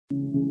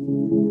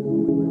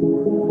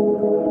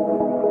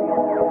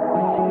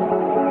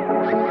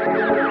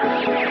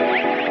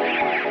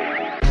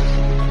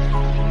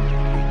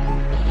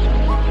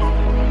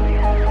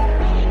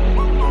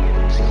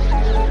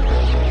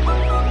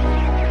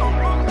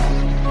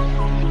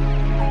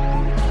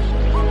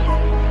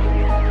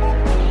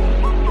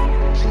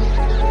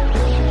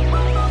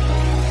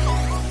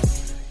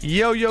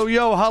Yo, yo,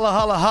 yo, holla,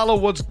 holla, holla,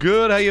 what's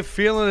good? How you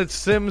feeling? It's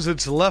Sims,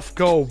 it's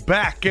Lefko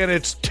back, and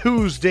it's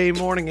Tuesday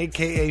morning,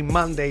 a.k.a.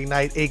 Monday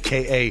night,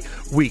 a.k.a.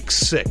 Week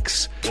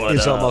 6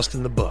 is almost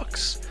in the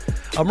books.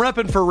 I'm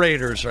repping for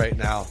Raiders right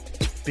now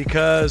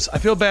because I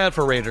feel bad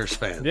for Raiders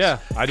fans. Yeah,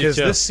 I do too. Because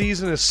this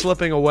season is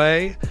slipping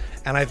away,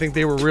 and I think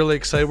they were really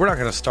excited. We're not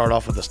going to start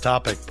off with this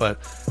topic, but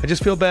I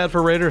just feel bad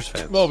for Raiders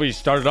fans. Well, we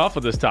started off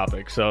with this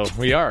topic, so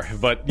we are.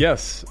 But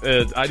yes,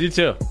 I do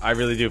too. I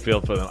really do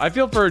feel for them. I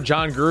feel for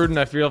John Gruden.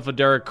 I feel for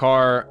Derek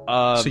Carr.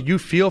 So you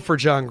feel for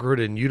John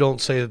Gruden. You don't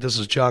say that this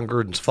is John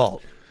Gruden's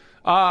fault.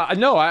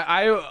 No,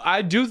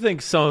 I do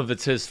think some of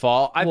it's his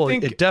fault. I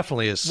think it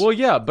definitely is. Well,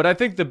 yeah, but I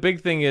think the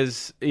big thing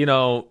is,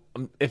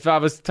 if I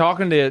was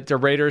talking to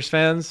Raiders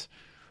fans,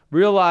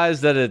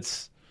 realize that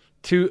it's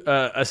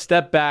a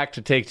step back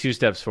to take 2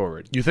 steps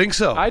forward. You think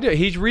so? I do.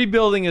 He's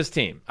rebuilding his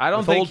team. I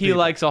don't think he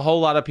likes a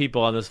whole lot of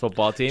people on this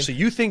football team. So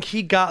you think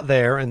he got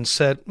there and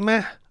said,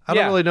 meh, I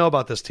don't really know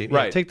about this team.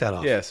 Right. Yeah, take that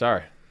off. Yeah,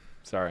 sorry.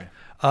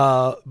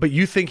 But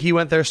you think he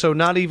went there, so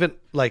not even,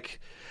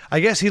 I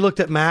guess he looked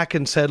at Mac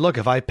and said, look,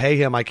 if I pay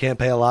him, I can't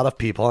pay a lot of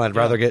people, and I'd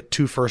rather get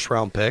 2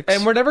 first-round picks.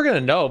 And we're never going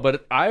to know,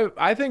 but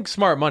I think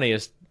smart money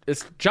is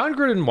John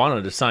Gruden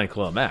wanted to sign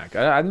Khalil Mack.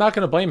 I'm not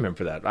going to blame him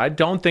for that. I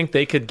don't think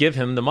they could give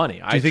him the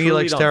money. Do you think he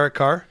likes Derek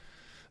Carr?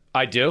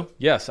 I do.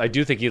 Yes, I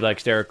do think he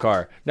likes Derek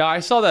Carr. Now, I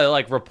saw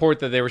that report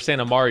that they were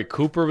saying Amari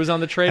Cooper was on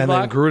the trade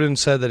block. And then Gruden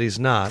said that he's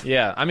not.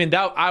 Yeah, I mean,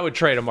 I would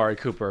trade Amari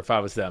Cooper if I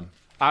was them.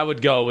 I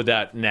would go with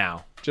that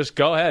now. Just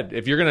go ahead.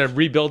 If you're going to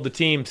rebuild the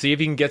team, see if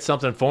you can get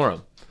something for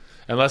him.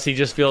 Unless he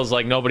just feels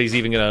like nobody's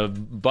even going to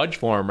budge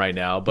for him right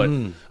now. But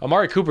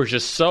Amari Cooper's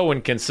just so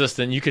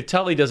inconsistent. You could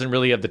tell he doesn't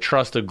really have the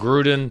trust of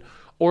Gruden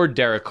or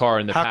Derek Carr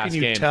in the past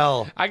game. How can you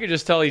tell? I could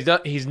just tell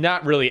he's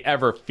not really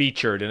ever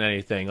featured in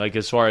anything,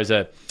 as far as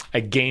a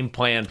game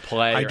plan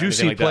play. I do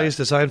see plays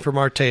designed for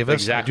Martavis.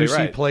 Exactly. I do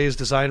see plays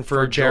designed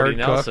for Jared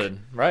Cook.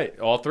 Nelson. Right,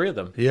 all 3 of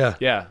them. Yeah.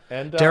 Yeah.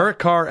 And Derek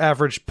Carr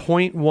averaged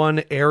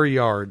 0.1 air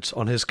yards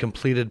on his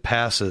completed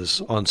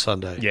passes on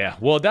Sunday. Yeah.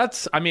 Well,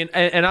 that's, and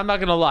I'm not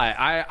going to lie.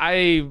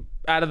 I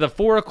out of the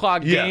 4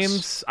 o'clock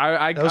games,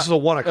 that was the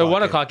 1 o'clock.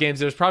 1 o'clock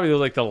games, it was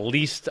probably the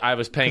least I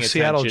was paying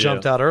attention. Seattle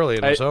jumped out early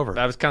and it was over.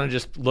 I was kind of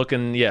just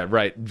looking,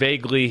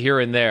 vaguely here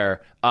and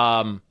there.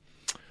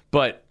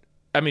 But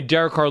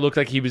Derek Carr looked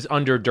like he was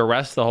under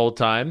duress the whole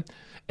time.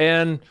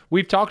 And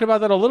we've talked about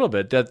that a little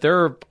bit, that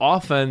their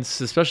offense,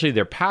 especially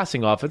their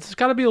passing offense, has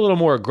got to be a little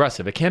more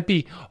aggressive. It can't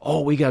be,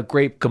 we got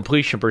great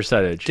completion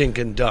percentage. Dink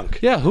and dunk.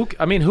 Yeah,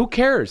 who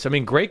cares?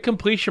 Great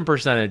completion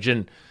percentage.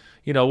 And,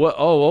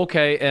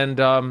 okay.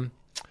 And,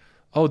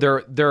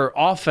 their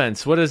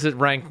offense, what is it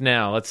ranked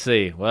now? Let's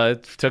see. Well,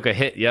 it took a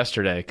hit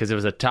yesterday because it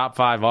was a top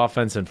 5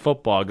 offense in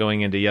football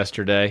going into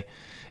yesterday.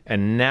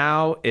 And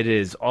now it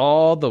is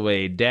all the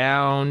way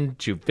down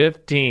to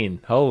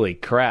 15. Holy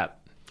crap.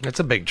 That's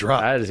a big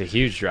drop. That is a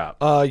huge drop.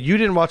 You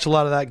didn't watch a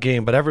lot of that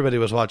game, but everybody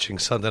was watching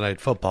Sunday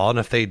Night Football, and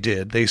if they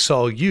did, they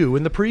saw you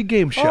in the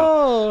pregame show.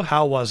 Oh,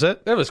 how was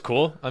it? It was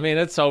cool.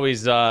 It's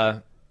always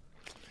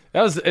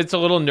it's a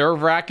little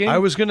nerve-wracking. I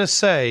was going to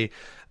say,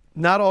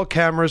 not all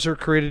cameras are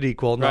created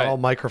equal. Not all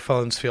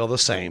microphones feel the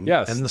same.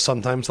 Yes. And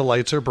sometimes the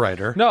lights are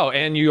brighter. No,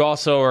 and you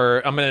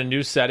also I'm in a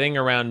new setting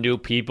around new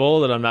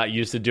people that I'm not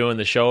used to doing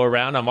the show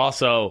around. I'm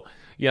also,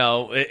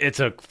 it's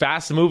a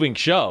fast-moving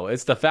show.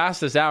 It's the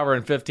fastest hour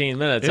and 15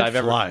 minutes I've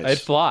ever. It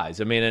flies.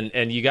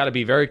 And you got to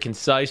be very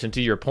concise and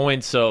to your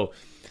point. So,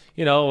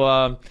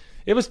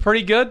 it was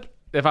pretty good.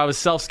 If I was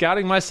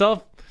self-scouting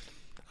myself,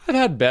 I've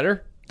had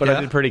better, but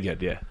I did pretty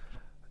good, yeah.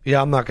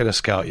 Yeah, I'm not going to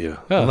scout you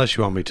unless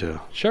you want me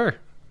to. Sure.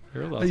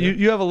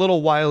 You have a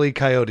little wily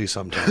coyote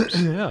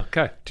sometimes. Yeah,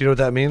 okay. Do you know what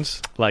that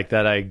means? Like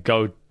that I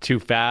go too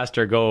fast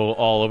or go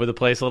all over the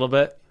place a little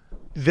bit?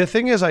 The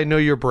thing is, I know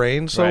your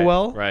brain so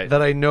well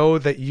that I know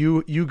that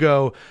you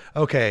go,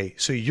 okay,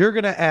 so you're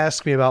going to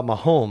ask me about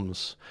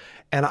Mahomes,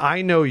 and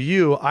I know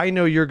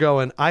you're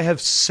going, I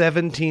have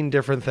 17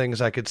 different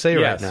things I could say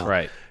right now.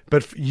 Right.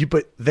 But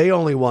they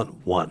only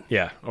want 1.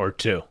 Yeah, or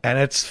 2. And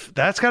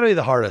that's got to be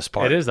the hardest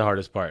part. It is the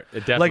hardest part.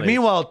 It definitely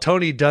meanwhile,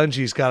 Tony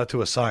Dungy's got it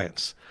to a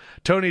science.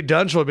 Tony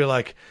Dungy will be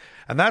like,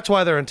 and that's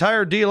why their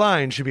entire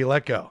D-line should be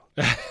let go.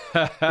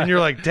 And you're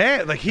like,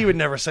 damn, he would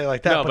never say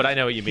like that. No, but I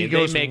know what you mean.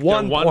 They make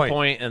their 1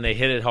 point and they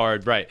hit it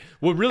hard. Right.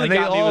 What really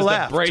got me was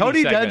the Brady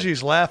Tony segment.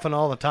 Dungy's laughing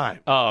all the time.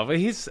 Oh, but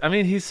he's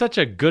such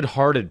a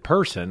good-hearted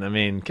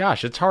person.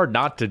 Gosh, it's hard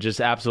not to just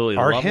absolutely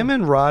love him. Are him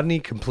and Rodney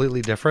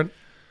completely different?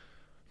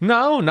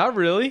 No, not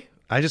really.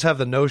 I just have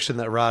the notion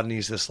that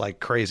Rodney's this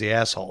like crazy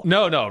asshole.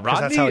 No,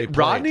 that's how he played.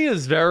 Rodney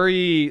is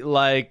very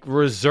like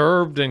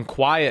reserved and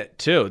quiet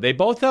too. They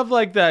both have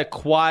like that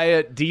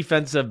quiet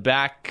defensive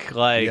back,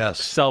 like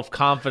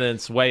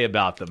self-confidence way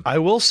about them. I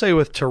will say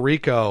with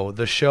Tyreek,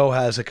 the show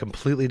has a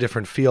completely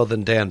different feel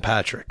than Dan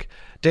Patrick.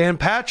 Dan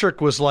Patrick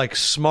was like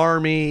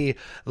smarmy,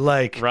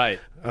 like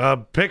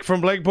pick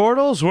from Blake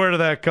Bortles. Where did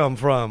that come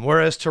from?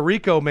 Whereas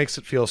Tyreek makes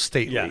it feel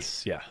stately.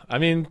 Yes, yeah. I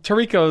mean,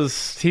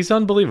 he's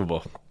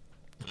unbelievable.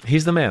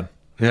 He's the man.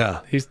 Yeah,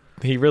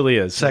 he really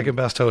is. Second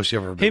best host you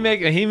ever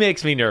been. He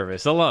makes me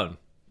nervous alone.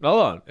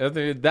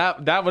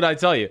 That would I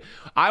tell you.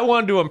 I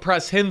wanted to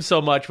impress him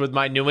so much with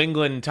my New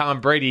England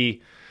Tom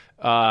Brady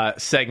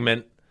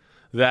segment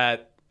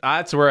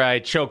that's where I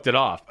choked it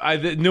off.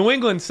 The New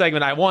England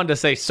segment, I wanted to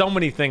say so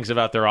many things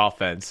about their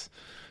offense,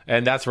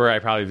 and that's where I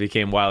probably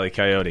became Wile E.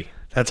 Coyote.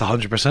 That's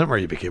 100% where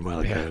you became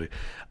Wile E. Coyote.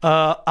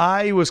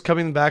 I was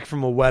coming back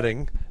from a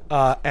wedding,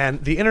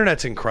 and the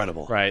internet's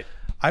incredible. Right.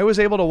 I was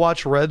able to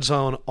watch Red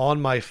Zone on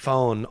my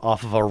phone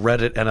off of a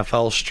Reddit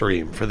NFL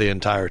stream for the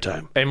entire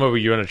time. And what, were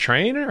you in a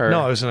train or?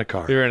 No, I was in a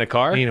car. You were in a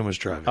car? Ian was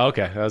driving.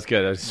 Okay, that was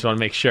good. I just want to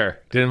make sure.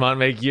 Didn't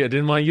want you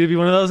to be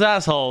one of those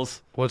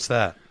assholes. What's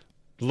that?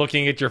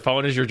 Looking at your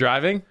phone as you're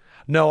driving?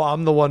 No,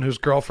 I'm the one whose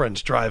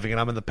girlfriend's driving, and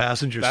I'm in the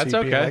passenger seat. That's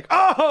okay. Being like,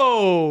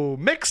 oh,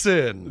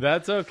 Mixon.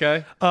 That's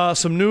okay.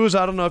 Some news.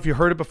 I don't know if you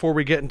heard it before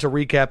we get into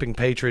recapping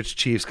Patriots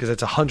Chiefs, because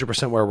it's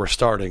 100% where we're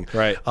starting.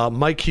 Right.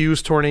 Mike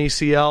Hughes torn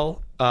ACL.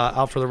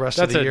 Out for the rest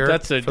of the year.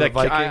 For the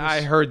Vikings.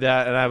 I heard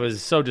that, and I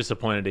was so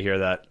disappointed to hear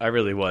that. I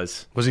really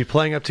was. Was he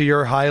playing up to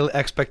your high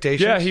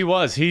expectations? Yeah, he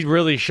was. He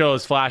really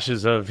shows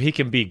flashes of he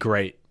can be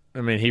great.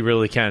 I mean, he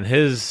really can.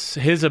 His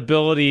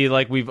ability,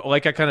 like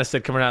I kind of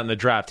said coming out in the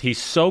draft,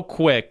 he's so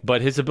quick,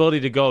 but his ability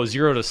to go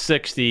 0 to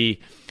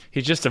 60,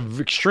 he's just an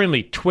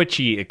extremely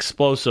twitchy,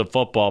 explosive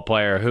football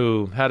player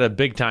who had a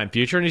big time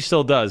future, and he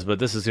still does. But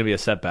this is going to be a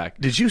setback.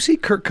 Did you see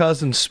Kirk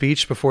Cousins'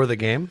 speech before the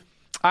game?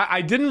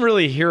 I didn't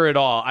really hear it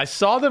all. I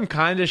saw them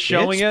kind of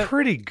showing it. It's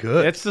pretty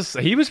good.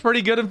 He was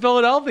pretty good in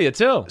Philadelphia,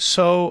 too.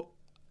 So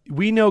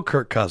we know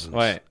Kirk Cousins.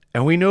 Right.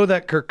 And we know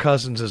that Kirk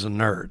Cousins is a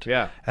nerd.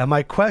 Yeah. And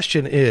my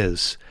question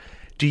is,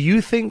 do you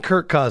think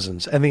Kirk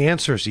Cousins, and the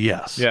answer is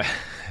yes,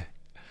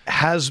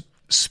 has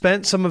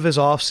spent some of his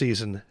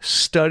offseason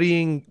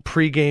studying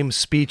pregame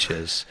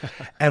speeches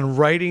and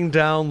writing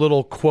down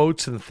little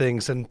quotes and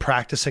things and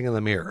practicing in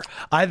the mirror?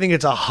 I think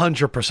it's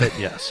 100%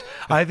 yes.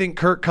 I think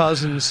Kirk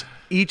Cousins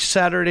each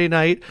Saturday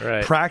night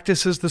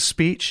practices the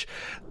speech.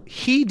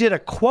 He did a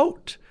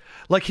quote.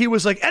 Like, he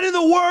was like, and in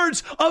the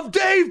words of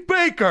Dave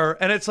Baker.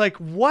 And it's like,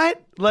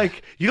 what?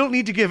 Like, you don't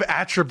need to give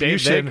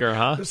attribution. Dave Baker,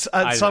 huh?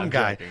 Some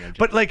guy. Joking.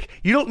 But, like,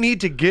 you don't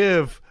need to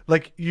give,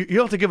 like, you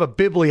don't have to give a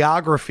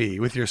bibliography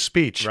with your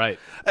speech. Right.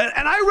 And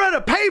I read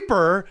a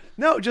paper.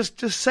 No, just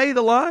say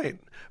the line.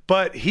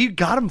 But he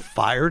got him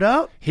fired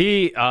up.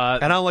 And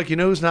I'm like, you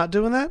know who's not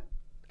doing that?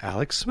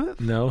 Alex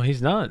Smith. No,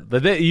 he's not.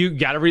 But you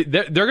got to.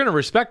 They're going to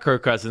respect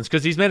Kirk Cousins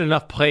because he's made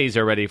enough plays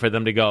already for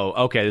them to go,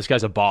 okay, this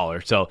guy's a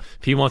baller. So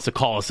if he wants to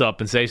call us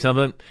up and say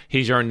something,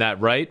 he's earned that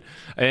right.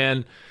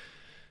 And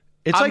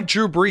it's like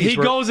Drew Brees. He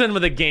goes in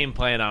with a game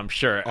plan, I'm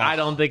sure. I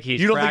don't think he's.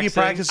 You don't think he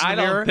practices in the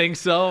mirror? I don't think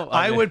so.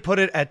 I would put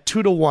it at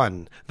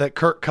 2-1 that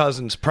Kirk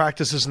Cousins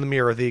practices in the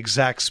mirror the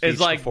exact speech. It's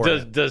like,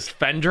 does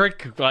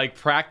Fendrick like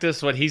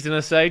practice what he's going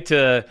to say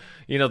to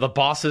the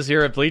bosses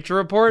here at Bleacher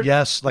Report?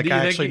 Yes, like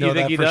I actually know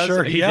that for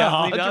sure. He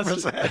definitely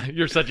 100%. Does.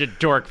 You're such a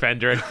dork,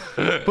 Fendrick.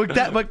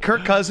 but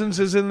Kirk Cousins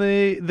is in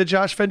the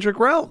Josh Fendrick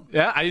realm.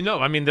 Yeah, I know.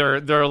 I mean,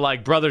 they're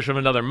like brothers from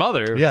another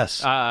mother.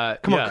 Yes.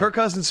 Come on, Kirk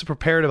Cousins is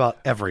prepared about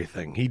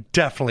everything. He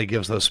definitely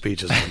gives those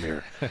speeches in the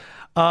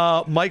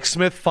mirror. Mike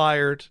Smith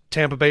fired,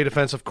 Tampa Bay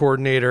defensive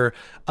coordinator.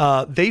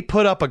 They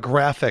put up a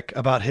graphic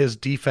about his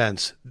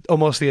defense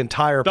almost the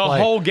entire play.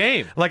 The whole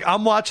game. Like,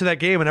 I'm watching that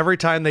game, and every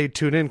time they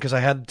tune in, because I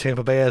had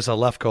Tampa Bay as a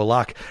left-go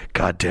lock,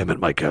 God damn it,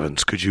 Mike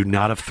Evans, could you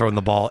not have thrown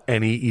the ball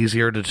any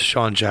easier to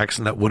Deshaun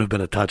Jackson? That would have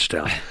been a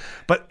touchdown.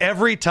 But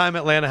every time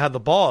Atlanta had the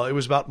ball, it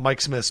was about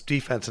Mike Smith's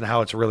defense and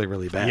how it's really,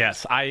 really bad.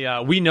 Yes,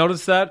 we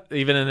noticed that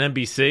even in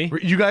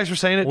NBC. You guys were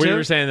saying it too? We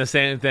were saying the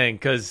same thing,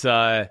 because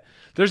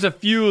there's a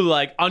few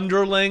like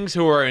underlings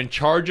who are in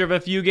charge of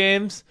a few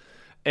games,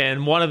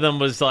 and one of them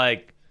was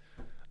like,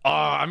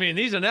 I mean,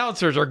 these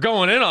announcers are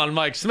going in on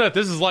Mike Smith.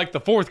 This is like the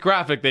fourth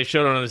graphic they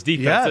showed on his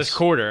defense this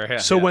quarter. Yeah,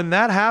 so when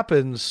that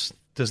happens,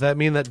 does that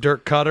mean that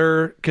Dirk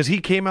Cutter, because he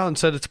came out and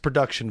said it's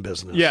production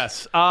business?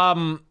 Yes.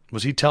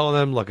 Was he telling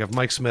them, look, if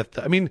Mike Smith,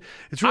 I mean,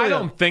 it's really. I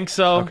don't think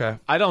so. Okay.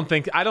 I don't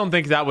think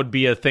that would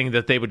be a thing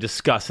that they would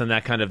discuss in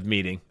that kind of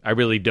meeting. I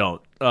really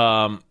don't.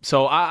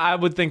 So I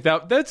would think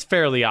that's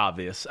fairly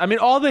obvious. I mean,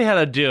 all they had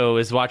to do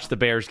is watch the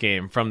Bears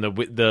game from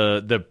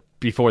the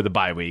before the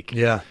bye week.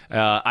 Yeah.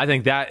 I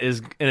think that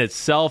is in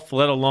itself,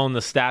 let alone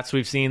the stats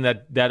we've seen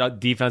that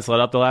defense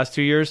led up the last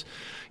 2 years.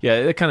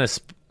 Yeah, he kind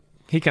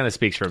of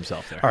speaks for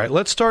himself there. All right,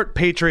 let's start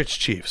Patriots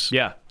Chiefs.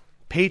 Yeah.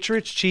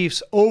 Patriots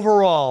Chiefs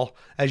overall,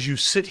 as you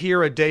sit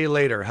here a day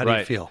later, how do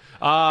you feel?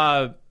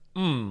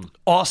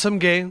 Awesome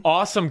game.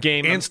 Awesome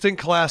game. Instant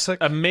classic.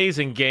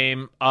 Amazing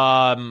game.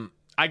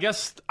 I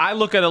guess I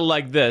look at it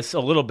like this a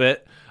little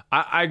bit.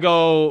 I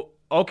go,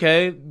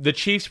 okay, the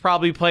Chiefs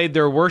probably played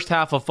their worst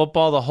half of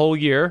football the whole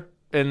year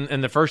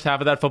in the first half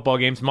of that football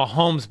game.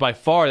 Mahomes, by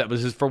far, that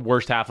was his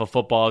worst half of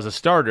football as a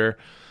starter,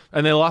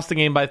 and they lost the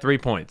game by 3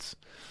 points.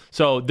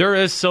 So there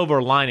is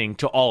silver lining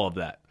to all of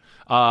that.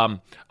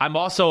 I'm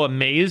also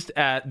amazed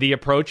at the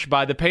approach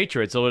by the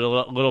Patriots, a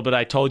little bit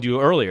I told you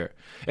earlier.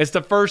 It's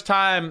the first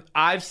time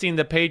I've seen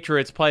the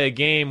Patriots play a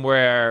game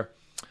where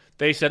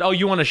they said, oh,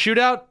 you want a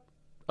shootout?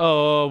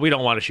 Oh, we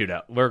don't want a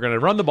shootout. We're going to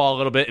run the ball a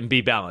little bit and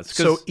be balanced.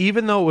 So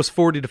even though it was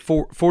 43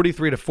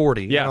 to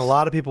 40, yes. and a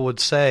lot of people would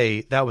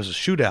say that was a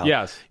shootout,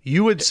 yes.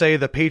 You would say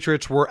the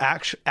Patriots were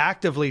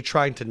actively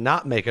trying to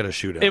not make it a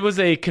shootout. It was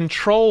a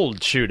controlled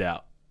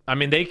shootout. I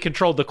mean, they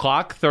controlled the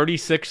clock,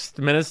 36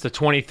 minutes to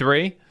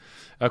 23.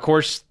 Of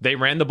course, they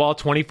ran the ball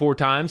 24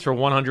 times for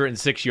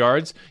 106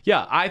 yards.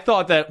 Yeah, I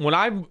thought that when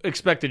I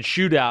expected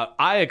shootout,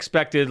 I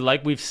expected,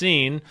 like we've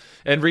seen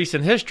in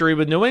recent history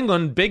with New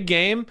England, big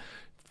game.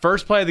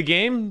 First play of the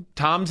game,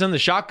 Tom's in the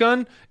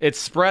shotgun. It's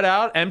spread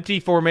out, empty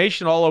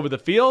formation all over the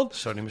field.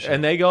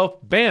 And they go,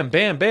 bam,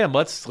 bam, bam,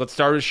 let's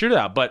start a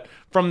shootout. But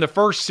from the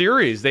first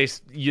series, they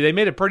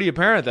made it pretty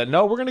apparent that,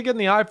 no, we're going to get in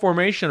the I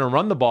formation and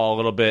run the ball a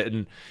little bit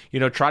and,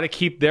 try to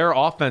keep their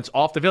offense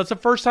off the field. It's the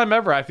first time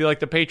ever I feel like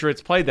the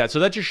Patriots played that.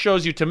 So that just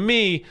shows you, to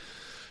me,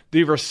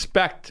 the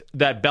respect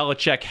that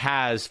Belichick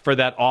has for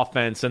that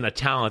offense and the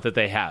talent that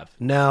they have.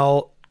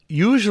 Now,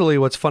 usually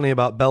what's funny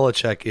about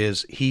Belichick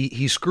is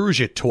he screws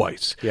you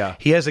twice. Yeah.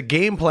 He has a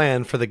game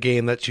plan for the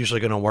game that's usually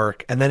going to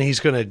work, and then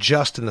he's going to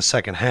adjust in the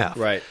second half.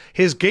 Right.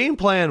 His game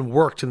plan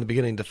worked in the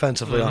beginning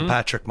defensively on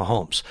Patrick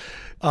Mahomes.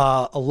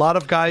 A lot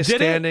of guys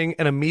standing,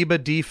 an amoeba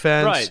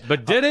defense. Right,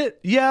 but did it?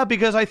 Yeah,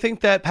 because I think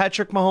that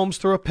Patrick Mahomes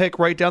threw a pick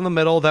right down the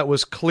middle that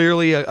was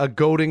clearly a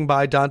goading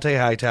by Dante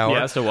Hightower.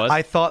 Yes, it was.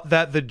 I thought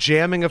that the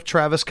jamming of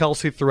Travis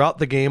Kelce throughout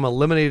the game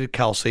eliminated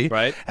Kelce.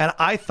 Right. And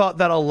I thought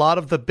that a lot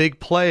of the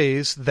big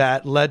plays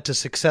that led to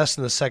success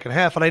in the second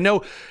half, and I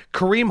know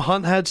Kareem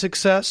Hunt had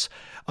success,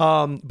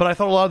 but I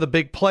thought a lot of the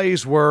big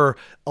plays were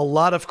a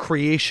lot of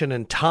creation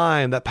and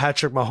time that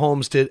Patrick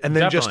Mahomes did, and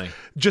then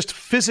just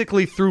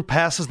physically threw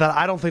passes that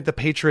I don't think the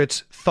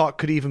Patriots thought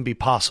could even be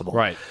possible.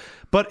 Right.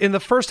 But in the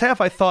first half,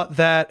 I thought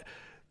that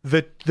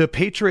the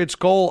Patriots'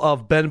 goal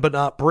of bend but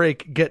not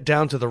break, get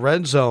down to the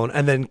red zone,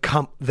 and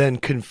then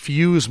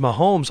confuse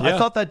Mahomes, I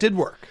thought that did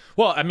work.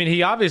 Well, I mean,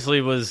 he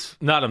obviously was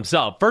not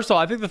himself. First of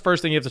all, I think the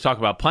first thing you have to talk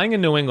about, playing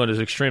in New England is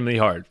extremely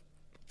hard.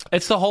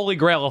 It's the holy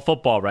grail of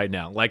football right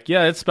now. Like,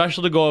 yeah, it's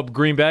special to go up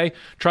Green Bay.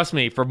 Trust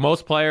me, for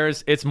most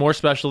players, it's more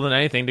special than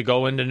anything to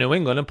go into New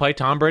England and play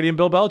Tom Brady and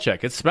Bill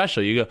Belichick. It's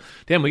special. You go,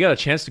 damn, we got a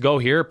chance to go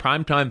here,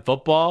 primetime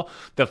football.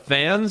 The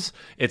fans,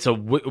 it's a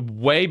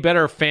way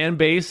better fan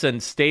base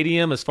and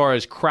stadium as far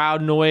as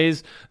crowd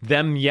noise,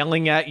 them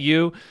yelling at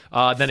you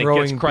than it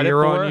gets credit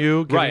beer for. On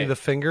you, giving you the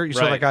finger. You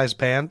saw that guy's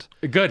banned?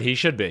 Good, he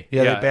should be.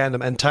 Yeah, they banned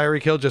him. And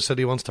Tyreek Hill just said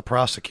he wants to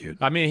prosecute.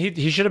 I mean,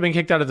 he should have been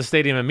kicked out of the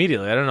stadium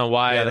immediately. I don't know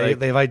why. Yeah,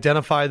 they've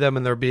identified them,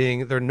 and they're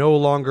banned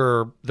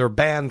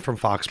from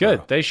Foxborough.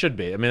 Good, they should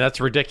be. I mean,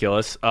 that's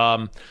ridiculous.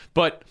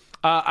 But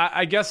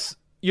I guess,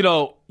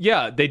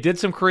 they did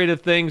some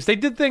creative things. They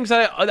did things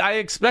I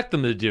expect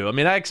them to do. I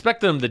mean, I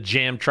expect them to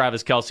jam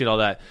Travis Kelce and all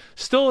that.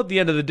 Still, at the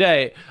end of the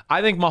day,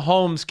 I think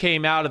Mahomes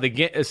came out of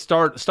the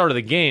start of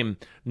the game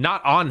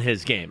not on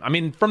his game. I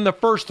mean, from the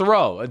first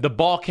throw, the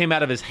ball came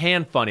out of his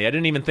hand funny. I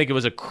didn't even think it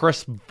was a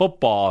crisp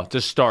football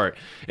to start.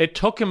 It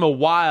took him a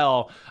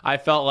while, I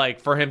felt like,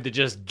 for him to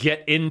just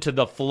get into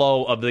the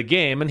flow of the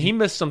game. And he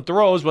missed some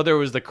throws, whether it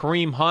was the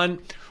Kareem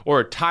Hunt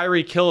or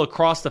Tyreek Hill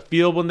across the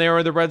field when they were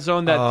in the red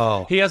zone,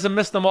 that he hasn't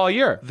missed them all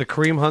year. The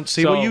Kareem Hunt.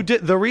 See, well, you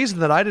did. The reason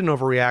that I didn't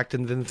overreact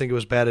and didn't think it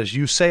was bad is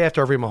you say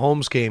after every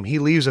Mahomes game, he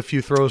leaves a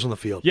few throws on the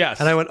field. Yes.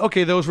 And I went,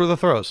 okay, those were the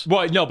throws.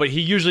 Well, no, but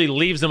he usually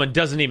leaves them and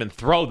doesn't even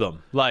throw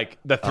them. Like,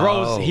 the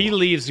throws, he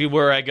leaves you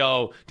where I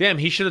go, damn,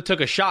 he should have took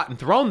a shot and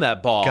thrown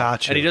that ball.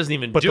 Gotcha. And he doesn't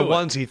even do it. But the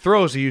ones he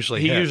throws, he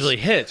usually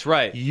hits,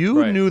 right.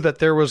 You knew that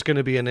there was going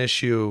to be an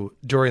issue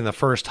during the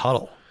first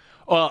huddle.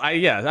 Well, I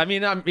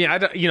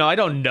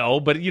don't know,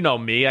 but you know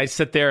me. I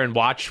sit there and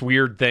watch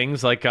weird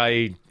things like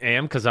I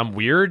am because I'm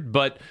weird.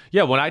 But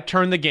yeah, when I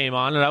turned the game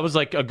on, and I was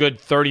like a good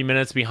 30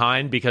 minutes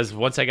behind because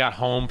once I got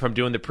home from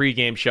doing the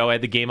pregame show, I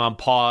had the game on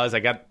pause.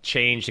 I got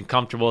changed and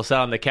comfortable, sat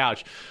on the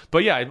couch.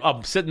 But yeah,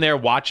 I'm sitting there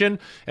watching,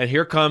 and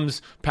here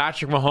comes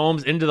Patrick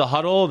Mahomes into the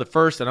huddle, the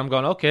first, and I'm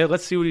going, okay,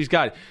 let's see what he's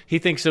got. He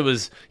thinks it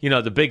was,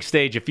 the big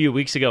stage a few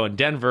weeks ago in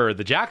Denver,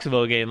 the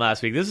Jacksonville game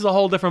last week. This is a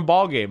whole different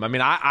ball game. I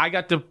mean, I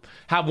got to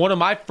have one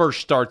of my first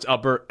starts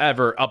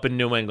ever up in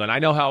New England. I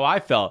know how I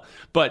felt.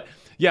 But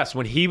Yes,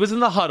 when he was in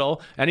the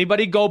huddle,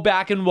 anybody go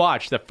back and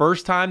watch the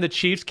first time the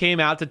Chiefs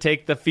came out to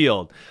take the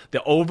field.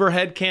 The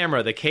overhead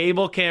camera, the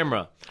cable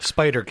camera.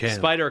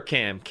 Spider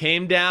cam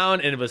came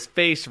down and it was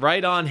faced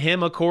right on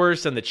him, of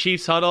course, and the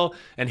Chiefs huddle,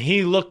 and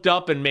he looked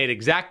up and made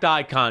exact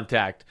eye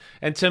contact.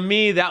 And to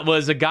me, that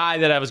was a guy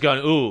that I was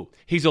going, ooh,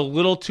 he's a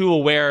little too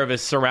aware of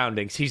his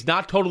surroundings. He's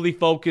not totally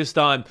focused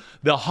on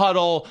the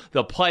huddle,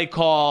 the play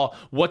call,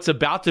 what's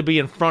about to be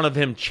in front of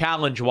him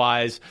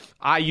challenge-wise.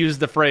 I use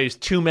the phrase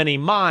too many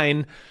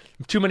mine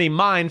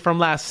from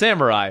Last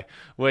Samurai,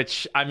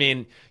 which, I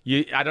mean,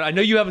 I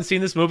know you haven't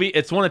seen this movie.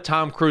 It's one of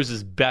Tom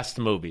Cruise's best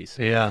movies.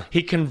 Yeah.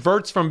 He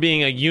converts from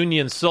being a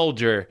Union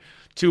soldier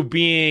to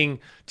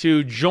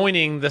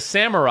joining the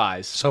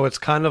samurais. So it's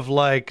kind of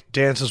like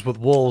Dances with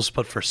Wolves,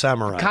 but for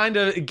samurai. Kind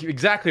of,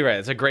 exactly right.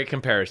 It's a great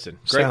comparison.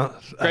 Great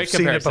I've comparison.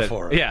 seen it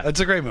before. Yeah. It's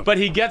a great movie. But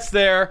he gets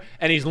there,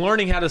 and he's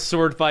learning how to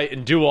sword fight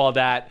and do all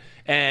that,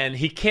 and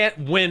he can't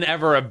win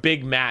ever a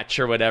big match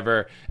or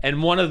whatever.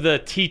 And one of the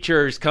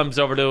teachers comes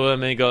over to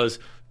him, and he goes,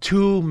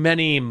 too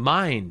many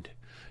mind.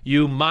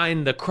 You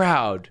mind the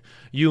crowd.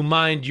 You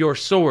mind your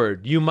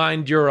sword. You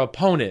mind your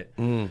opponent.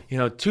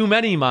 Too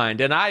many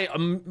mind.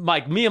 And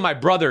me and my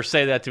brother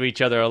say that to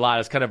each other a lot.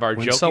 It's kind of our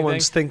joking thing.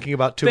 Someone's thinking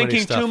about too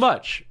many stuff. Thinking too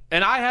much.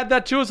 And I had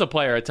that too as a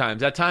player at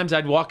times. At times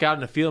I'd walk out in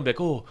the field and be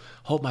like, oh,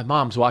 hope my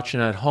mom's watching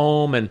at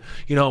home. And,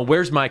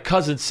 where's my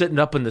cousin sitting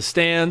up in the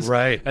stands?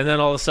 Right. And then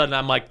all of a sudden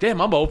I'm like,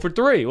 damn, I'm 0 for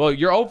 3. Well,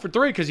 you're 0 for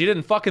 3 because you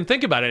didn't fucking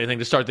think about anything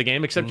to start the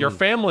game except your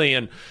family.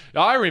 And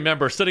I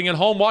remember sitting at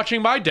home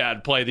watching my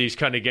dad play these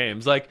kind of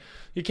games. Like,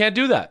 you can't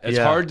do that. It's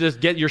hard to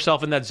get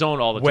yourself in that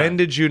zone all the time. When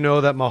did you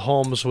know that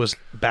Mahomes was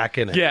back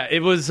in it? Yeah,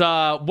 it was,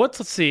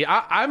 let's see.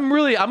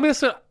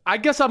 I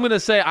guess I'm going to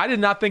say I did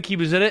not think he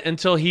was in it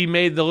until he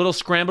made the little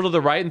scramble to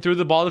the right and threw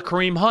the ball to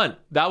Kareem Hunt.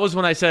 That was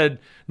when I said,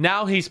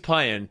 now he's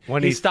playing.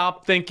 When he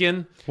stopped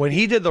thinking. When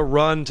he did the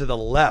run to the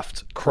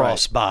left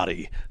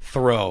crossbody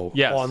throw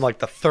on like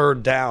the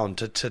third down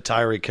to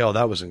Tyreek Hill,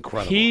 that was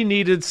incredible. He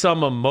needed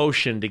some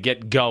emotion to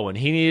get going.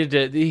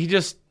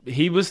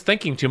 He was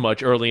thinking too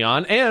much early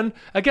on. And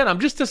again, I'm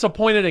just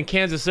disappointed in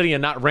Kansas City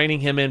and not reining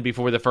him in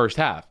before the first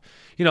half.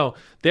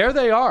 There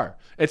they are.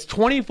 It's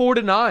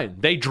 24-9.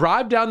 They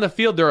drive down the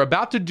field. They're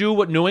about to do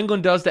what New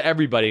England does to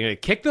everybody. They're going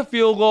to kick the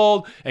field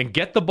goal and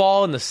get the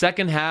ball in the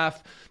second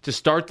half to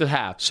start the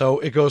half. So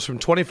it goes from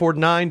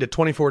 24-9 to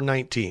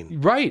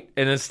 24-19. Right.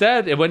 And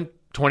instead, it went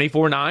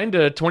 24-9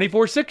 to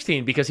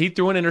 24-16 because he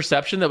threw an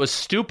interception that was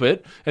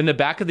stupid in the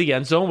back of the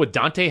end zone with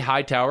Dante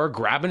Hightower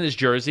grabbing his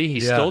jersey. He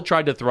still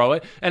tried to throw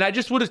it. And I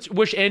just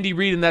wish Andy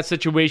Reid in that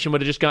situation would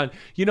have just gone,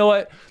 you know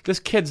what? This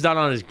kid's not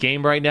on his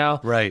game right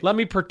now. Right. Let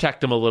me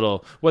protect him a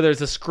little, whether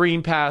it's a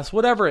screen pass,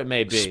 whatever it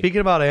may be.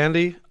 Speaking about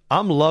Andy,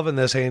 I'm loving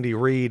this Andy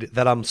Reid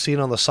that I'm seeing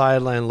on the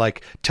sideline,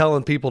 like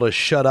telling people to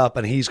shut up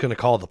and he's going to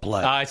call the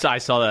play. I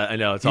saw that. I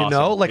know. It's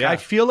awesome. I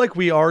feel like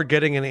we are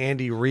getting an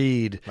Andy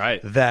Reid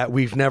that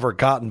we've never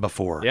gotten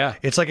before. Yeah.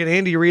 It's like an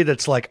Andy Reid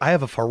that's like, I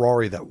have a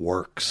Ferrari that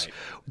works.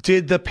 Right.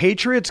 Did the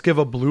Patriots give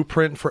a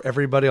blueprint for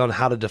everybody on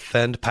how to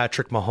defend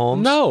Patrick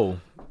Mahomes? No.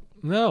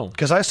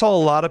 Because I saw a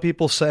lot of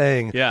people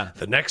saying,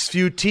 the next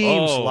few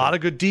teams, a lot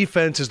of good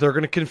defenses, they're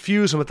going to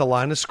confuse them at the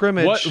line of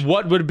scrimmage.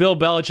 What would Bill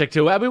Belichick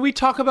do? I mean, we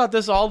talk about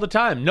this all the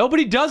time.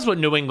 Nobody does what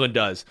New England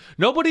does.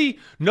 Nobody.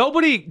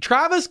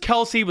 Travis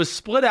Kelce was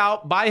split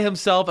out by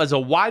himself as a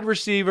wide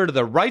receiver to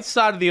the right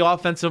side of the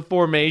offensive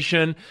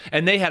formation,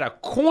 and they had a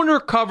corner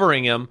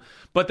covering him.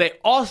 But they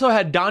also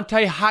had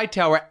Dante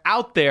Hightower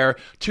out there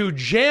to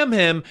jam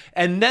him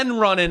and then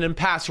run in and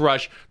pass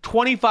rush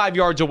 25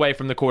 yards away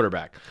from the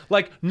quarterback.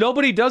 Like,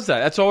 nobody does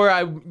that. That's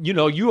where you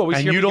always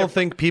and hear. You don't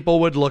think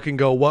people would look and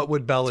go, what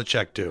would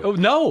Belichick do? Oh,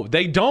 no,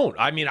 they don't.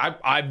 I mean,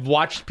 I've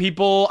watched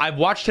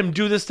him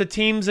do this to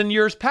teams in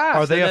years past.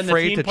 Are they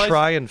afraid to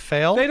try and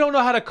fail? They don't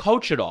know how to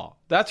coach at all.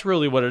 That's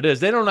really what it is.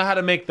 They don't know how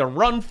to make the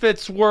run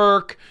fits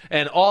work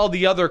and all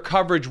the other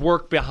coverage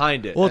work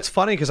behind it. Well, it's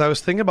funny because I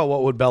was thinking about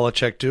what would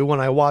Belichick do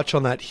when I watch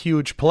on that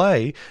huge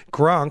play,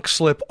 Gronk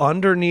slip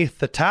underneath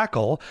the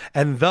tackle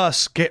and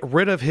thus get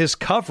rid of his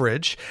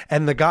coverage,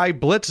 and the guy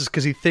blitzes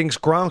because he thinks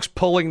Gronk's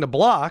pulling the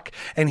block,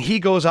 and he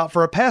goes out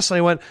for a pass, and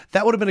I went,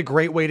 that would have been a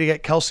great way to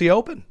get Kelce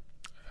open.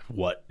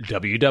 What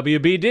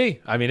WWBD?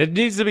 I mean, it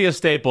needs to be a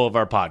staple of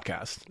our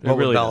podcast. What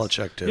would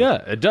Belichick do?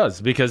 Yeah, it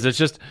does, because it's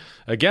just,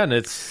 again,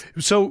 it's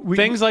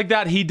things like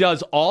that he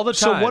does all the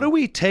time. So what do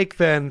we take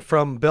then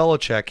from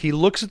Belichick? He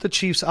looks at the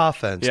Chiefs'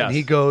 offense and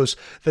he goes,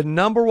 the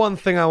number one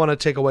thing I want to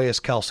take away is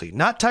Kelce,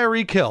 not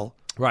Tyreek Hill.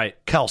 Right.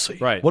 Kelce.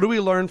 Right. What do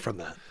we learn from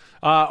that?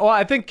 Well,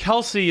 I think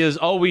Kelce is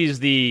always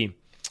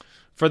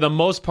for the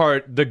most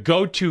part, the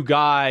go-to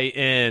guy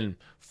in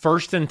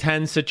first and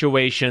 10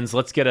 situations,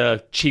 let's get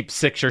a cheap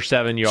 6 or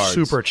 7 yards.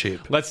 Super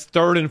cheap. Let's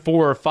 3rd and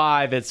 4 or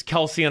 5. It's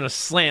Kelsey on a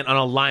slant on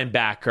a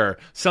linebacker.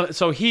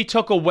 So he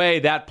took away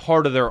that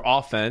part of their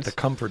offense. The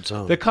comfort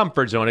zone. The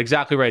comfort zone,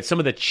 exactly right. Some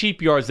of the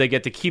cheap yards they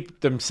get to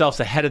keep themselves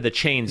ahead of the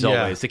chains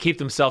always, to keep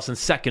themselves in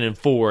 2nd and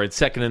 4 and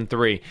 2nd and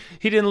 3.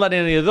 He didn't let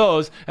any of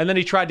those, and then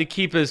he tried to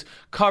keep his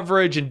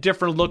coverage and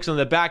different looks on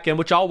the back end,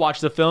 which I'll watch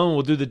the film.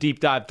 We'll do the deep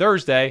dive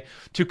Thursday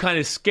to kind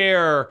of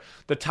scare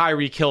the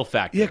Tyreek Hill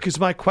factor. Yeah, because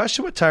my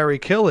question with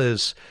Tyreek Hill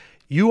is,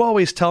 you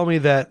always tell me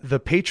that the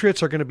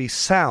Patriots are going to be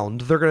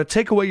sound. They're going to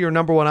take away your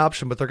number one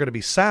option, but they're going to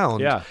be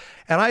sound. Yeah.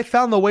 And I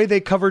found the way they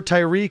covered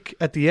Tyreek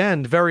at the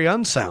end very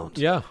unsound.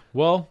 Yeah,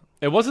 well,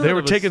 it wasn't. They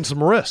were taking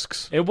some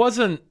risks. It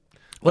wasn't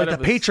like the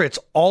Patriots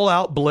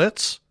all-out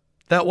blitz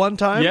that one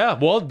time. Yeah,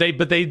 well, they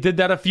did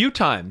that a few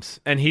times,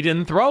 and he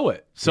didn't throw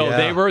it. So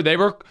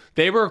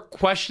they were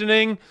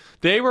questioning.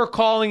 They were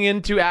calling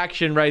into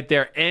action right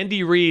there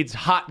Andy Reid's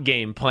hot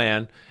game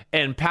plan.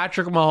 And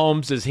Patrick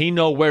Mahomes, does he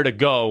know where to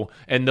go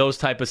in those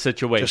type of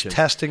situations? Just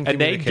testing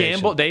communication. And they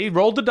gambled. They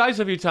rolled the dice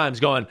a few times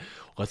going,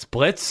 let's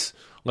blitz.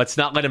 Let's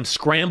not let him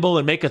scramble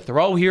and make a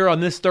throw here on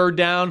this 3rd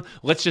down.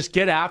 Let's just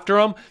get after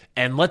him.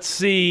 And let's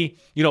see,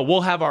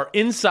 we'll have our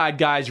inside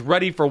guys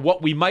ready for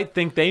what we might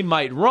think they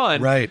might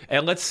run. Right.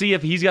 And let's see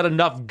if he's got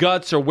enough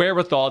guts or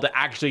wherewithal to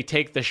actually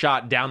take the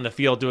shot down the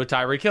field to a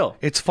Tyreek Hill.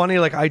 It's funny,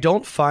 I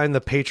don't find the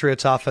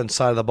Patriots offense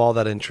side of the ball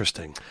that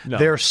interesting. No.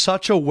 They're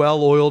such a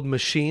well-oiled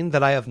machine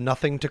that I have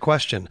nothing to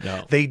question.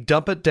 No. They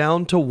dump it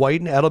down to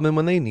White and Edelman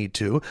when they need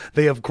to.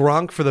 They have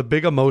Gronk for the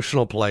big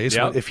emotional plays,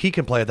 if he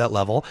can play at that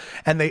level.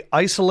 And they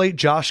isolate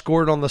Josh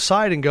Gordon on the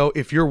side and go,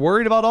 if you're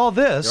worried about all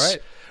this,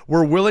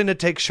 we're willing to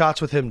take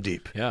shots with him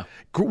deep. Yeah.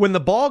 When the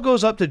ball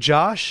goes up to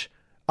Josh,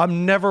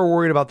 I'm never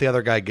worried about the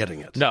other guy getting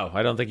it. No,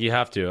 I don't think you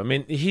have to. I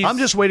mean, I'm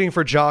just waiting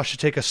for Josh to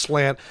take a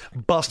slant,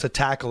 bust a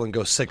tackle, and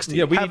go 60.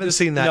 Yeah, we haven't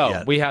seen that yet.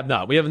 No, we have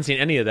not. We haven't seen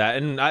any of that.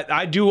 And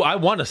I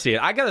want to see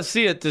it. I got to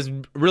see it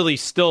to really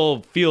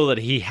still feel that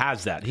he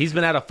has that. He's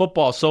been out of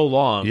football so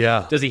long.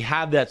 Yeah. Does he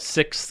have that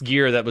 6th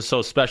gear that was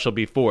so special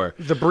before?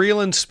 The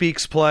Breeland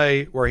Speaks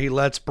play where he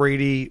lets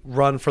Brady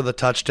run for the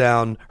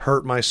touchdown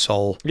hurt my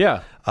soul.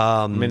 Yeah.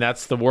 I mean,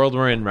 that's the world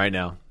we're in right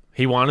now.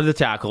 He wanted to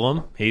tackle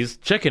him. He's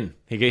chicken.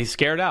 He's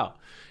scared out.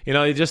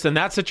 Just in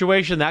that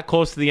situation, that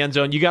close to the end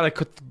zone, you got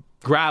to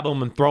grab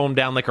him and throw him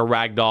down like a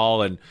rag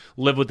doll and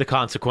live with the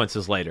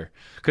consequences later.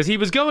 Because he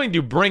was going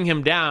to bring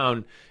him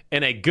down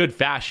in a good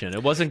fashion.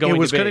 It wasn't going to be...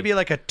 It was going to be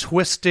like a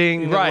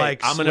twisting, I'm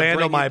going to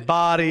land on my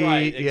body.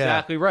 Right,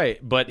 exactly right.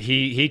 But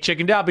he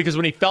chickened out because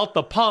when he felt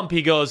the pump,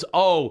 he goes,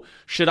 oh,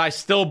 should I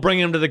still bring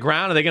him to the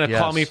ground? Are they going to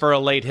call me for a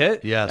late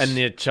hit? Yes. And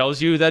it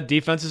shows you that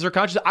defenses are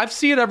conscious. I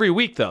see it every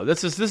week, though.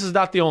 This is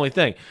not the only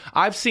thing.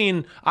 I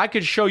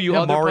could show you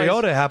other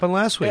Mariota plays. happened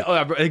last week.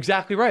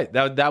 Exactly right.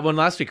 That one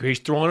last week. He's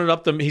throwing it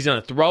up. He's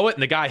going to throw it,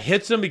 and the guy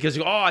hits him because,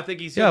 I think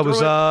he's going to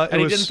throw it. And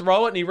he didn't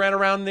throw it, and he ran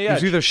around the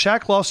edge. It was either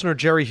Shaq Lawson or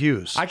Jerry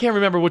Hughes. I can't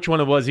remember which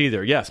one it was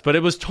either, yes. But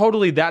it was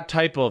totally that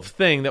type of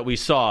thing that we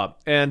saw.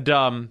 And,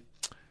 all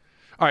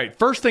right,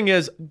 first thing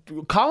is,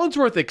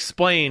 Collinsworth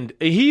explained,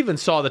 he even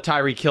saw the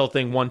Tyreek Hill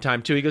thing one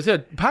time, too. He goes,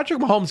 Patrick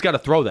Mahomes got to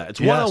throw that.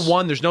 It's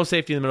one-on-one. There's no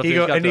safety in the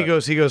middle.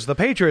 He goes, the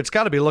Patriots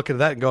got to be looking at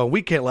that and going,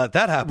 we can't let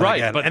that happen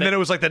again. But then it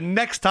was like the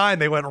next time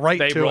they went right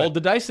to it. They rolled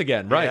the dice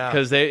again, right?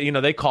 Because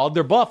they called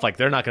their bluff. Like,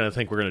 they're not going to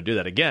think we're going to do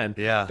that again.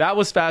 Yeah. That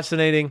was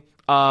fascinating.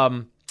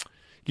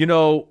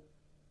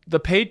 The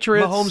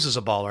Patriots... Mahomes is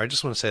a baller. I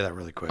just want to say that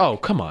really quick. Oh,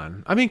 come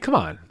on. I mean, come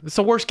on. It's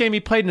the worst game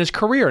he played in his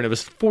career, and it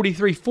was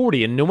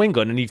 43-40 in New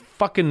England, and he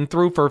fucking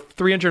threw for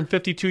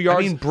 352 yards.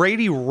 I mean,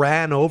 Brady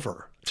ran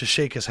over to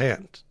shake his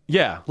hand.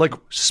 Yeah.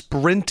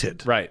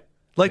 Sprinted. Right.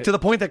 To the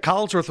point that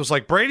Collinsworth was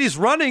like, Brady's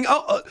running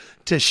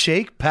to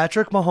shake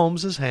Patrick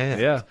Mahomes'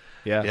 hand.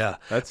 Yeah.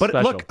 That's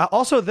special. Look,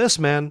 also this,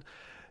 man...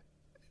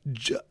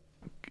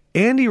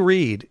 Andy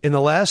Reid, in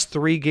the last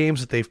 3 games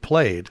that they've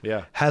played,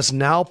 has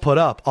now put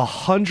up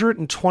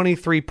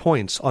 123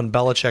 points on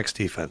Belichick's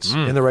defense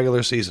in the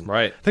regular season.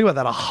 Right. Think about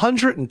that,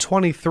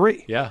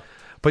 123. Yeah.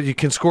 But you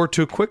can score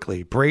too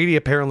quickly. Brady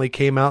apparently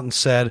came out and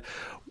said,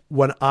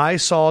 when I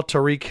saw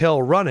Tyreek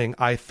Hill running,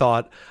 I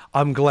thought,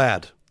 I'm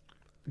glad.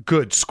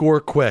 Good, score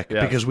quick,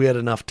 because we had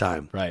enough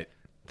time. Right.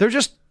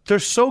 They're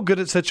so good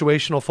at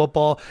situational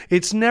football.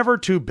 It's never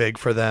too big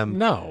for them.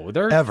 No,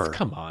 they're ever.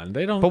 Come on,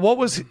 they don't. But what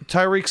was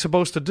Tyreek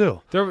supposed to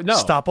do?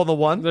 Stop on the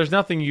one. There's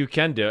nothing you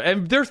can do.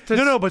 And there's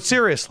no. But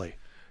seriously,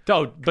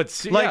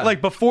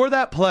 like before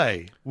that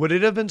play, would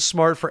it have been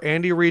smart for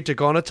Andy Reid to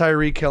go on a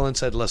Tyreek Hill and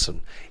said,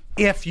 "Listen,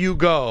 if you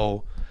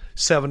go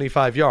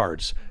 75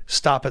 yards,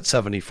 stop at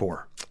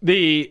 74."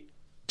 Do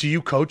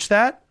you coach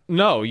that?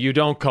 No, you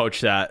don't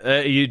coach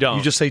that. You don't.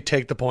 You just say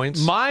take the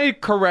points. My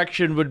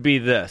correction would be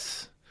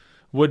this.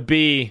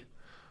 The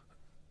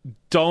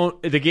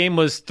game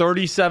was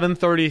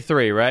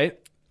 37-33, right?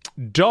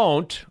 I'm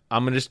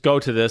going to just go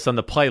to this on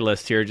the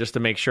playlist here just to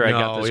make sure I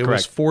got this correct. No, it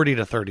was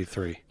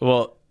 40-33.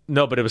 Well,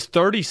 no, but it was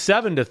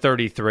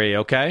 37-33,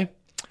 okay?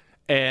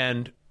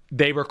 And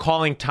they were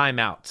calling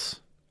timeouts.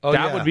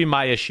 That would be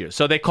my issue.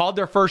 So they called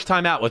their first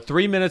timeout with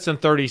 3 minutes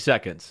and 30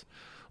 seconds.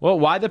 Well,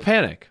 why the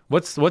panic?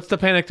 What's the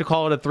panic to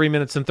call it at 3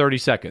 minutes and 30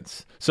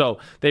 seconds? So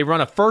they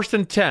run a 1st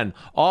and 10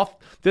 off.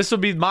 This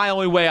would be my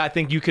only way. I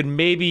think you could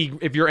maybe,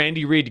 if you're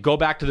Andy Reid, go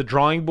back to the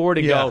drawing board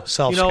and go,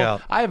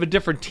 self-scout. I have a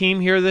different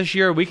team here this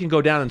year. We can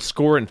go down and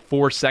score in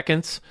 4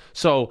 seconds.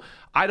 So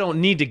I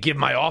don't need to give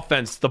my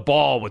offense the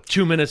ball with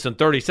 2 minutes and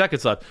 30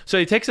 seconds left. So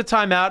he takes a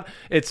timeout.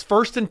 It's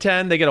 1st and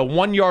 10. They get a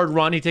 1-yard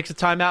run. He takes a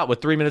timeout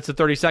with 3 minutes and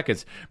 30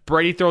 seconds.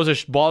 Brady throws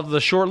a ball to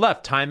the short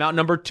left. Timeout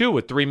number 2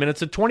 with 3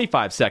 minutes and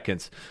 25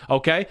 seconds.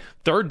 Okay.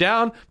 3rd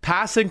down,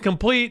 pass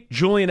incomplete.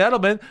 Julian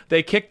Edelman,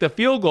 they kick the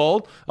field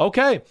goal.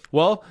 Okay.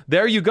 Well,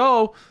 there you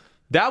go.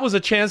 That was a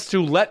chance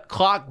to let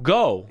clock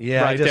go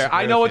right there.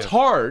 I know it's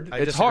hard.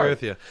 It's hard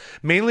with you.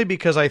 Mainly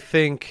because I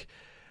think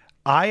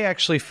I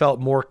actually felt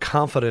more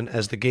confident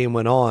as the game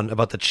went on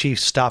about the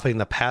Chiefs stopping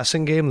the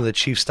passing game than the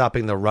Chiefs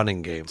stopping the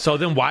running game. So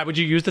then why would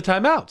you use the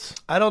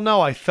timeouts? I don't know.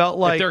 I felt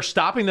like if they're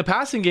stopping the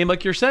passing game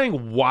like you're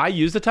saying, why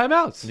use the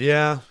timeouts?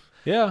 Yeah.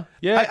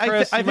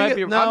 Chris, I'm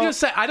going to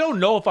say, I don't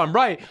know if I'm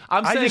right.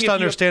 I just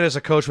understand as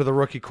a coach with a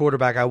rookie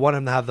quarterback, I want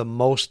him to have the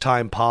most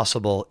time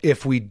possible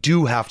if we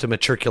do have to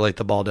matriculate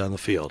the ball down the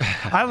field.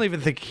 I don't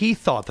even think he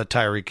thought that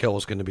Tyreek Hill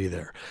was going to be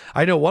there.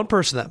 I know one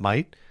person that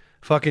might.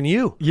 Fucking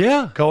you.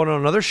 Yeah. Going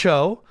on another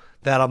show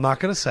that I'm not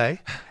going to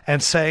say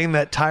and saying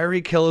that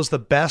Tyreek Hill is the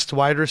best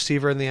wide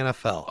receiver in the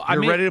NFL.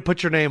 You're ready to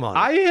put your name on it.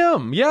 I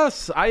am.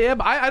 Yes, I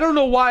am. I don't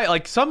know why.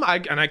 Like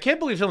and I can't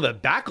believe some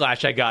of the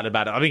backlash I got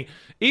about it. I mean,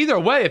 either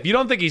way, if you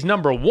don't think he's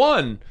number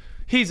one,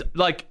 he's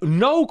like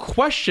no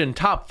question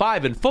top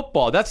 5 in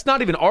football. That's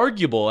not even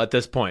arguable at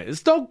this point.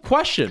 It's no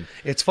question.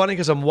 It's funny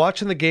because I'm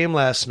watching the game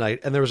last night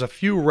and there was a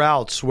few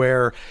routes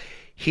where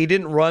he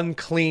didn't run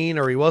clean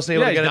or he wasn't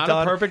able to get it done.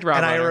 Not a perfect route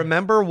and runner. I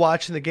remember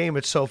watching the game.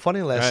 It's so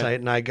funny last night.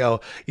 And I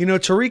go,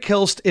 Tyreek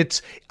Hill,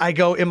 I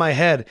go in my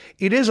head,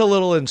 it is a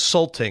little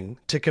insulting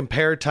to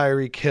compare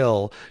Tyreek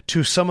Hill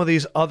to some of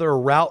these other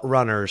route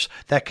runners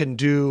that can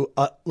do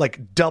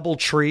like double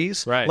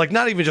trees. Right. Like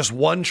not even just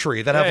one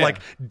tree that have like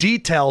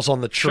details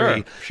on the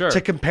tree. Sure.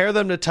 To compare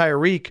them to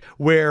Tyreek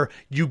where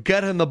you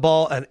get him the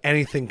ball and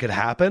anything could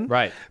happen.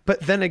 Right.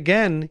 But then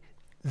again,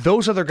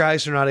 those other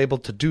guys are not able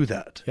to do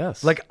that.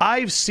 Yes. Like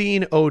I've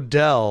seen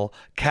Odell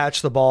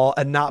catch the ball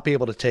and not be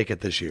able to take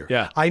it this year.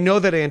 Yeah. I know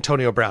that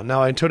Antonio Brown.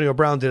 Now Antonio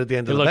Brown did at the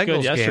end of the Bengals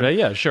good yesterday. game.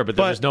 Yeah, sure, but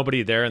there was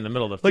nobody there in the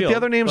middle of the field. Like the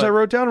other names I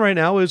wrote down right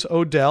now is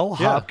Odell,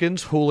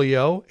 Hopkins,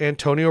 Julio,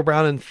 Antonio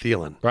Brown, and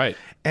Thielen. Right.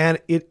 And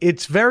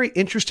it's very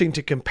interesting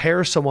to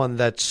compare someone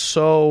that's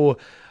so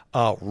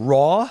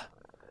raw,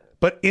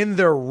 but in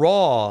their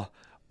raw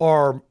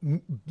are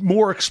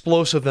more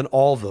explosive than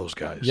all of those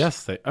guys.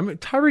 Yes.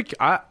 Tyreek,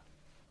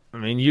 I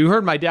mean, you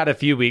heard my dad a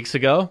few weeks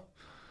ago.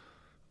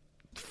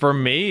 For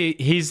me,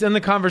 he's in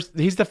the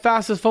he's the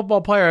fastest football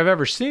player I've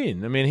ever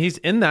seen. I mean, he's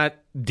in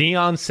that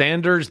Deion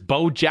Sanders,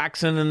 Bo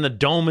Jackson in the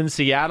dome in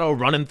Seattle,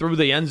 running through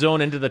the end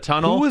zone into the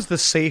tunnel. Who was the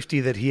safety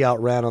that he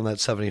outran on that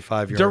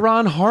 75-yard?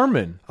 Daron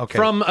Harmon. Okay.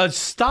 From a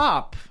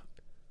stop,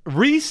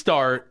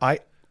 restart.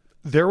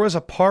 There was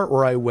a part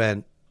where I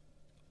went,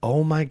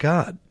 oh my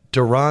God.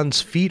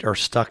 Duran's feet are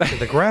stuck to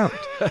the ground.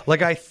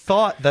 Like I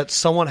thought that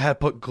someone had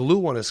put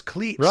glue on his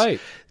cleats.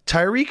 Right.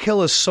 Tyreek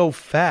Hill is so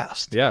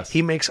fast. Yes.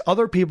 He makes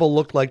other people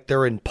look like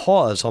they're in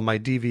pause on my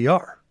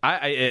DVR.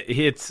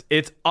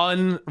 It's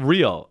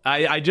unreal.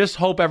 I just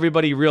hope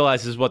everybody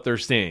realizes what they're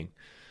seeing.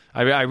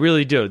 I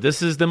really do.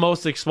 This is the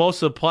most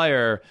explosive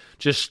player,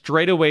 just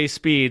straightaway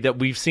speed that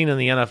we've seen in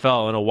the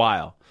NFL in a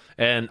while.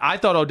 And I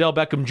thought Odell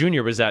Beckham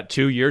Jr. was that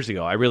 2 years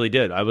ago. I really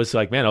did. I was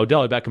like, man,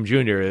 Odell Beckham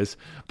Jr. is.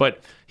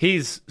 But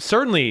he's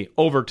certainly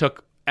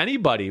overtook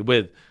anybody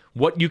with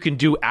what you can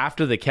do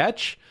after the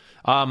catch.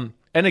 And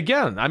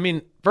again, I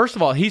mean, first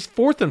of all, he's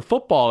 4th in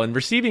football in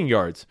receiving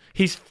yards.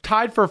 He's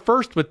tied for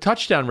 1st with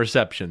touchdown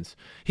receptions.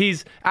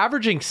 He's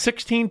averaging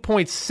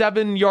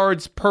 16.7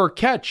 yards per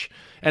catch.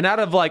 And out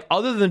of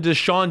other than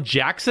Deshaun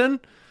Jackson,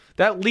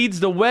 that leads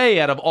the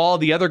way out of all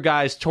the other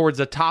guys towards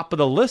the top of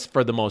the list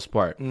for the most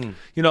part.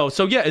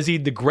 So yeah, is he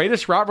the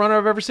greatest route runner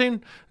I've ever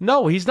seen?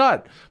 No, he's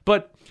not.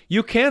 But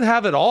you can't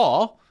have it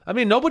all. I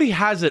mean, nobody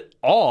has it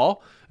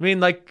all. I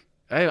mean,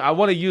 I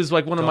want to use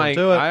one of my.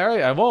 Do it. All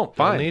right, I won't.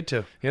 Fine. Don't need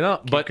to.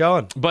 Keep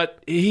going.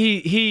 But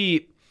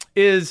he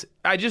is.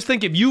 I just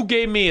think if you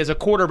gave me as a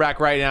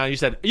quarterback right now, you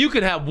said you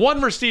could have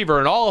one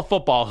receiver in all of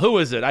football. Who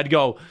is it? I'd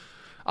go.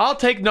 I'll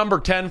take number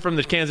 10 from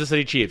the Kansas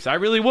City Chiefs. I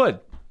really would.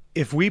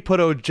 If we put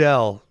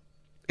Odell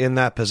in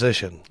that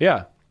position,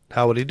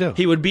 how would he do?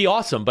 He would be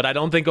awesome, but I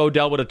don't think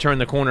Odell would have turned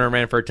the corner and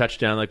ran for a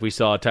touchdown like we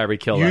saw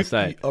Tyreek Hill last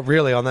night.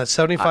 Really, on that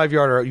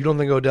 75-yarder, you don't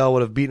think Odell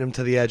would have beaten him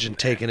to the edge and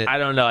taken it? I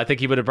don't know. I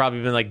think he would have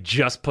probably been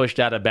just pushed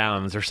out of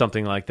bounds or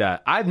something like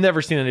that. I've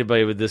never seen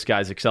anybody with this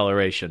guy's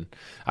acceleration.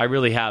 I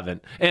really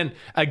haven't. And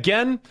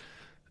again,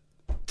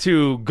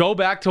 to go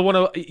back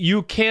to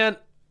you can't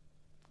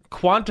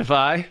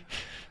quantify...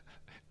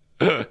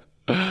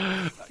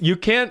 You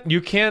can't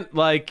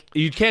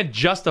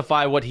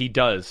justify what he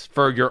does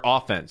for your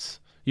offense.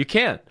 You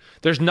can't.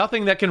 There's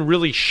nothing that can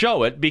really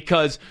show it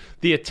because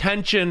the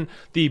attention,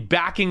 the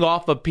backing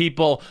off of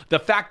people, the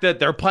fact that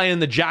they're playing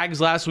the Jags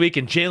last week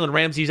and Jalen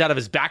Ramsey's out of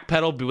his back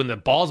pedal when the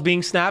ball's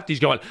being snapped. He's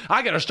going,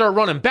 I got to start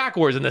running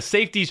backwards, and the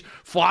safety's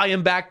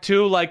flying back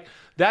too. Like,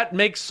 that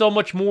makes so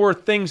much more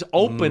things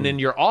open in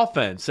your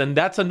offense. And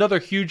that's another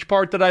huge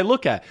part that I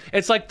look at.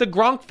 It's like the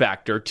Gronk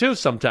factor, too,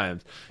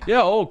 sometimes.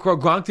 Yeah,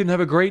 Gronk didn't have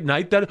a great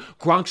night.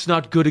 Gronk's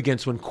not good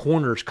against when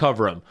corners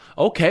cover him.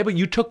 Okay, but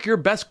you took your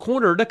best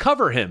corner to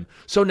cover him.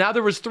 So now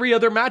there was 3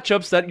 other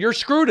matchups that you're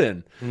screwed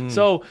in.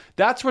 So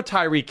that's what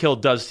Tyreek Hill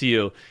does to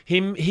you.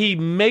 He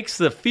makes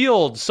the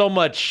field so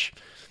much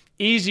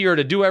easier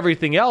to do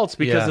everything else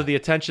because of the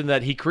attention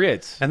that he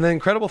creates. And the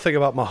incredible thing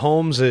about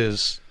Mahomes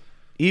is,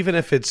 even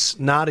if it's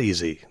not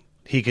easy,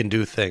 he can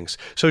do things.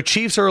 So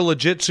Chiefs are a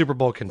legit Super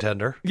Bowl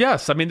contender.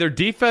 Yes, I mean, their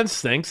defense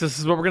stinks. This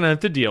is what we're going to have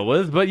to deal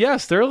with. But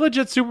yes, they're a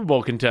legit Super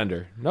Bowl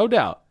contender, no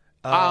doubt.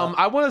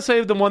 I want to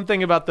say the one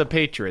thing about the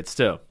Patriots,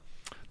 too.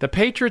 The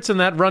Patriots in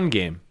that run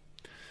game.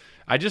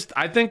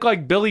 I think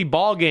like Billy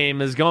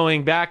Ballgame is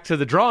going back to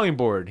the drawing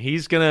board.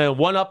 He's going to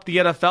one-up the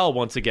NFL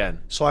once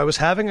again. So I was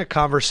having a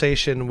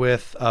conversation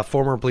with a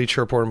former Bleacher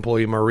Report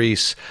employee,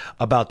 Maurice,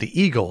 about the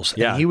Eagles.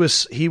 Yeah. And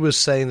he was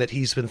saying that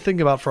he's been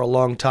thinking about for a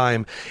long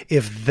time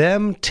if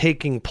them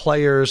taking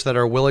players that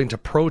are willing to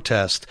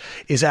protest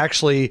is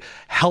actually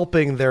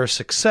helping their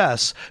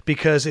success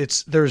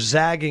because they're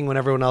zagging when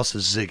everyone else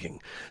is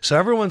zigging. So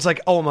everyone's like,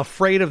 oh, I'm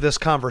afraid of this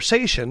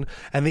conversation.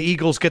 And the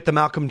Eagles get the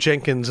Malcolm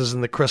Jenkinses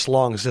and the Chris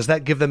Longs. Does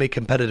that give them a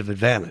competitive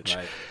advantage?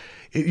 Right.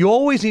 You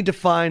always need to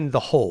find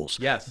the holes.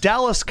 Yes.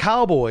 Dallas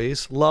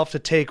Cowboys love to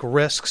take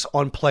risks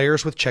on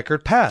players with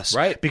checkered past.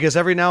 Right. Because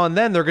every now and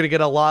then they're going to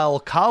get a Lyle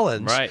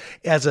Collins right.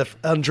 as an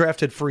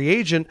undrafted free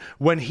agent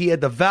when he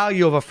had the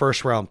value of a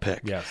first-round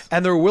pick. Yes.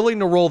 And they're willing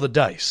to roll the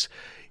dice.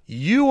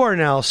 You are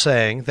now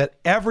saying that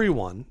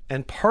everyone,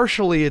 and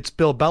partially it's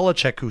Bill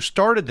Belichick who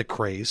started the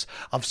craze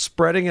of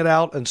spreading it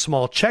out in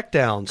small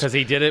checkdowns. Because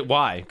he did it.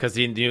 Why? Because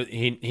he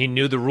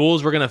knew the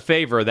rules were going to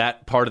favor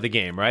that part of the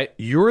game, right?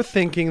 You're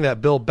thinking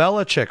that Bill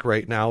Belichick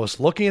right now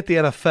is looking at the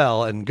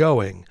NFL and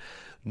going,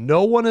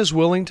 no one is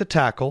willing to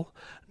tackle,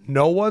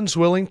 no one's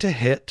willing to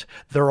hit,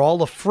 they're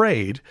all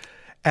afraid.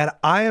 And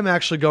I am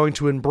actually going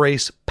to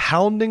embrace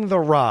pounding the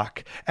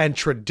rock and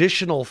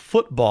traditional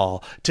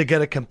football to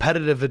get a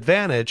competitive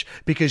advantage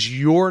because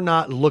you're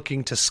not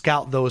looking to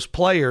scout those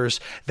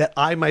players that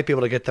I might be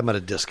able to get them at a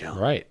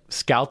discount. Right.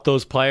 Scout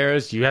those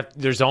players.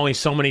 There's only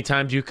so many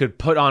times you could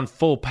put on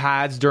full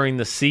pads during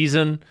the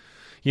season.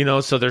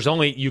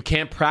 So you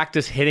can't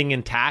practice hitting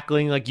and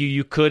tackling like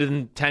you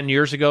could 10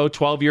 years ago,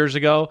 12 years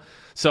ago.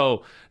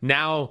 So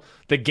now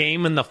the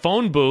game in the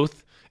phone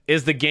booth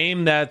is the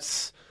game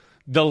that's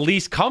the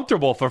least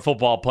comfortable for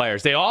football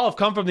players. They all have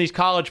come from these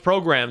college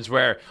programs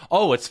where,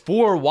 it's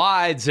 4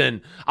 wides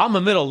and I'm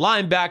a middle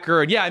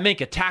linebacker. And yeah, I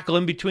make a tackle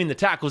in between the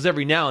tackles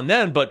every now and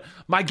then, but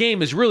my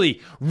game is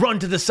really run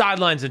to the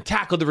sidelines and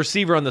tackle the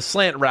receiver on the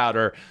slant route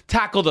or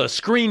tackle the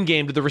screen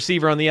game to the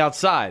receiver on the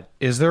outside.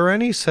 Is there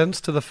any sense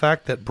to the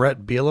fact that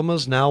Brett Bielema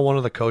is now one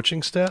of the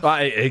coaching staff?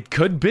 It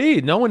could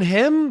be. Knowing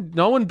him,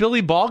 knowing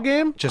Billy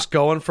Ballgame. Just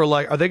going for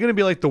are they going to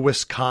be like the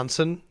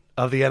Wisconsin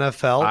of the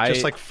NFL,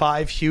 just like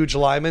 5 huge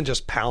linemen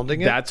just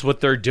pounding it? That's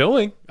what they're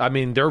doing. I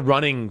mean, they're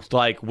running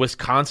like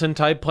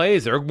Wisconsin-type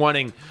plays. They're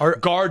running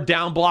guard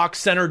down block,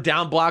 center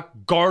down block,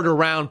 guard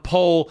around,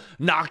 pull,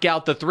 knock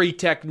out the 3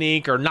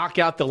 technique, or knock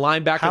out the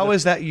linebacker. How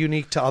is that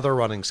unique to other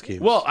running schemes?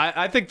 Well,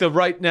 I think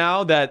right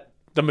now that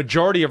the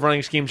majority of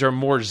running schemes are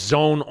more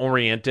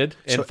zone-oriented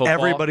in football.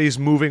 Everybody's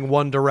moving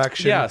one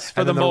direction. Yes,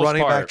 for the most part.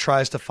 And the running back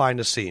tries to find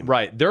a seam.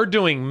 Right. They're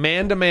doing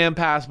man-to-man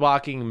pass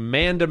blocking,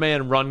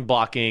 man-to-man run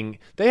blocking.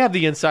 They have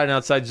the inside and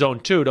outside zone,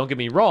 too. Don't get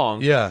me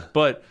wrong. Yeah.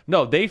 But,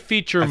 no, they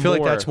feature more. I feel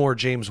like that's more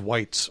James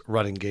White's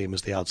running game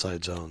is the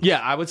outside zone. Yeah,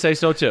 I would say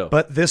so, too.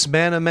 But this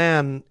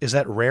man-to-man, is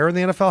that rare in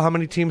the NFL? How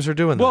many teams are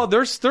doing that? Well,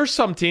 there's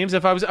some teams.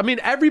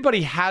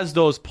 Everybody has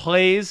those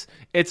plays.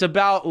 It's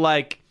about,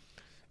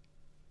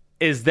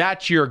 is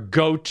that your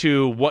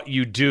go-to, what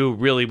you do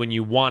really when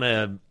you want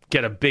to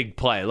get a big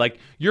play? Like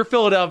your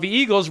Philadelphia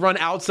Eagles run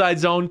outside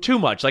zone too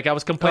much. Like I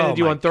was complaining to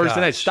you on Thursday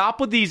night.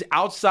 Stop with these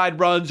outside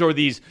runs or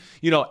these,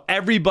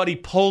 everybody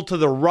pull to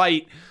the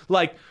right.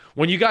 Like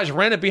when you guys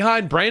ran it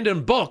behind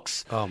Brandon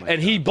Books and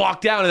he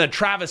blocked down and then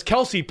Travis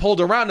Kelce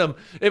pulled around him.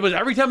 It was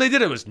every time they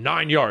did it was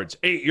 9 yards,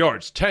 8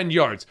 yards, 10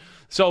 yards.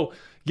 So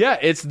yeah,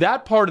 it's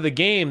that part of the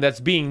game that's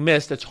being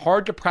missed. It's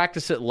hard to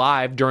practice it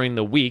live during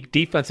the week.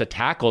 Defensive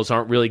tackles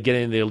aren't really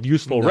getting the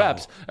useful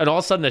reps. And all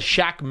of a sudden, a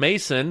Shaq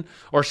Mason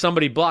or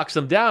somebody blocks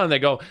them down, and they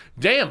go,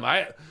 damn,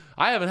 I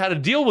haven't had to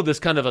deal with this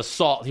kind of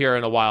assault here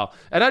in a while.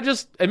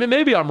 And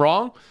maybe I'm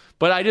wrong,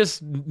 but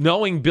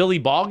knowing Billy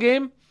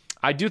Ballgame,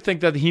 I do think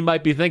that he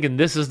might be thinking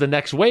this is the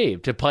next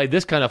wave to play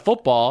this kind of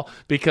football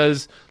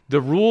because the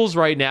rules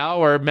right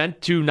now are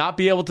meant to not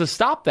be able to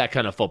stop that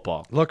kind of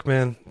football. Look,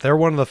 man, they're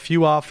one of the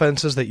few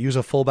offenses that use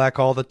a fullback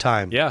all the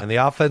time. Yeah. And the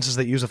offenses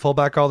that use a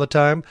fullback all the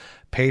time,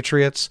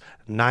 Patriots,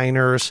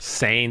 Niners,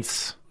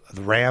 Saints.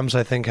 The Rams,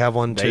 I think, have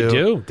one too. They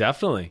do,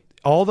 definitely.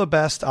 all the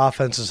best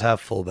offenses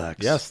have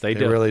fullbacks. Yes, they do.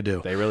 They really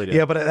do. They really do.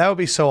 Yeah, but that would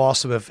be so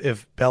awesome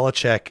if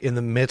Belichick, in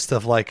the midst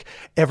of like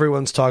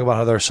everyone's talking about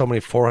how there are so many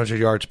 400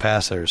 yards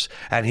passers,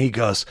 and he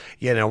goes,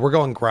 we're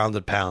going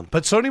grounded pound.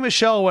 But Sony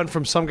Michel went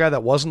from some guy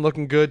that wasn't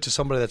looking good to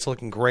somebody that's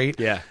looking great.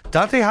 Yeah.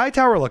 Dante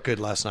Hightower looked good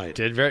last night.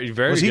 Did very,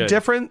 very Was he good.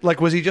 different?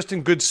 Like, was he just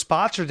in good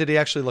spots, or did he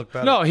actually look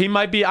better? No, he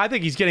might be. I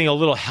think he's getting a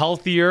little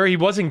healthier. He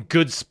was in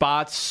good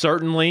spots,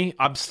 certainly.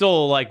 I'm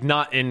still like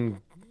not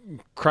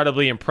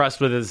incredibly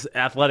impressed with his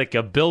athletic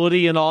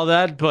ability and all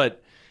that,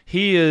 but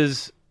he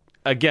is,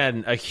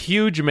 again, a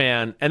huge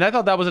man, and I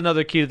thought that was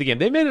another key to the game.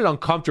 They made it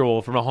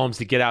uncomfortable for Mahomes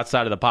to get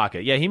outside of the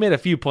pocket. Yeah, he made a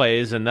few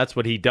plays, and that's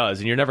what he does,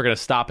 and you're never going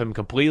to stop him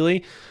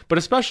completely, but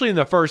especially in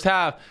the first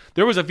half,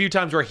 there was a few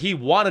times where he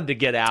wanted to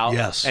get out,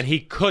 yes, and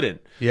he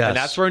couldn't. Yes. And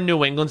that's where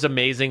New England's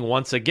amazing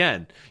once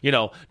again.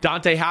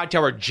 Dante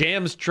Hightower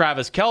jams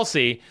Travis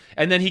Kelce,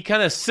 and then he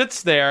kind of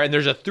sits there, and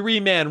there's a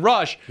three-man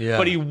rush,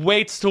 but he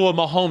waits till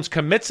Mahomes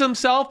commits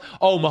himself.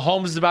 Oh,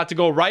 Mahomes is about to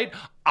go right.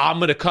 I'm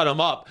going to cut him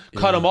off,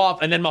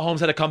 and then Mahomes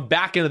had to come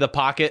back into the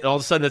pocket, and all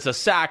of a sudden it's a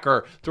sack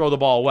or throw the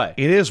ball away.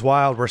 It is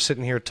wild. We're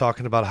sitting here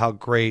talking about how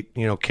great,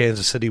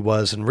 Kansas City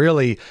was, and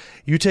really,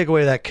 you take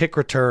away that kick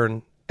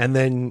return, and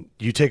then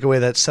you take away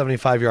that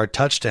 75-yard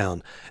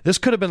touchdown. This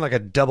could have been like a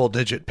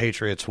double-digit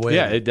Patriots win.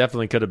 Yeah, it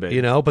definitely could have been.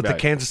 But the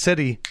Kansas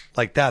City,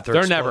 like that,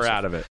 they're never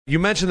out of it. You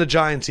mentioned the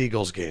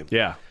Giants-Eagles game.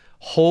 Yeah.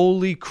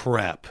 Holy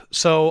crap.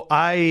 So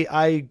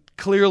I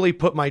clearly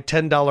put my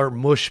 $10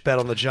 mush bet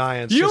on the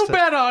Giants. You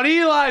bet on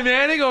Eli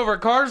Manning over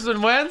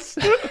Carson Wentz?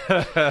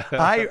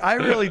 I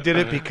really did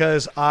it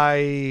because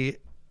I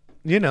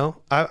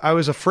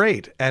was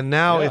afraid. And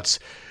now it's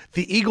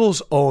the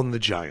Eagles own the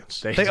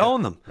Giants. They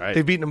own them. Right.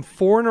 They've beaten them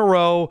 4 in a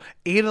row,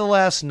 8 of the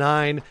last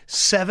 9,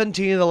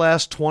 17 of the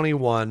last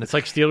 21. It's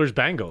like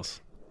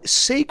Steelers-Bengals.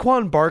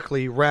 Saquon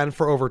Barkley ran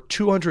for over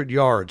 200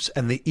 yards,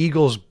 and the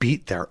Eagles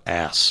beat their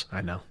ass. I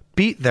know.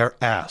 Beat their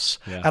ass.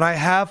 Yeah. And I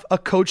have a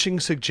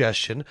coaching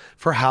suggestion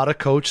for how to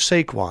coach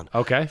Saquon.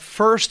 Okay.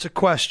 First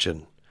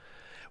question.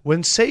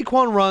 When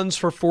Saquon runs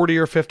for 40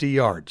 or 50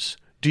 yards,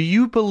 do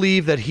you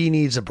believe that he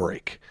needs a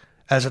break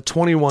as a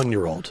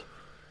 21-year-old?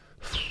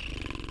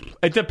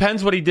 It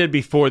depends what he did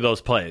before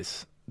those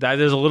plays. That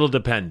is a little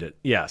dependent,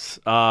 yes.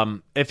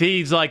 If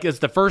he's like, it's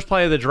the first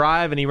play of the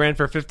drive and he ran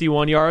for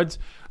 51 yards,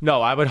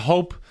 no, I would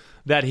hope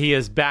that he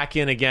is back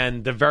in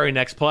again the very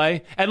next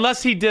play.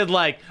 Unless he did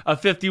like a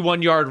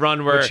 51-yard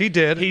run where which he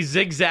did. He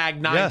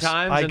zigzagged 9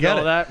 times I and get all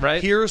it. that,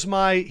 right? Here's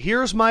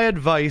my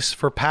advice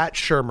for Pat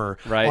Shurmur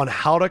Right. on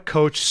how to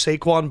coach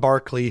Saquon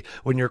Barkley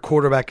when your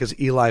quarterback is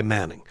Eli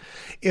Manning.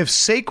 If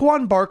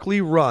Saquon Barkley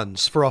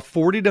runs for a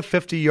 40 to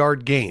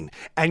 50-yard gain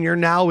and you're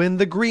now in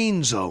the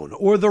green zone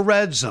or the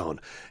red zone,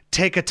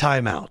 take a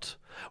timeout.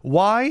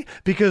 Why?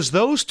 Because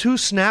those 2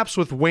 snaps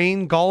with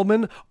Wayne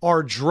Gallman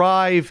are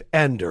drive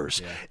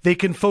enders. Yeah. They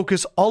can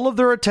focus all of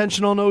their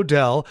attention on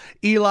Odell.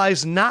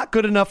 Eli's not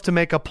good enough to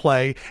make a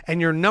play,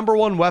 and your number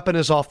 1 weapon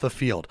is off the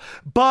field.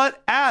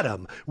 But,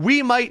 Adam,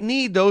 we might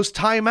need those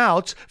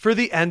timeouts for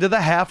the end of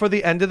the half or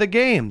the end of the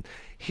game.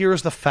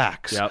 Here's the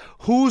facts. Yep.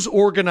 Who's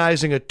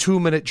organizing a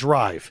 2-minute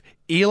drive?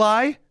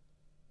 Eli?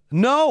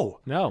 No.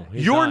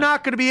 You're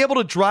not going to be able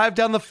to drive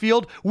down the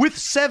field with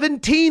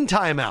 17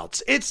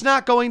 timeouts. It's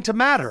not going to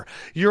matter.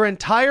 Your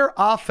entire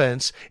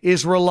offense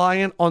is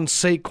reliant on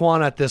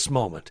Saquon at this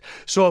moment.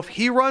 So if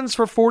he runs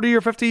for 40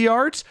 or 50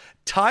 yards,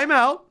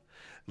 timeout,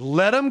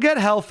 let him get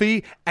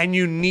healthy, and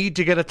you need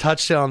to get a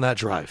touchdown on that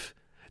drive.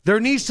 There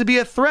needs to be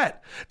a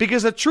threat,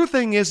 because the true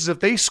thing is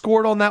if they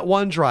scored on that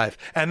one drive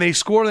and they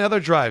scored on the other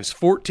drives,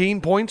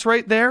 14 points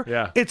right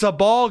there, it's a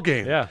ball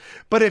game. Yeah.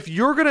 But if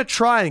you're going to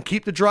try and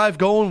keep the drive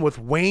going with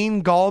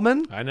Wayne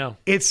Gallman, I know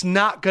it's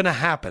not going to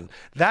happen.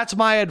 That's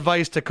my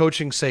advice to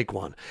coaching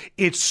Saquon.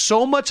 It's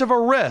so much of a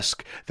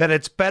risk that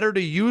it's better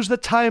to use the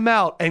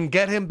timeout and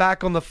get him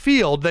back on the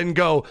field than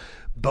go,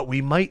 but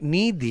we might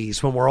need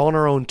these when we're on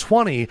our own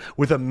 20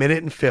 with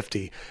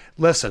 1:50.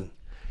 Listen,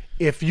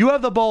 if you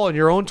have the ball in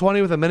your own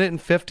 20 with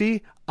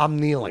 1:50, I'm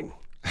kneeling.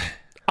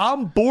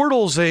 I'm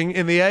Bortlesing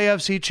in the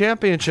AFC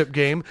Championship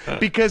game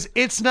because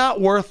it's not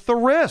worth the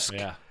risk.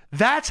 Yeah.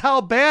 That's how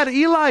bad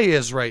Eli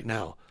is right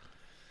now.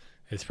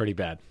 It's pretty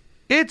bad.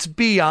 It's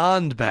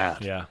beyond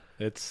bad. Yeah,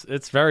 it's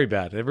very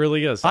bad. It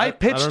really is. I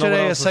pitched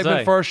today a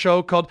segment for our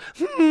show called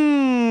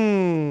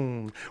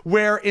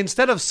where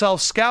instead of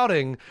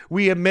self-scouting,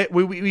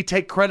 we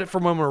take credit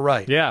from when we're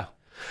right. Yeah.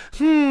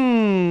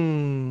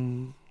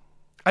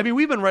 I mean,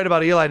 we've been right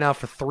about Eli now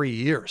for 3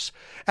 years.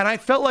 And I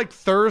felt like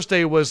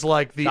Thursday was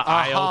like the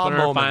aha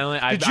moment.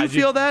 Finally. Did you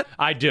feel that?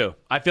 I do.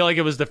 I feel like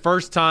it was the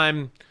first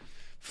time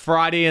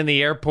Friday in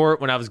the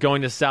airport when I was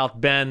going to South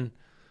Bend.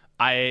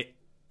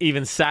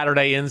 Even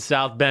Saturday in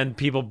South Bend,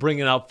 people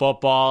bringing up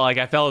football. Like,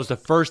 I felt it was the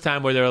first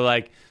time where they were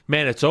like,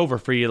 man, it's over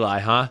for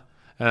Eli, huh?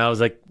 And I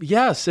was like,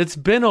 yes, it's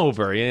been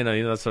over. You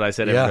know that's what I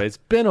said. Everybody. It's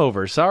been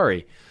over.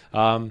 Sorry.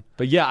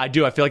 But yeah, I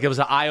do. I feel like it was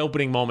an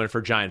eye-opening moment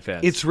for Giant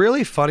fans. It's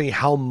really funny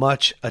how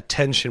much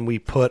attention we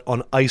put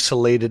on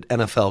isolated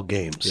NFL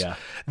games. Yeah.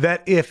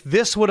 That if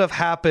this would have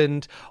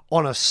happened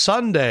on a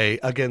Sunday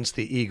against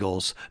the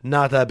Eagles,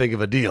 not that big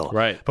of a deal.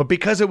 Right. But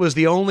because it was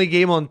the only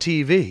game on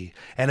TV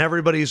and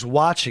everybody's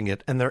watching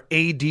it and their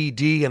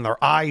ADD and their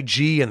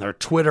IG and their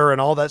Twitter and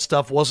all that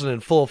stuff wasn't in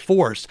full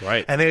force.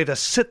 Right. And they had to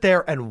sit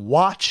there and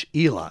watch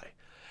Eli.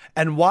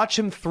 And watch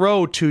him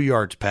throw 2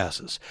 yards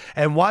passes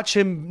and watch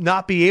him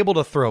not be able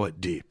to throw it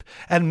deep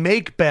and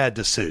make bad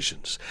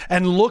decisions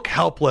and look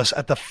helpless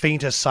at the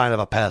faintest sign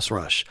of a pass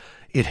rush.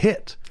 It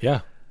hit.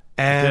 Yeah.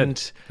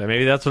 And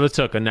maybe that's what it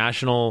took, a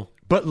national.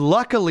 But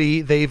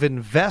luckily, they've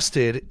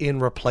invested in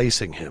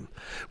replacing him.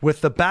 With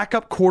the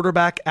backup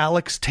quarterback,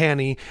 Alex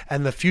Tanney,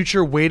 and the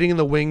future waiting in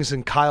the wings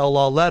in Kyle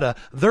Lauletta,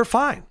 they're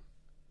fine.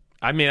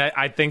 I mean,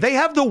 I think they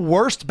have the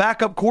worst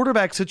backup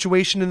quarterback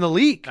situation in the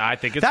league. I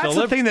think it's That's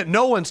the thing that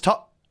no one's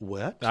taught.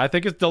 What? I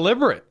think it's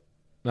deliberate.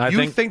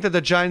 You think that the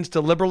Giants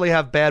deliberately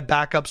have bad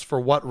backups for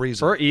what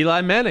reason? For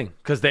Eli Manning,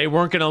 because they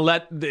weren't going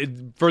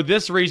to for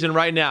this reason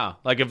right now.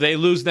 Like if they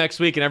lose next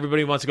week and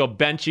everybody wants to go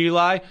bench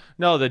Eli,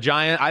 no,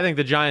 I think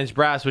the Giants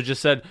brass would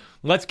just said,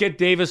 let's get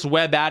Davis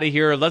Webb out of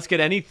here. Let's get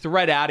any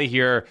threat out of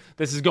here.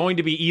 This is going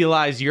to be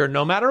Eli's year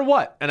no matter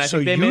what. And I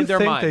think they made their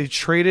mind. So you think they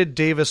traded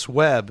Davis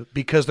Webb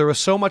because there was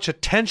so much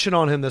attention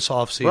on him this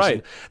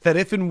offseason that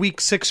if in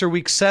week 6 or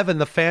week 7,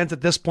 the fans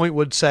at this point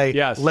would say,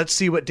 yes, let's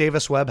see what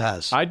Davis Webb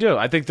has? I do.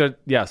 I think that,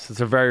 yes,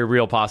 it's a very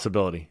real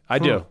possibility. I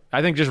do.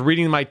 I think just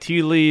reading my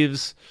tea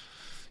leaves,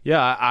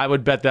 I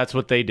would bet that's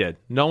what they did.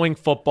 Knowing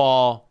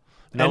football.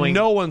 And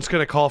no one's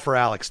going to call for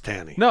Alex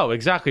Tanney. No,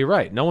 exactly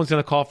right. No one's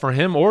going to call for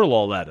him or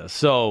Lauletta.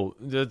 So,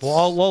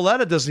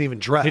 Lauletta doesn't even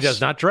dress. He does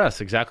not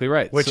dress. Exactly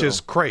right. Which is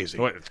crazy.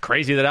 It's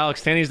crazy that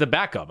Alex Tanney's the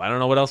backup. I don't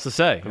know what else to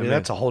say. I mean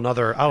that's a whole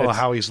nother. I don't know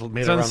how he's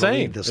made it around the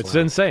league this long. It's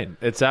insane.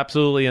 It's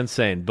absolutely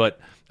insane. But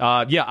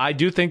I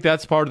do think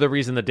that's part of the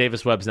reason that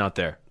Davis Webb's not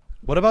there.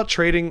 What about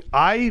trading?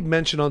 I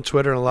mentioned on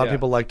Twitter, and a lot of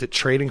people liked it,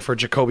 trading for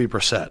Jacoby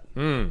Brissett.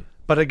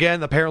 But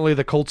again, apparently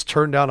the Colts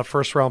turned down a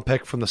first-round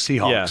pick from the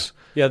Seahawks.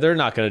 Yeah, they're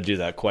not going to do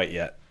that quite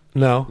yet.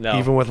 No,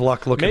 even with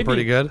luck looking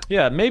pretty good.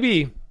 Yeah,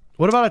 maybe.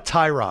 What about a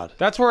Tyrod?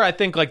 That's where I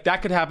think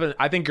that could happen.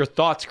 I think your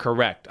thought's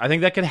correct. I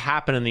think that could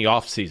happen in the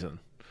offseason,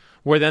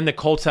 where then the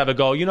Colts have a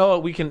go, you know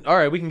what, we can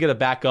get a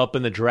backup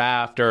in the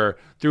draft or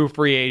through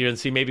free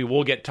agency. Maybe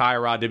we'll get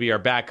Tyrod to be our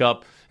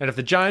backup. And if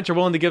the Giants are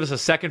willing to give us a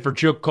second for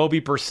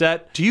Jacoby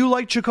Brissett. Do you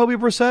like Jacoby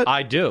Brissett?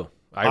 I do.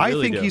 I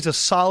think he's a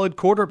solid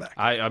quarterback.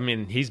 I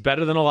mean, he's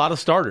better than a lot of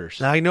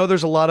starters. Now, I know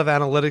there's a lot of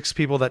analytics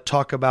people that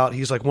talk about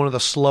he's like one of the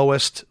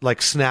slowest,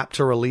 like snap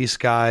to release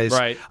guys,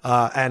 right?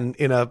 And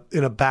in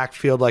a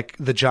backfield like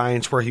the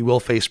Giants where he will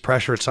face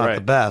pressure, it's not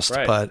the best.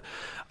 Right. But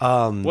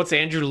what's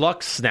Andrew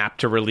Luck's snap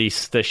to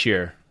release this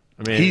year?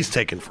 I mean, he's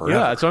taken forever.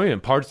 Yeah, that's what I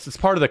mean. It's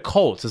part of the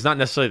Colts. It's not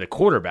necessarily the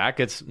quarterback.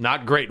 It's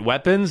not great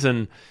weapons,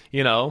 and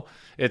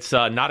it's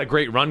not a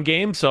great run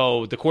game.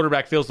 So the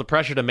quarterback feels the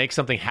pressure to make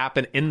something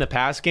happen in the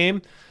pass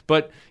game.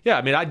 But yeah,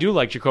 I mean, I do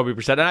like Jacoby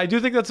Brissett, and I do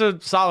think that's a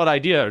solid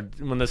idea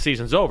when the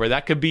season's over.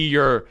 That could be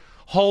your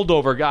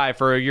holdover guy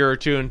for a year or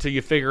two until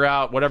you figure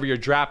out whatever your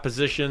draft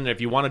position,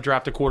 if you want to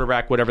draft a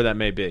quarterback, whatever that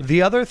may be.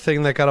 The other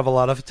thing that got a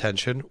lot of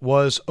attention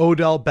was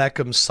Odell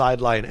Beckham's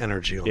sideline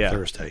energy on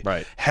Thursday.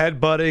 Right.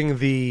 Headbutting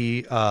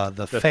the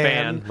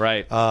fan.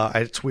 Right.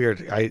 It's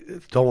weird. I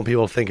don't want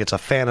people to think it's a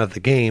fan of the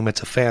game.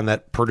 It's a fan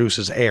that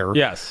produces air.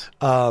 Yes.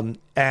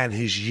 And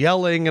he's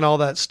yelling and all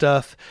that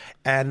stuff.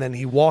 And then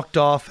he walked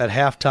off at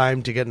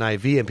halftime to get an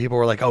IV, and people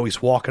were like, oh,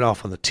 he's walking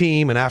off on the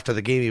team. And after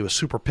the game, he was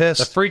super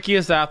pissed. The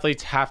freakiest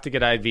athletes have to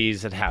get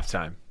IVs at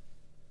halftime.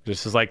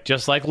 Just like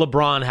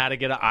LeBron had to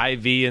get an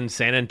IV in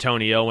San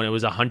Antonio when it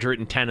was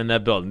 110 in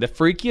that building. The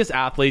freakiest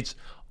athletes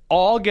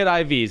all get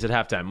IVs at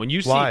halftime.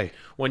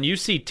 When you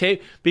see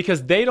tape,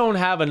 because they don't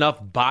have enough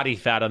body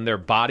fat on their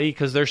body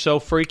because they're so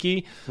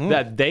freaky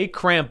that they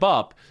cramp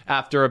up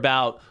after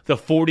about the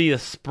 40th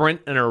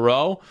sprint in a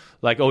row.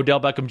 Like Odell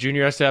Beckham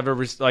Jr. has to have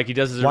like he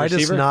does as a receiver. Why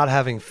does not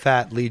having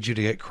fat lead you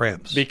to get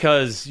cramps?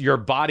 Because your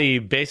body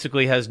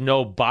basically has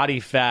no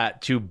body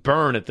fat to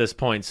burn at this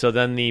point. So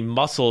then the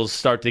muscles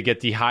start to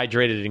get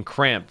dehydrated and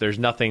cramped. There's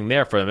nothing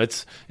there for them.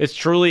 It's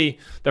truly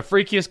the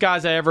freakiest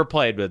guys I ever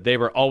played with. They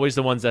were always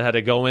the ones that had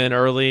to go in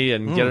early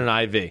and get an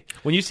IV.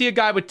 When you see a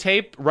guy with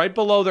tape right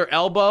below their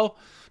elbow,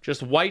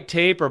 just white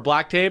tape or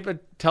black tape,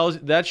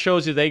 that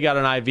shows you they got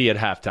an IV at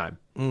halftime.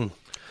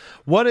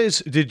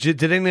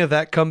 Did any of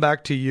that come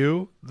back to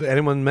you?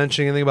 Anyone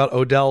mention anything about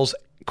Odell's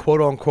quote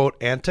unquote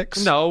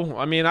antics? No,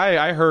 I mean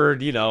I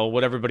heard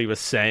what everybody was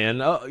saying.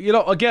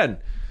 Again,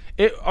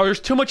 there's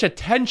too much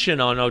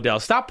attention on Odell.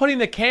 Stop putting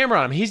the camera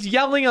on him. He's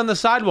yelling on the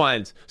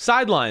sidelines.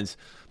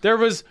 There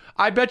was,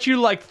 I bet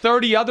you, like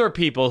 30 other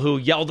people who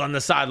yelled on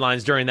the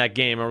sidelines during that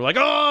game and were like,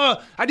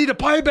 "Oh, I need to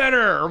play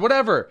better," or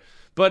whatever.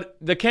 But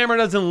the camera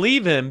doesn't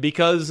leave him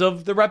because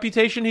of the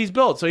reputation he's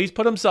built. So he's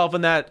put himself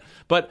in that.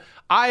 But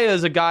I,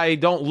 as a guy,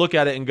 don't look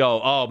at it and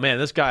go, "Oh man,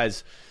 this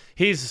guy's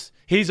he's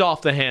he's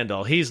off the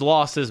handle. He's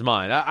lost his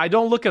mind. I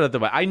don't look at it the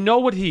way. I know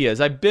what he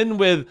is. I've been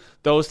with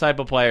those type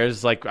of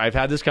players. Like I've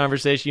had this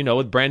conversation,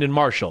 with Brandon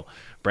Marshall.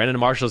 Brandon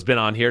Marshall's been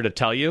on here to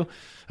tell you.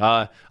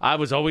 I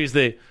was always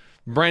the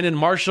Brandon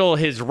Marshall.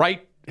 His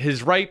right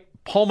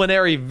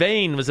pulmonary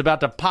vein was about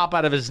to pop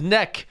out of his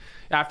neck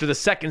after the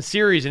second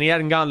series, and he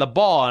hadn't gotten the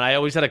ball. And I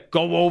always had to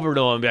go over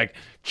to him and be like,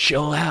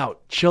 chill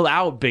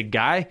out, big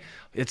guy.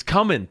 It's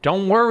coming.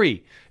 Don't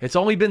worry. It's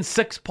only been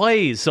 6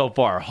 plays so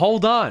far.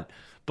 Hold on.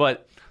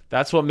 But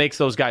that's what makes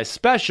those guys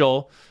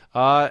special,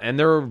 and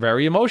they're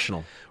very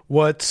emotional.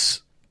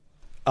 What's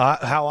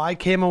how I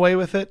came away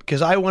with it,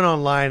 because I went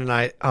online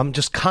and I'm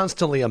just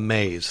constantly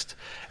amazed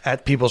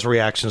at people's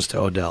reactions to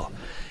Odell.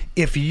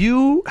 If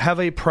you have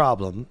a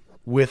problem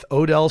with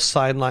Odell's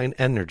sideline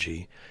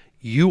energy,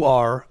 you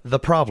are the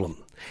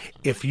problem.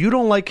 If you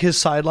don't like his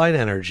sideline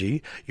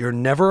energy, you're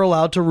never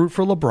allowed to root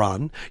for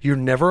LeBron. You're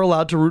never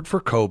allowed to root for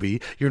Kobe.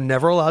 You're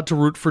never allowed to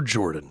root for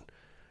Jordan.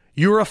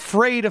 You're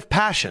afraid of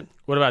passion.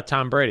 What about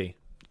Tom Brady?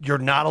 You're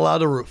not allowed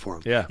to root for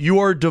him. Yeah. You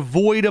are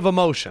devoid of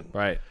emotion.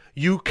 Right.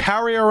 You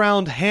carry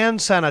around hand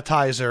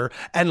sanitizer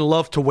and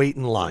love to wait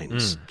in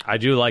lines. I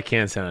do like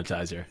hand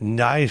sanitizer.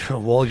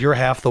 Well, you're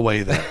half the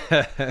way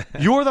there.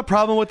 You're the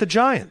problem with the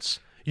Giants.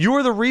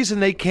 You're the reason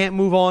they can't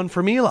move on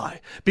from Eli,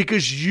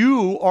 because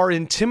you are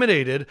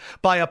intimidated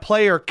by a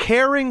player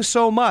caring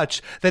so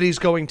much that he's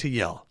going to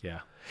yell.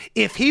 Yeah.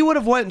 If he would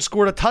have went and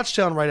scored a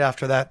touchdown right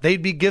after that,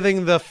 they'd be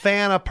giving the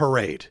fan a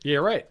parade. Yeah,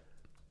 right.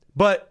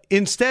 But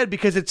instead,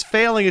 because it's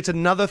failing, it's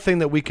another thing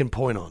that we can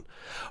point on.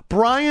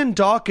 Brian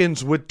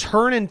Dawkins would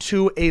turn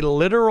into a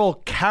literal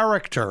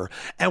character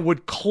and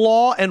would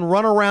claw and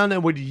run around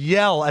and would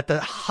yell at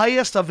the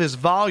highest of his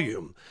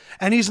volume.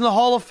 And he's in the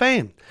Hall of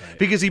Fame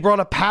because he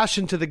brought a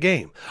passion to the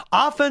game.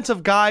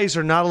 Offensive guys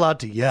are not allowed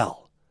to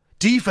yell.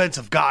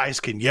 Defensive guys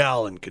can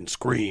yell and can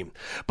scream.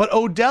 But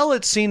Odell,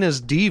 it's seen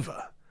as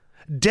diva.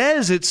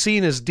 Dez, it's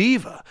seen as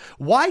diva.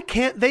 Why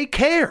can't they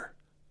care?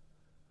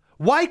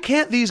 Why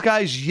can't these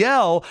guys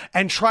yell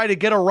and try to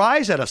get a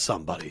rise out of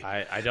somebody?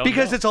 I don't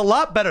Because know. it's a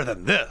lot better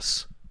than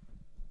this.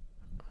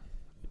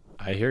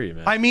 I hear you,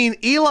 man. I mean,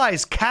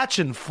 Eli's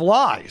catching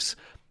flies.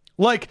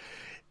 Like,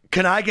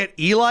 can I get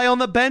Eli on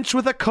the bench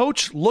with a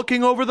coach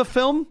looking over the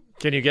film?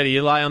 Can you get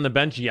Eli on the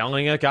bench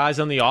yelling at guys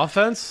on the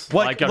offense?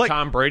 Like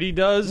Tom Brady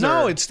does?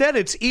 No, or? Instead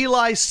it's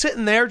Eli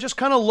sitting there just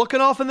kind of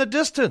looking off in the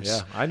distance.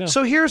 Yeah, I know.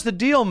 So here's the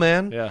deal,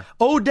 man. Yeah.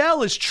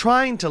 Odell is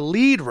trying to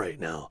lead right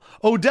now.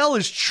 Odell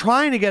is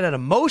trying to get an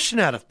emotion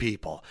out of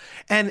people.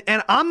 And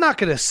I'm not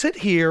going to sit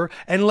here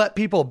and let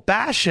people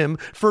bash him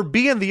for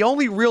being the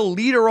only real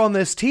leader on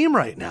this team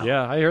right now.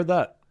 Yeah, I heard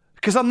that.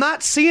 Because I'm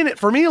not seeing it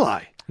from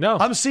Eli. No.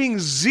 I'm seeing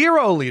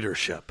zero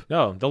leadership.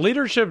 No, the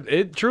leadership,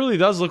 it truly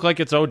does look like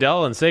it's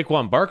Odell and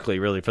Saquon Barkley,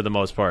 really, for the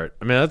most part.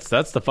 I mean,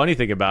 that's the funny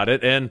thing about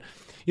it. And,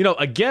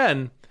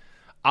 again,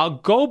 I'll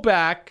go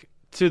back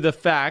to the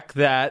fact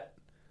that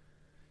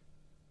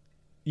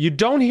you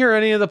don't hear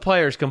any of the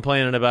players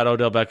complaining about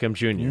Odell Beckham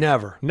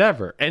Jr.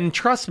 Never. And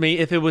trust me,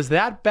 if it was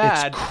that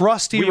bad, it's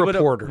crusty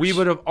reporters. We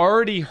would have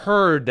already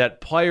heard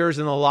that players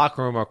in the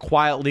locker room are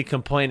quietly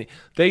complaining.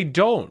 They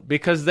don't,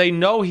 because they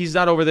know he's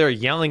not over there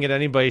yelling at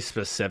anybody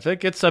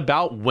specific. It's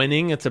about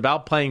winning. It's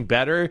about playing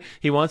better.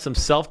 He wants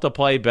himself to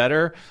play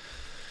better.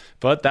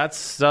 But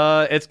that's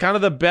it's kind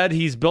of the bed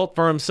he's built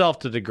for himself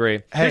to a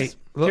degree. Hey, I just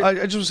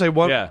want to say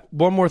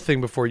one more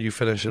thing before you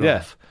finish it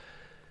off.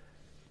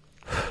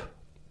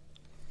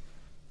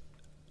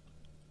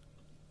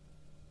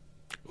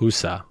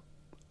 USA.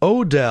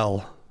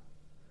 Odell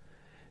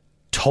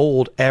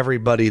told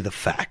everybody the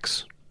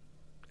facts,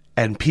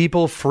 and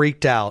people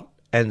freaked out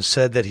and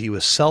said that he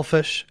was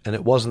selfish and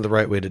it wasn't the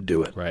right way to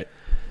do it. Right.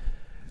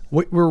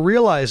 What we're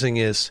realizing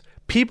is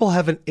people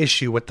have an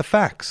issue with the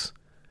facts,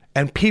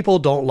 and people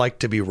don't like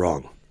to be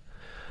wrong.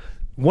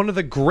 One of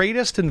the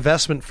greatest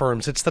investment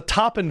firms, it's the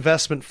top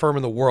investment firm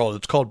in the world.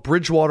 It's called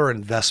Bridgewater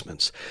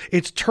Investments.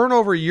 Its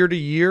turnover year to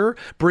year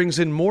brings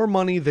in more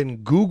money than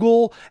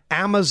Google,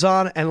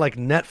 Amazon, and like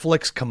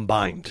Netflix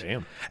combined.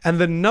 Damn. And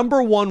the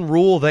number one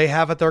rule they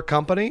have at their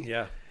company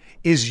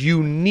is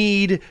you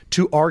need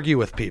to argue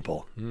with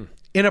people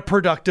in a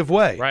productive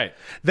way. Right.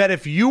 That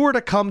if you were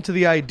to come to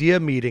the idea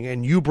meeting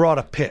and you brought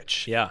a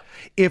pitch,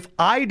 if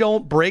I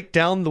don't break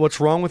down what's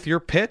wrong with your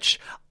pitch,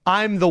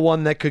 I'm the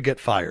one that could get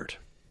fired.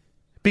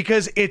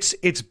 Because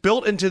it's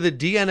built into the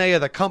DNA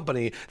of the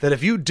company that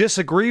if you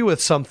disagree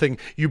with something,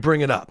 you bring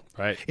it up.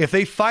 Right. If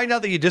they find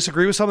out that you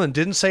disagree with something and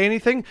didn't say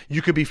anything,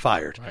 you could be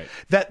fired. Right.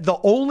 That the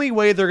only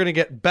way they're going to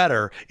get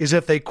better is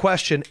if they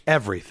question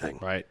everything.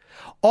 Right.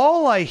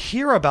 All I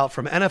hear about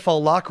from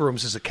NFL locker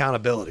rooms is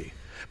accountability.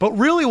 But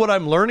really what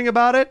I'm learning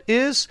about it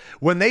is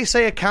when they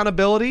say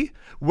accountability,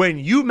 when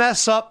you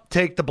mess up,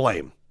 take the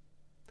blame.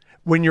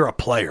 When you're a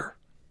player.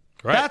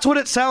 Right. That's what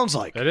it sounds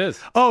like. It is.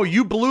 Oh,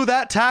 you blew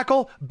that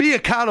tackle? Be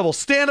accountable.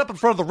 Stand up in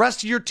front of the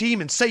rest of your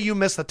team and say you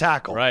missed the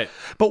tackle. Right.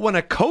 But when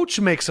a coach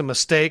makes a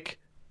mistake,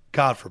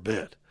 God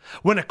forbid.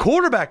 When a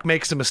quarterback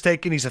makes a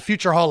mistake and he's a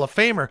future Hall of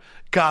Famer,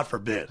 God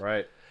forbid.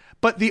 Right.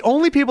 But the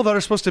only people that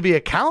are supposed to be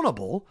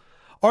accountable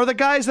are the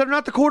guys that are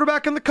not the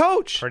quarterback and the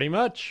coach. Pretty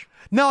much.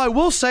 Now, I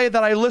will say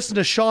that I listened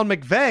to Sean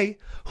McVay,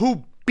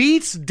 who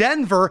beats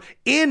Denver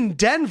in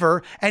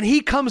Denver, and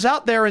he comes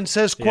out there and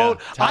says, quote,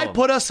 I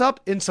put us up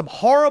in some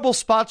horrible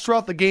spots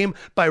throughout the game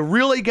by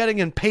really getting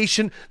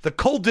impatient. The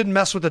cold didn't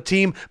mess with the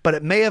team, but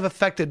it may have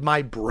affected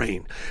my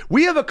brain.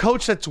 We have a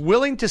coach that's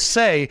willing to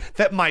say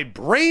that my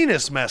brain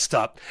is messed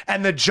up,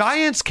 and the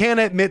Giants can't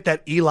admit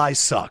that Eli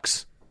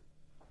sucks.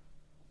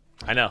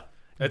 I know.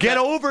 Get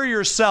over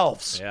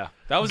yourselves. Yeah,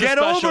 that was Get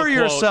a special over quote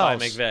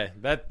yourselves. by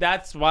McVay.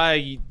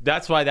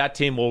 That's why that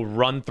team will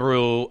run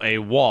through a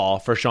wall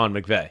for Sean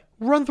McVay.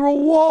 Run through a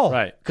wall,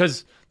 right?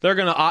 Because they're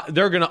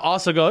gonna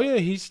also go, yeah,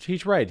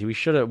 he's right.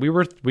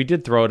 We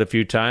did throw it a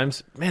few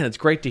times. Man, it's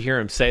great to hear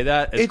him say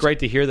that. It's great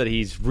to hear that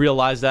he's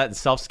realized that and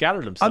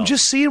self-scattered himself. I'm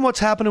just seeing what's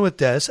happening with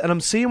Dez, and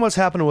I'm seeing what's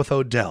happening with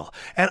Odell.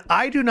 And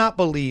I do not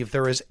believe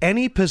there is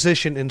any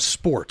position in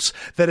sports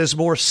that is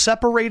more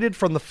separated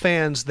from the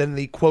fans than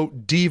the,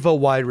 quote, diva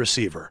wide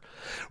receiver.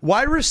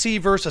 Wide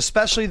receivers,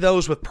 especially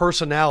those with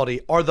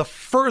personality, are the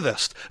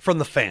furthest from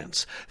the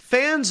fans.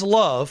 Fans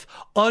love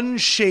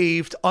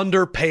unshaved,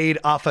 underpaid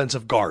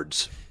offensive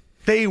guards.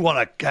 They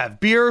want to have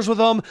beers with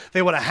them.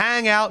 They want to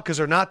hang out because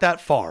they're not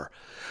that far.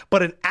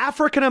 But an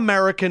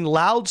African-American,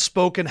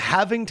 loud-spoken,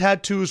 having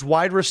tattoos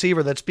wide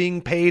receiver that's being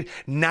paid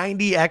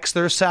 90x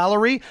their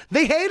salary,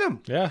 they hate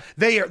him. Yeah.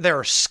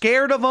 They're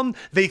scared of them.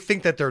 They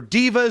think that they're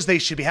divas. They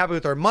should be happy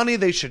with their money.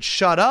 They should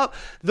shut up.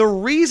 The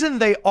reason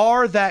they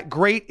are that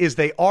great is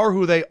they are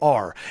who they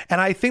are.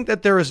 And I think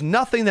that there is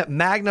nothing that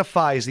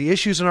magnifies the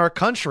issues in our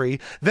country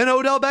than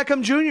Odell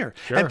Beckham Jr.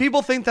 Sure. And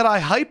people think that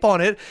I hype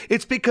on it.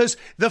 It's because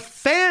the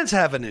fans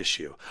have an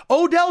issue.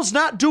 Odell's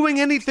not doing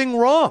anything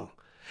wrong.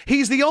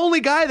 He's the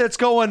only guy that's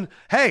going,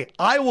 hey,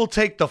 I will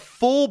take the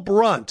full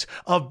brunt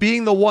of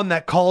being the one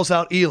that calls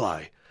out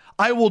Eli.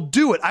 I will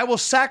do it. I will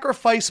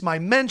sacrifice my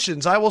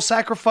mentions. I will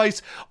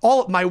sacrifice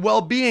all of my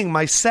well-being,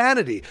 my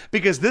sanity,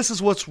 because this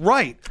is what's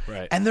right.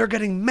 And they're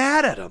getting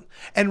mad at him.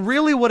 And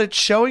really what it's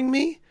showing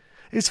me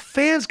is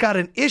fans got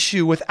an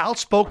issue with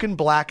outspoken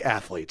black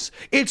athletes.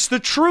 It's the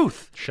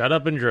truth. Shut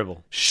up and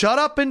dribble. Shut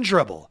up and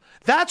dribble.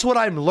 That's what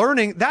I'm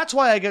learning. That's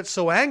why I get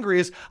so angry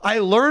is I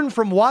learn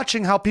from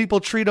watching how people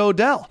treat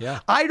Odell.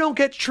 Yeah. I don't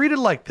get treated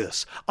like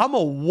this. I'm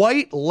a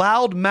white,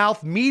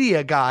 loudmouth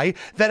media guy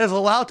that is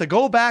allowed to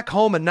go back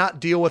home and not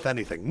deal with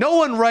anything. No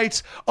one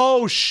writes,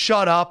 oh,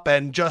 shut up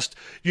and just,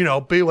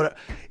 be what.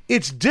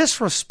 It's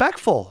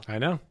disrespectful. I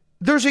know.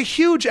 There's a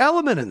huge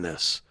element in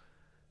this.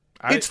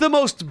 It's the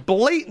most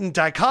blatant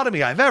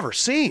dichotomy I've ever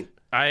seen.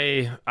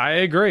 I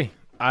agree.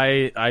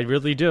 I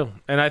really do.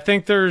 And I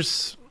think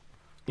there's...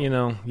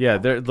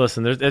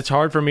 it's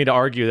hard for me to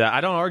argue that.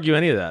 I don't argue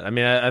any of that. I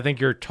mean, I think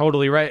you're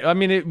totally right. I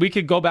mean, we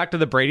could go back to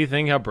the Brady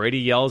thing, how Brady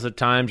yells at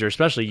times, or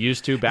especially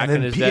used to back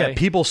in his day. Yeah,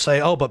 people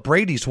say, oh, but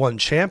Brady's won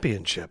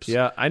championships.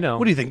 Yeah, I know.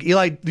 What do you think,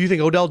 Eli? Do you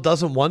think Odell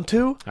doesn't want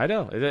to? I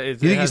know. You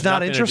think he's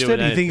not interested?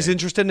 You think he's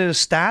interested in his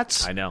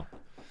stats? I know.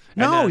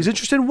 No, he's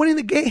interested in winning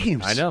the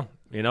games. I know.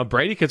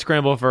 Brady could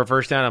scramble for a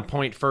first down and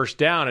point first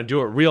down and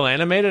do it real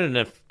animated, and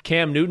if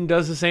Cam Newton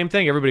does the same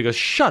thing, everybody goes,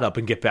 shut up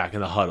and get back in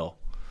the huddle.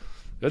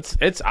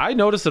 I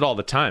notice it all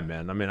the time,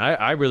 man. I mean,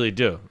 I really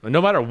do.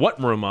 No matter what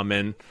room I'm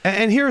in.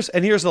 And here's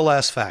the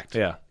last fact.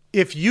 Yeah.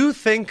 If you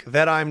think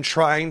that I'm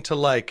trying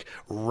to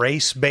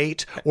race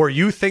bait, or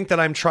you think that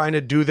I'm trying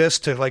to do this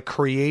to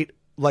create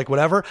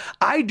whatever,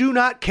 I do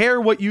not care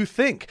what you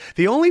think.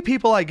 The only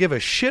people I give a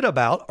shit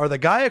about are the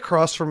guy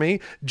across from me,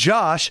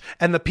 Josh,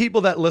 and the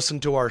people that listen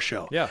to our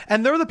show. Yeah.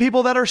 And they're the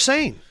people that are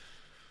sane.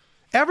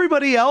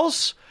 Everybody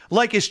else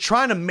is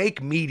trying to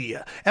make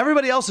media.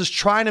 Everybody else is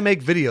trying to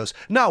make videos.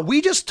 No,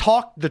 we just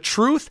talk the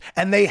truth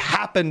and they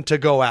happen to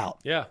go out.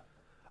 Yeah.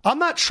 I'm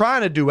not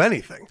trying to do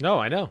anything. No,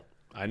 I know.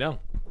 And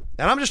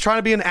I'm just trying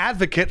to be an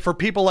advocate for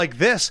people like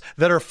this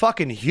that are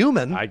fucking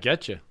human. I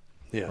get you.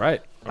 Yeah.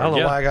 Right. I don't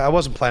know why I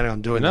wasn't planning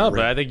on doing that. No,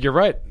 but I think you're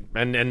right.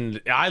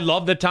 And I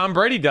love that Tom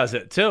Brady does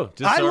it too.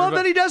 I love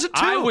that he does it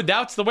too.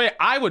 That's the way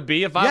I would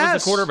be if I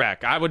was the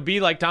quarterback. I would be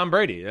like Tom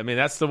Brady. I mean,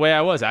 that's the way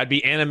I was. I'd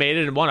be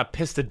animated and want to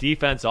piss the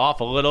defense off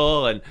a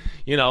little and,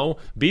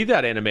 be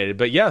that animated.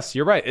 But yes,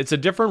 you're right. It's a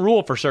different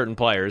rule for certain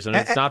players and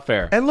it's not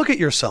fair. And look at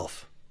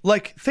yourself.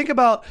 Think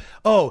about,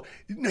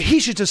 he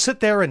should just sit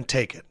there and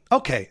take it.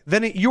 Okay,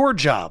 then your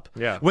job.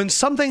 Yeah. When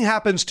something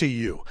happens to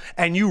you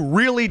and you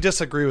really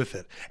disagree with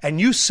it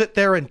and you sit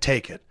there and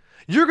take it,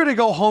 you're going to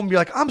go home and be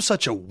like, I'm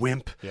such a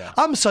wimp. Yeah.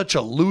 I'm such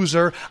a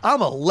loser.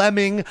 I'm a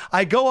lemming.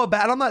 I go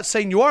about, I'm not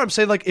saying you are. I'm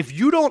saying if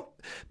you don't,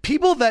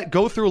 people that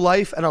go through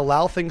life and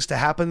allow things to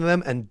happen to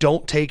them and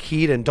don't take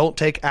heed and don't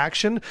take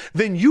action,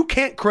 then you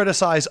can't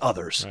criticize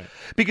others. Right.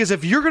 Because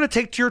if you're going to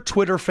take to your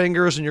Twitter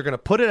fingers and you're going to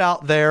put it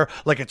out there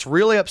like it's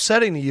really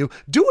upsetting to you,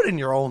 do it in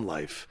your own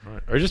life.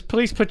 Right. Or just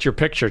please put your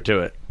picture to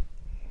it.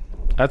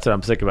 That's what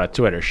I'm thinking about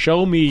Twitter.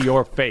 Show me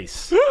your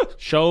face.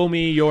 Show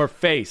me your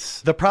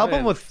face. The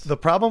problem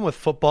with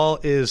football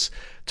is,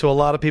 to a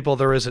lot of people,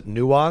 there isn't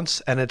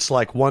nuance, and it's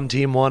like one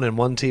team won and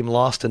one team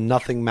lost, and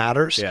nothing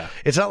matters. Yeah.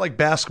 It's not like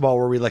basketball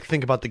where we like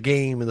think about the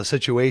game and the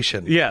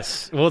situation.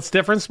 Yes. Well, it's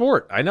different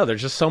sport. I know.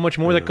 There's just so much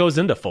more that goes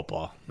into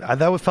football.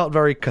 That felt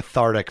very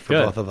cathartic for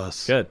Good. both of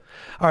us. Good.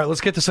 All right,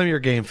 let's get to some of your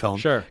game film.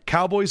 Sure.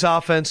 Cowboys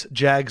offense,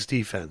 Jags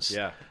defense.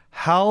 Yeah.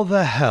 How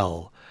the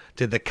hell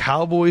did the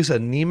Cowboys'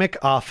 anemic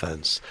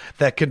offense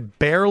that could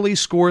barely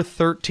score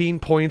 13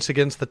 points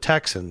against the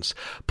Texans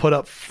put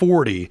up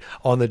 40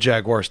 on the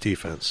Jaguars'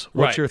 defense?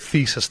 What's Right. your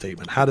thesis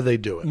statement? How did they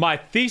do it? My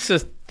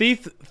thesis, I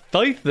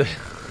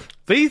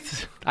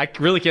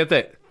really can't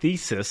think.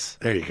 Thesis.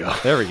 There you go.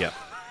 There we go.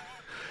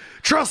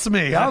 Trust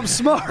me, I'm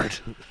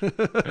smart.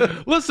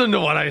 Listen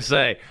to what I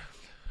say.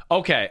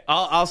 Okay,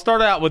 I'll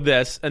start out with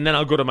this, and then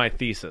I'll go to my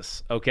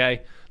thesis,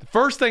 okay? The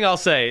first thing I'll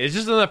say is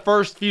just in the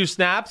first few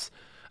snaps,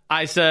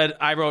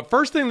 I wrote,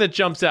 first thing that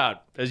jumps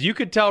out, as you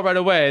could tell right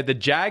away, the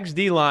Jags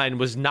D-line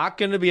was not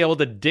going to be able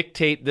to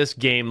dictate this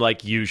game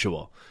like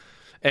usual.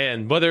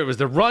 And whether it was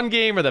the run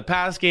game or the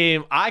pass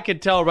game, I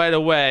could tell right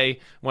away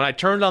when I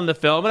turned on the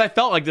film, and I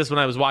felt like this when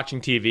I was watching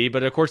TV,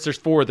 but of course there's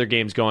 4 other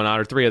games going on,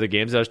 or 3 other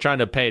games. I was trying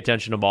to pay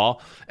attention to them all.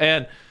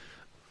 And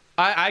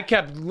I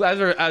kept,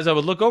 as I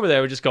would look over there,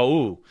 I would just go,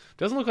 ooh,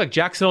 doesn't look like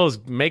Jacksonville is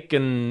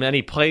making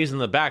any plays in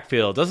the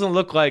backfield. Doesn't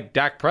look like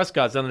Dak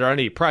Prescott's under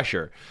any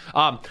pressure.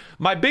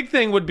 My big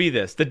thing would be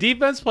this. The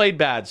defense played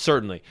bad,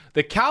 certainly.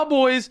 The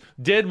Cowboys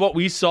did what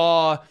we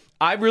saw.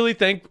 I really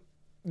think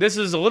this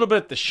is a little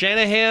bit the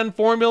Shanahan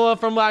formula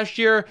from last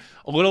year,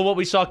 a little what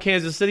we saw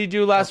Kansas City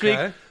do last week.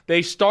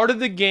 They started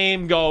the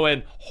game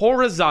going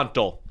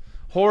horizontal,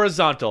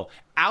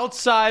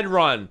 outside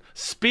run,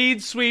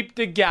 speed sweep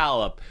to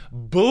Gallup,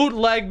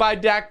 bootleg by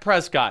Dak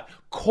Prescott,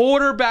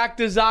 quarterback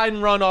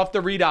design run off the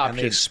read option.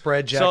 And they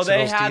spread so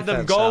they Jacksonville's had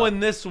them defense going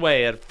out. this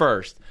way at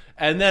first.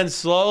 And then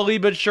slowly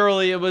but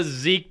surely it was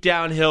Zeke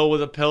downhill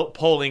with a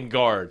pulling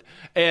guard.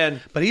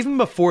 But even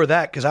before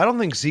that, because I don't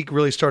think Zeke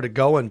really started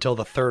going until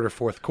the third or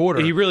fourth quarter.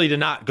 He really did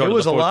not go to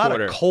the fourth quarter. It was a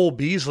lot of Cole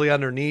Beasley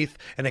underneath,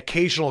 an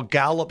occasional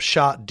Gallup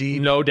shot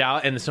deep. No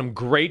doubt, and some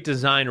great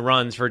design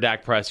runs for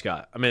Dak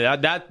Prescott. I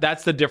mean,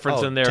 that's the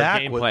difference in their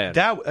game plan.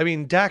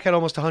 Dak had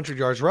almost 100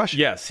 yards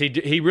rushing. Yes,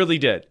 he really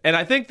did. And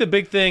I think the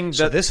big thing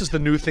So this is the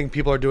new thing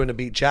people are doing to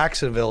beat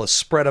Jacksonville is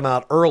spread them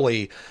out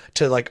early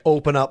to like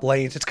open up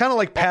lanes. It's kind of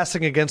like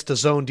passing against a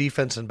zone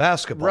defense in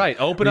basketball. Right,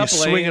 open up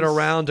lanes. Swing it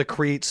around to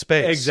create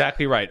space.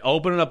 Exactly right.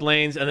 Opening up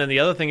lanes, and then the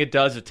other thing it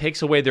does, it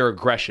takes away their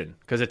aggression,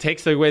 because it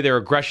takes away their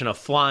aggression of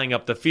flying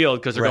up the field,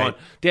 because they're going,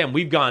 damn,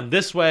 we've gone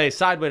this way,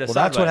 sideway to sideway.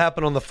 Well, that's what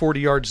happened on the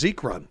 40-yard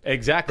Zeke run.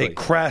 Exactly. They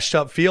crashed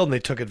upfield, and they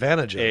took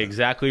advantage of it.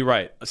 Exactly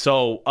right.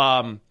 So,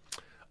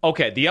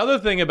 okay, the other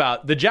thing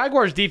about the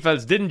Jaguars'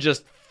 defense didn't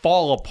just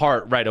fall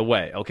apart right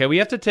away, okay? We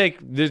have to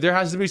there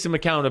has to be some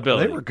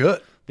accountability. They were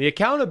good. The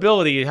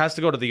accountability has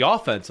to go to the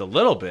offense a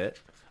little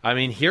bit. I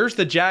mean, here's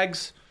the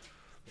Jags'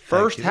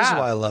 first half. This is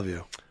why I love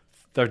you.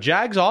 The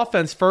Jags'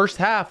 offense first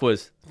half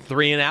was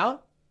 3 and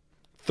out,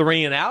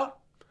 3 and out,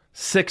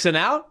 6 and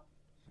out,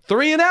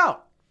 3 and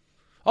out.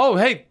 Oh,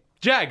 hey,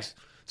 Jags,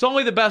 it's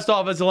only the best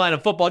offensive line in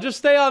football. Just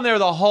stay on there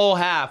the whole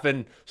half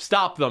and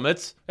stop them.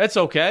 It's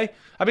okay.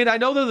 I mean, I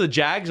know they're the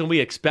Jags and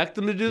we expect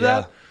them to do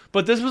that,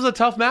 but this was a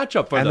tough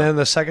matchup for them. And then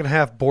the second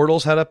half,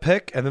 Bortles had a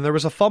pick, and then there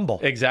was a fumble.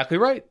 Exactly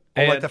right.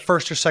 Or like the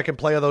first or second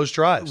play of those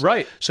drives.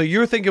 Right. So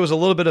you think it was a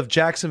little bit of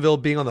Jacksonville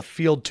being on the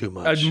field too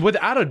much.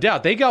 Without a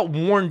doubt. They got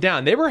worn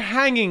down. They were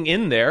hanging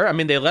in there. I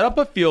mean, they let up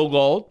a field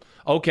goal.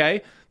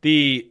 Okay.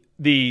 The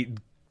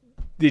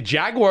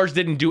Jaguars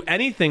didn't do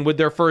anything with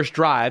their first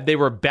drive. They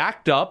were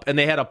backed up, and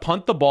they had to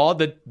punt the ball.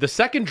 The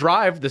second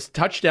drive, this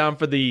touchdown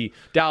for the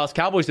Dallas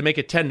Cowboys to make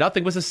it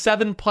 10-0, was a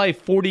 7-play,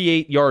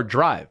 48-yard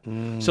drive.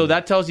 So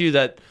that tells you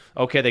that,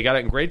 okay, they got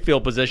it in great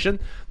field position.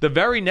 The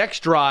very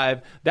next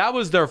drive, that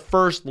was their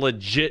first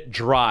legit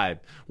drive,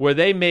 where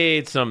they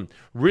made some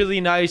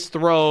really nice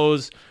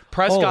throws.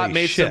 Prescott Holy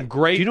made shit. some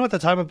great... Do you know what the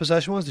time of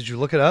possession was? Did you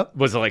look it up?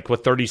 Was it like,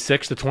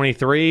 36 to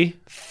 23?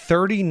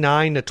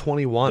 39 to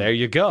 21. There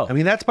you go. I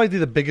mean, that's probably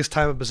the biggest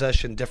time of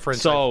possession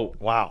difference. So,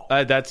 wow.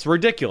 That's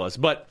ridiculous.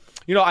 But,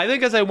 I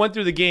think as I went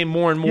through the game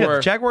more and more... Yeah,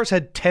 the Jaguars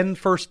had 10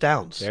 first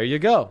downs. There you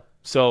go.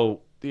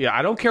 So, yeah,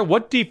 I don't care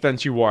what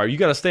defense you are. You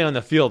got to stay on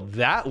the field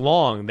that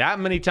long,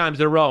 that many times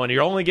in a row, and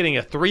you're only getting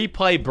a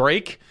 3-play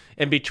break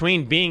in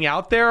between being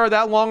out there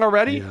that long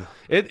already. Yeah.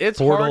 It's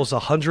Bortles,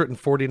 hard.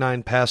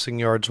 149 passing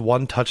yards,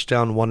 1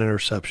 touchdown, 1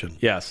 interception.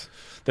 Yes.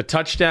 The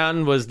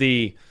touchdown was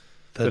the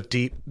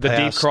deep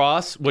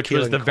cross, which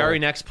was the very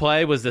next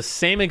play, was the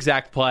same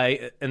exact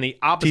play in the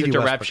opposite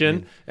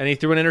direction, and he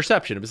threw an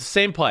interception. It was the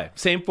same play,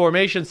 same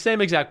formation,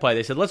 same exact play.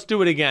 They said, let's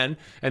do it again,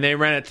 and they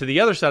ran it to the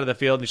other side of the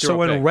field. And so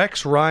when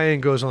Rex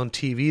Ryan goes on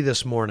TV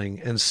this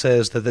morning and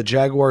says that the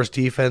Jaguars'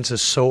 defense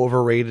is so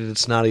overrated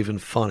it's not even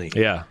funny,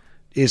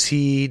 is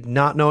he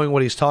not knowing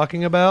what he's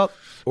talking about,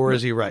 or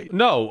is he right?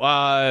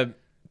 No,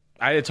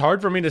 it's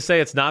hard for me to say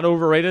it's not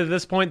overrated at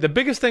this point. The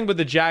biggest thing with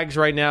the Jags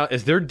right now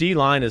is their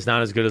D-line is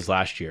not as good as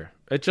last year.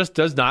 It just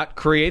does not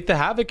create the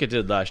havoc it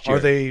did last year. Are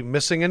they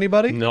missing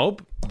anybody?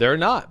 Nope, they're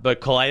not. But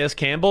Calais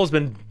Campbell has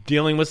been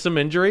dealing with some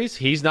injuries.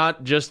 He's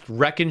not just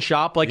wrecking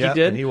shop like he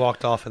did. And he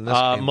walked off in this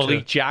game,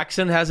 Malik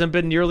Jackson hasn't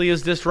been nearly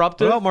as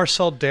disruptive. What about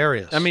Marcel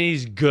Darius? I mean,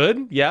 he's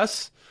good,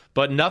 yes,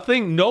 but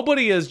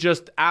nobody is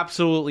just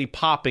absolutely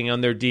popping on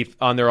their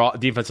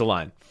defensive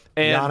line.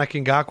 And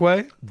Yannick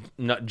Ngakoue?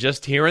 not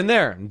just here and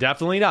there.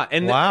 Definitely not.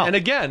 And Wow. And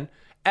again,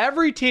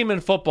 every team in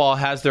football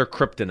has their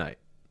kryptonite.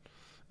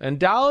 And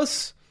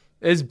Dallas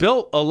is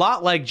built a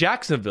lot like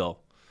Jacksonville,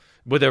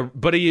 with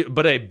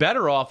a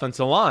better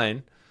offensive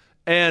line,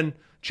 and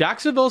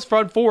Jacksonville's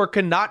front four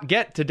cannot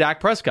get to Dak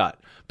Prescott.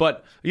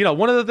 But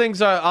one of the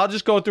things I'll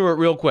just go through it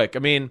real quick. I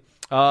mean,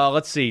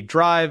 let's see,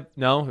 drive.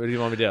 No, what do you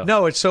want me to do?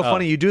 No, it's so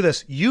funny you do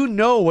this. You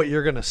know what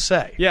you're going to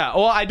say. Yeah,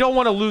 well, I don't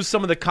want to lose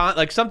some of the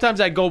like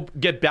sometimes I go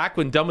get back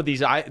when done with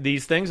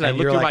these things, and I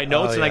look through my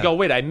notes and I go,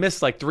 wait, I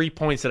missed like 3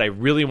 points that I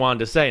really wanted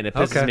to say, and it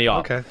pisses me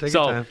off. Okay, take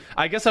your time.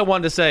 I guess I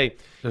wanted to say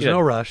There's no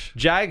rush.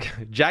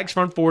 Jags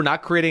front four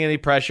not creating any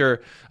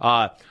pressure.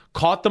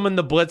 Caught them in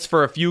the blitz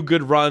for a few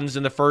good runs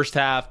in the first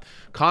half.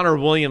 Connor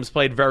Williams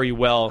played very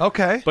well.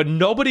 Okay. But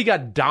nobody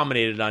got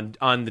dominated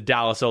on the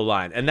Dallas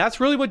O-line. And that's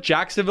really what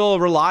Jacksonville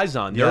relies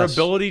on. Their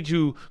ability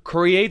to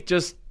create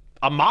just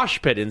a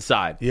mosh pit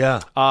inside.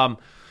 Yeah.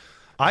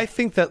 I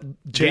think that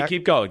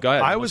keep going. Go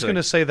ahead. I was going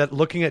to say that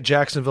looking at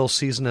Jacksonville's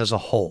season as a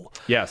whole.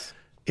 Yes.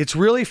 It's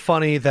really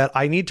funny that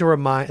I need to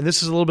remind, and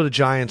this is a little bit of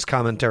Giants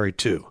commentary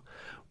too.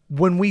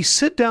 When we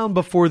sit down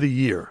before the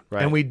year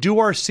and we do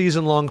our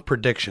season-long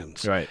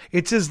predictions,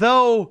 it's as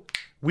though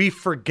we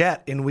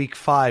forget in week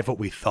 5 what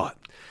we thought.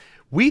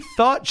 We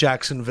thought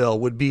Jacksonville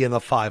would be in the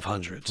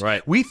 500s.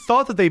 Right. We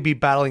thought that they'd be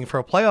battling for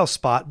a playoff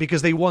spot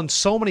because they won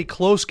so many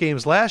close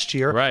games last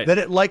year that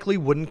it likely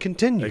wouldn't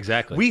continue.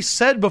 Exactly. We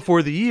said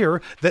before the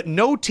year that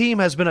no team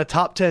has been a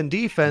top 10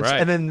 defense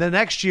and then the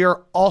next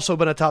year also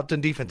been a top 10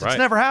 defense. It's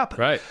never happened.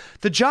 Right.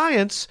 The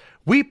Giants,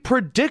 we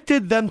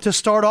predicted them to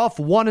start off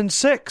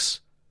 1-6.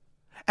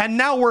 And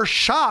now we're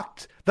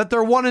shocked that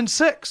they're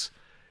 1-6.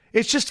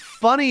 It's just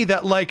funny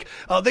that,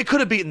 they could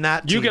have beaten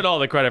that team. You get all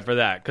the credit for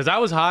that, because I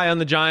was high on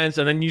the Giants,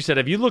 and then you said,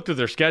 have you looked at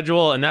their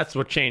schedule? And that's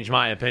what changed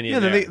my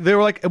opinion. Yeah, they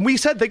were like, and we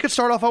said they could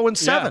start off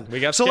 0-7. Yeah, we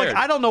got scared.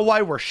 I don't know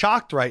why we're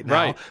shocked right now.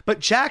 Right.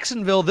 But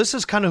Jacksonville, this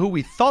is kind of who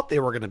we thought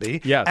they were going to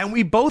be. Yes. And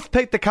we both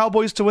picked the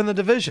Cowboys to win the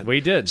division. We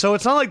did. So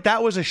it's not like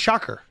that was a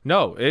shocker.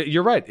 No,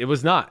 you're right. It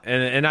was not.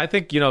 And I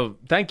think,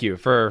 thank you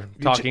for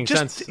talking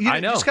sense. I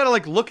know. You just got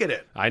to look at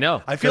it. I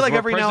know. I feel like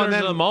every now and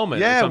then. Of the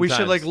moment yeah, we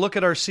sometimes. should look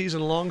at our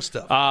season-long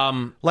stuff.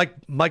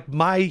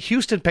 My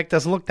Houston pick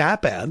doesn't look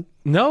that bad.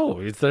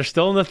 No, they're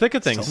still in the thick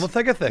of things. Still in the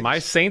thick of things. My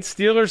Saints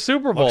Steelers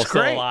Super Bowl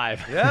still great.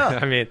 alive. Yeah.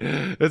 I mean,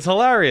 it's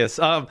hilarious.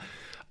 To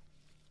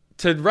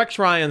Rex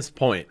Ryan's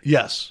point,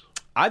 yes,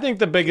 I think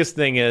the biggest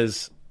thing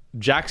is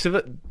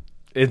Jacksonville.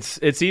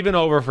 It's even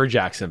over for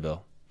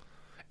Jacksonville.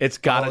 It's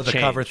got to change. The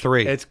cover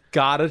 3. It's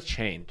got to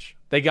change.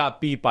 They got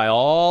beat by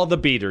all the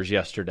beaters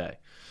yesterday.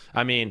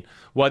 I mean,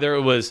 whether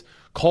it was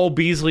Cole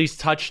Beasley's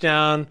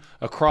touchdown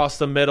across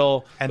the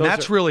middle. And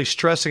that's really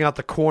stressing out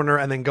the corner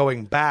and then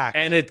going back.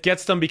 And it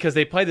gets them because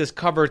they play this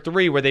cover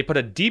 3 where they put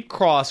a deep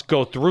cross,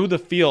 go through the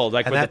field,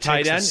 with the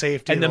tight end.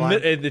 Safety and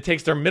it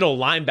takes their middle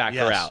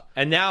linebacker out.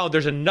 And now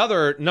there's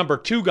another number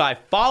 2 guy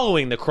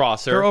following the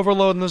crosser. They're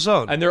overloading the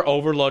zone. And they're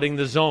overloading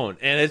the zone.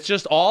 And it's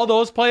just all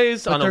those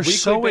plays on a weekly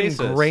basis. They're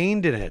so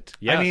ingrained in it.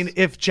 Yes. I mean,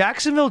 if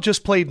Jacksonville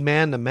just played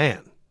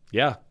man-to-man.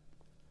 Yeah.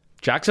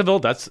 Jacksonville,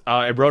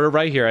 I wrote it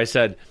right here. I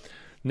said,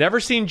 never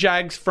seen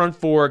Jags front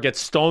four get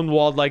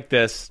stonewalled like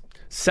this.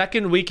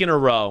 Second week in a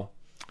row.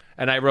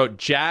 And I wrote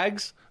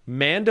Jags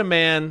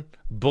man-to-man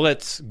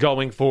blitz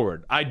going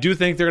forward. I do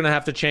think they're going to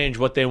have to change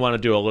what they want to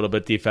do a little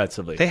bit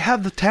defensively. They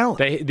have the talent.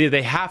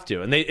 They have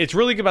to. And it's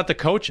really about the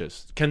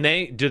coaches. Do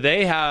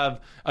they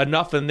have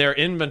enough in their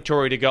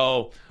inventory to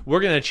go, we're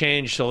going to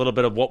change a little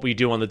bit of what we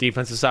do on the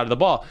defensive side of the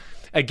ball.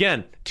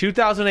 Again,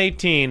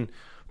 2018,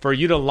 for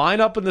you to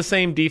line up in the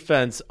same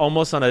defense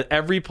almost on an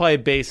every play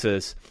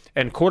basis,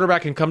 and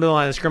quarterback can come to the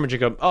line of scrimmage and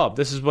go, oh,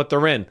 this is what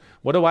they're in.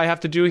 What do I have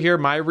to do here?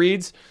 My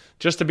reads,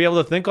 just to be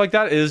able to think like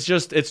that is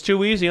just, it's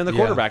too easy on the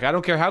quarterback. I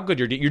don't care how good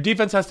your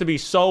defense has to be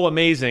so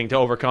amazing to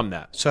overcome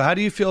that. So how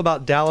do you feel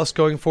about Dallas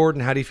going forward,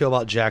 and how do you feel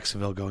about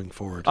Jacksonville going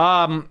forward?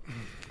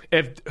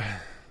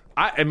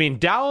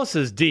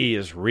 Dallas's D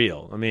is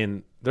real. I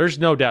mean, there's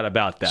no doubt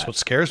about that. That's what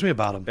scares me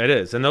about him. It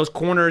is. And those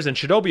corners, and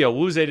Chidobe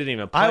Awuzie didn't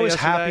even play I was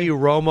yesterday. happy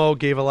Romo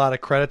gave a lot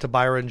of credit to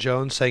Byron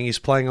Jones, saying he's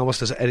playing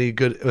almost as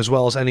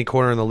well as any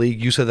corner in the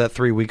league. You said that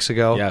 3 weeks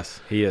ago. Yes,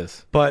 he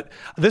is. But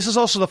this is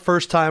also the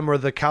first time where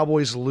the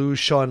Cowboys lose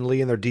Sean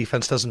Lee and their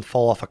defense doesn't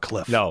fall off a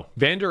cliff. No.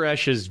 Van Der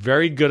Esch is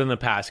very good in the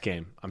pass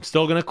game. I'm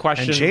still going to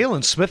question. And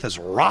Jalen Smith is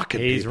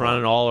rocking. He's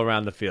running all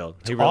around the field.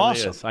 He really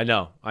awesome. is. I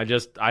know.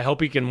 I hope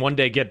he can one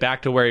day get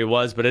back to where he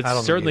was, but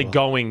it's certainly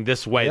going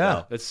this way,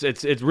 though. It's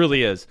It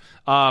really is.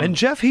 And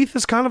Jeff Heath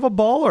is kind of a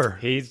baller.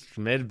 He's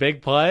made a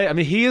big play. I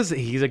mean, he's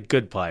a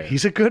good player.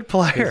 He's a good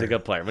player. He's a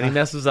good player. When he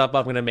messes up,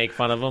 I'm going to make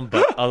fun of him.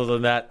 But other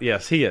than that,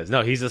 yes, he is.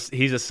 No, he's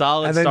a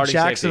solid and then starting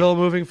Jacksonville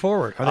safety. moving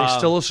forward. Are they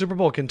still a Super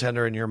Bowl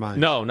contender in your mind?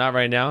 No, not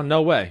right now.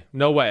 No way.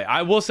 No way.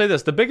 I will say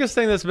this. The biggest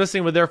thing that's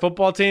missing with their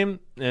football team,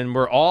 and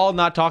we're all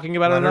not talking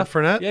about it enough.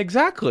 Fournette? Yeah,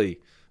 exactly.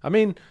 I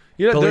mean,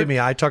 believe me,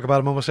 I talk about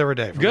him almost every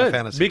day for my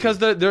fantasy because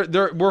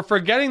team. we're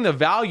forgetting the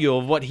value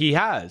of what he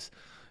has.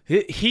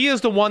 He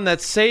is the one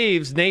that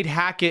saves Nate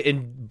Hackett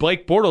and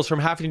Blake Bortles from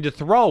having to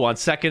throw on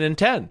 2nd and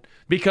 10.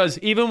 Because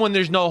even when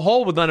there's no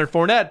hole with Leonard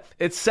Fournette,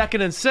 it's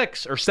 2nd and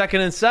 6 or 2nd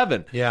and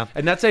 7. Yeah.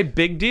 And that's a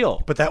big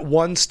deal. But that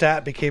one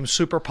stat became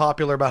super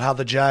popular about how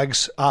the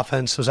Jags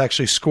offense was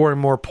actually scoring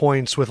more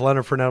points with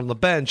Leonard Fournette on the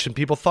bench, and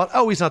people thought,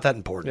 oh, he's not that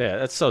important. Yeah,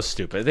 that's so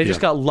stupid. They just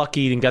got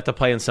lucky and got to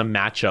play in some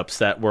matchups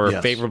that were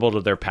favorable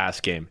to their pass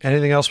game.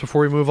 Anything else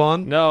before we move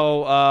on?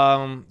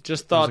 No,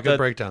 just thought that was a good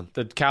breakdown.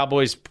 The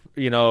Cowboys,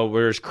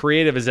 were as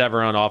creative as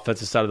ever on the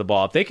offensive side of the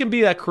ball. If they can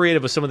be that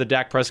creative with some of the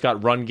Dak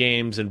Prescott run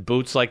games and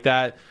boots like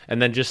that, and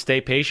then just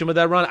stay patient with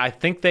that run, I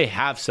think they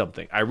have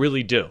something. I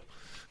really do.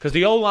 Because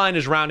the O-line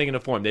is rounding into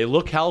form. They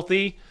look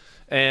healthy,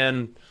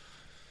 and,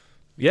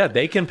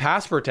 they can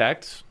pass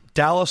protect.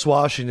 Dallas,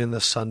 Washington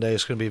this Sunday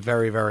is going to be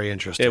very, very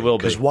interesting. It will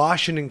be. Because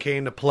Washington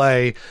came to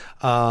play,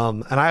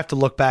 and I have to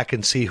look back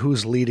and see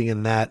who's leading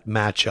in that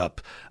matchup.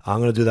 I'm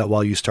going to do that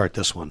while you start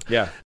this one.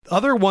 Yeah.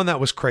 Other one that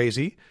was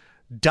crazy,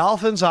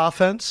 Dolphins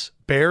offense,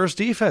 Bears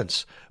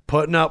defense,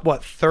 putting up,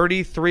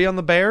 33 on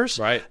the Bears?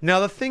 Right. Now,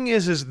 the thing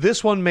is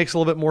this one makes a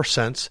little bit more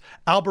sense.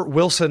 Albert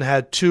Wilson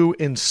had 2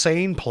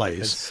 insane plays.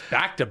 It's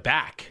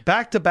back-to-back.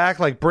 Back-to-back,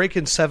 like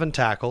breaking 7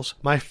 tackles.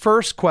 My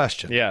first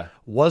question,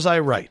 was I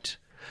right?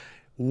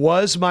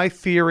 Was my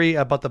theory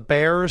about the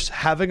Bears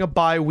having a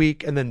bye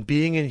week and then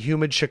being in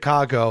humid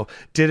Chicago,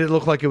 did it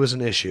look like it was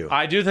an issue?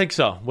 I do think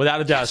so,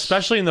 without a doubt,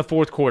 especially in the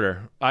fourth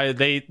quarter.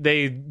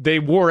 They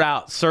wore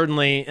out,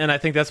 certainly, and I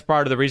think that's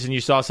part of the reason you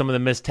saw some of the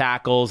missed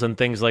tackles and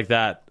things like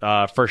that,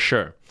 for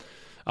sure.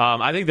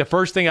 I think the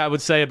first thing I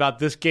would say about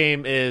this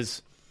game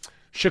is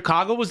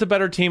Chicago was the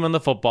better team on the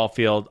football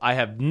field. I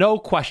have no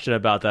question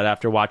about that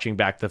after watching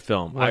back the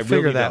film. Well, I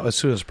figured really that as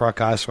soon as Brock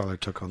Osweiler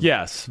took on them.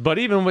 Yes, but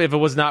even if it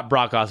was not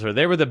Brock Osweiler,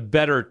 they were the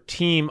better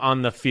team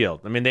on the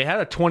field. I mean, they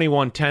had a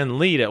 21-10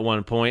 lead at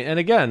one point, and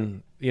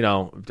again, I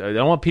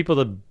don't want people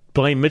to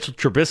blame Mitchell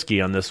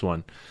Trubisky on this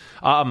one.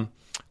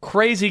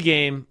 Crazy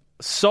game,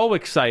 so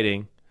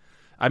exciting.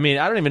 I mean,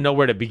 I don't even know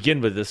where to begin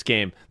with this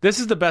game. This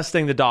is the best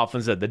thing the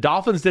Dolphins did. The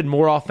Dolphins did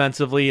more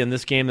offensively in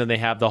this game than they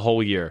have the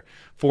whole year.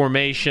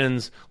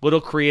 Formations, little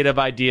creative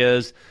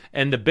ideas,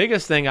 and the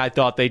biggest thing I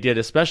thought they did,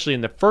 especially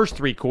in the first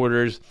 3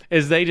 quarters,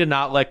 is they did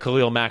not let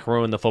Khalil Mack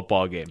ruin the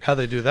football game. How'd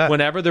they do that?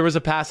 Whenever there was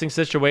a passing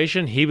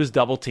situation, he was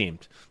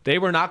double-teamed. They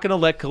were not going to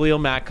let Khalil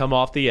Mack come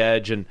off the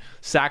edge and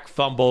sack,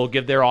 fumble,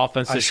 give their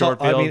offense a short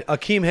field. I mean,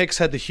 Akeem Hicks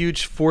had the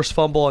huge forced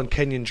fumble on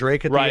Kenyon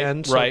Drake at the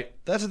end. So right.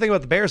 That's the thing about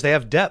the Bears. They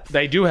have depth.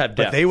 They do have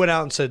depth. But they went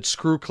out and said,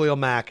 screw Khalil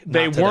Mack.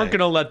 They weren't going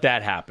to let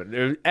that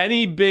happen.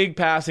 Any big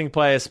passing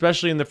play,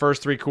 especially in the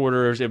first 3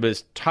 quarters, it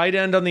was tight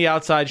end on the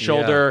outside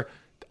shoulder,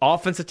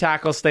 offensive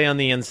tackle stay on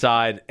the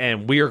inside,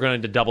 and we are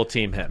going to double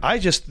team him.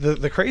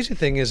 The crazy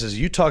thing is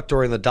you talked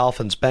during the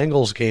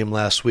Dolphins-Bengals game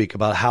last week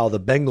about how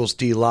the Bengals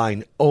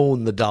D-line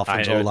owned the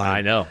Dolphins O-line.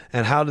 I know.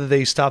 And how did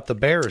they stop the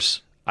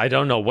Bears? I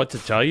don't know what to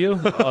tell you,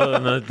 other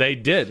than that they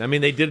did. I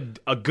mean, they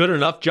did a good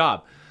enough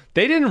job.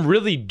 They didn't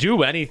really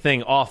do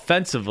anything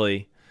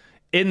offensively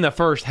in the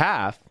first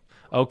half.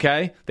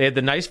 Okay, they had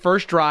the nice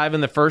first drive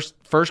in the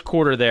first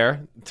quarter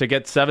there to go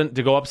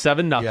up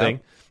 7-0.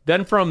 Yep.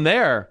 Then from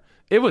there,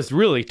 it was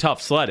really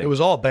tough sledding. It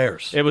was all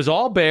Bears. It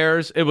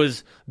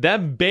was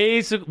them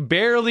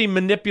barely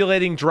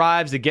manipulating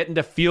drives to get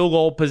into field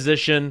goal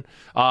position.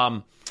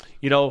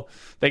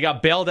 They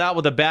got bailed out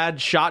with a bad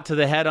shot to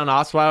the head on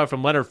Osweiler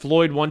from Leonard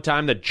Floyd one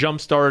time that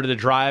jump-started the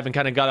drive and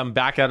kind of got them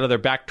back out of their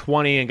back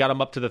 20 and got them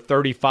up to the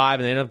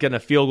 35, and they ended up getting a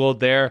field goal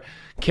there,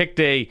 kicked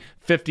a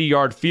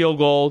 50-yard field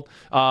goal.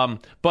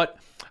 But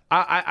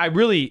I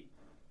really,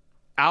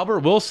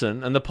 Albert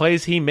Wilson and the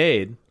plays he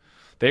made,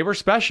 they were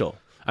special.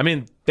 I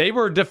mean, they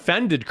were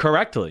defended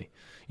correctly.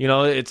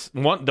 It's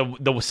the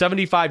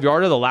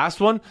 75-yarder, the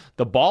last one,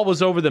 the ball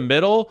was over the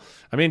middle.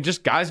 I mean,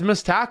 just guys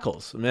missed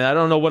tackles. I mean, I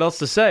don't know what else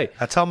to say.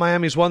 That's how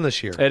Miami's won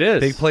this year. It is.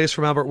 Big plays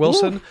from Albert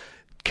Wilson. Ooh.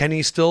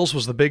 Kenny Stills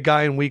was the big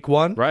guy in week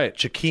 1. Right.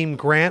 Jakeem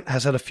Grant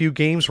has had a few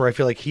games where I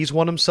feel like he's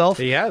won himself.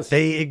 He has.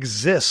 They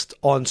exist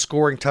on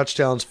scoring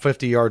touchdowns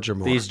 50 yards or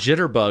more. These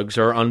jitterbugs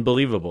are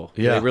unbelievable.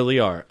 Yeah. They really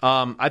are.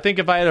 I think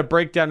if I had to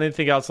break down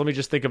anything else, let me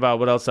just think about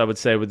what else I would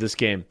say with this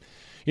game.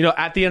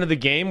 At the end of the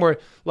game where,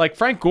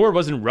 Frank Gore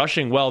wasn't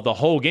rushing well the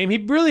whole game. He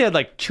really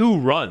had, 2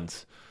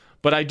 runs.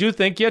 But I do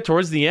think,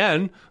 towards the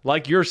end,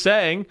 like you're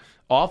saying,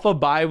 off a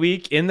bye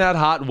week in that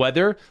hot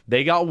weather,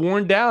 they got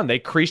worn down. They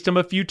creased them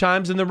a few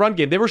times in the run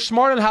game. They were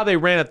smart on how they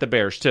ran at the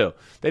Bears, too.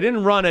 They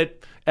didn't run at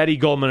Eddie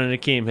Goldman and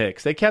Akeem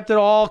Hicks. They kept it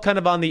all kind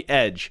of on the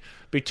edge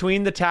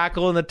between the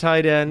tackle and the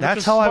tight end.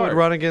 That's how I would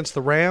run against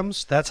the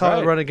Rams. That's how I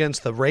would run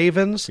against the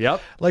Ravens.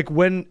 Yep. Like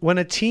when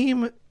a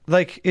team,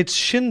 like it's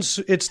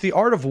the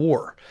art of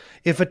war.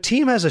 If a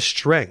team has a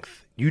strength,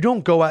 you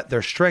don't go at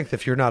their strength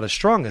if you're not as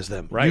strong as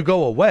them. Right. You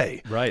go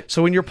away. Right.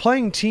 So when you're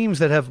playing teams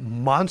that have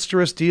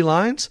monstrous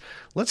D-lines,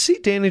 let's see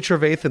Danny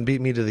Trevathan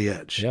beat me to the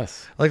edge.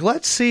 Yes. Like,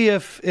 let's see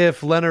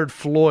if Leonard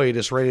Floyd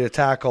is ready to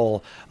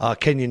tackle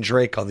Kenyon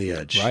Drake on the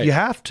edge. Right. You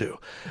have to.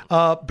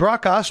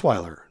 Brock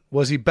Osweiler,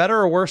 was he better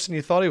or worse than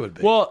you thought he would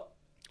be? Well,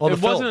 the it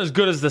wasn't film. as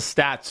good as the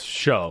stats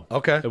show.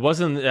 Okay. It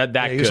wasn't that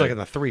good. He was like in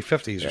the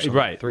 350s or something.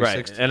 Right,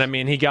 360s. And I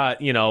mean, he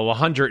got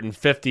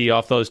 150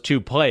 off those 2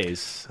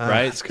 plays,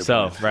 right? That's good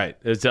So math. right,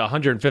 it's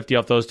 150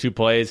 off those 2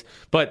 plays,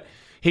 but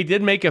he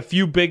did make a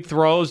few big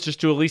throws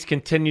just to at least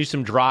continue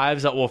some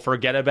drives that we'll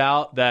forget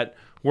about that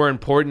were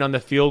important on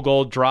the field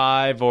goal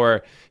drive,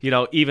 or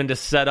even to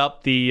set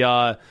up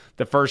the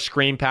first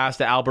screen pass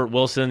to Albert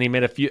Wilson. He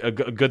made a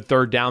good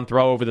third down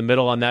throw over the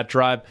middle on that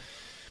drive.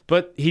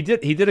 But he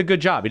did a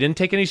good job. He didn't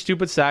take any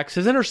stupid sacks.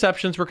 His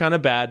interceptions were kind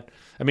of bad.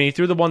 I mean, he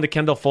threw the one to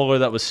Kendall Fuller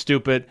that was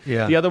stupid.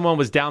 Yeah. The other one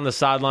was down the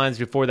sidelines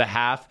before the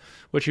half,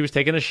 which he was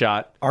taking a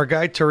shot. Our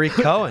guy Tyreek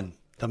Cohen,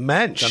 the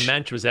mensch. The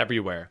mensch was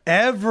everywhere.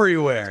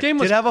 Everywhere. This game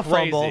was did have a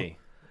crazy. fumble,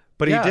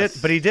 but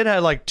Yes. he did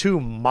have like 2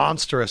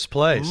 monstrous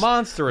plays.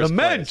 Monstrous The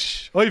plays.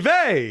 mensch. Oy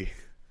vey.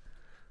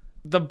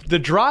 The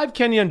drive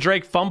Kenyon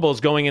Drake fumbles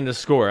going into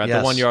score at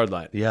the 1 yard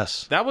line.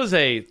 Yes. That was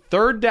a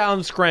third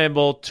down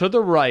scramble to the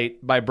right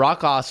by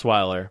Brock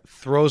Osweiler.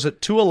 Throws it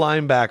to a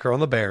linebacker on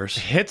the Bears.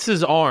 Hits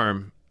his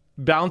arm,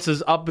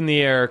 bounces up in the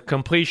air,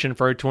 completion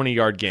for a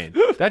 20-yard gain.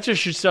 That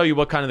just should show you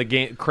what kind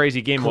of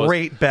crazy game was.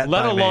 Great bet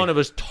Let by alone me. it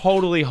was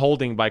totally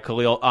holding by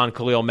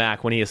Khalil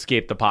Mack when he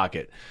escaped the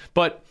pocket.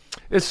 But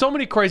there's so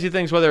many crazy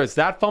things, whether it's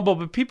that fumble,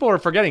 but people are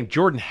forgetting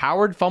Jordan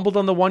Howard fumbled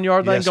on the 1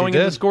 yard line Yes, he going into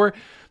did. the score.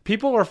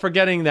 People are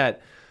forgetting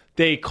that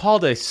they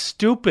called a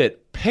stupid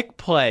pick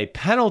play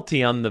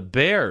penalty on the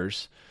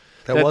Bears.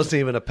 That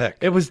wasn't even a pick.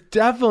 It was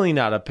definitely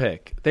not a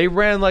pick. They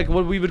ran like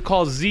what we would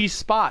call Z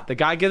spot. The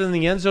guy gets in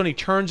the end zone, he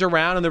turns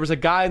around, and there was a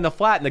guy in the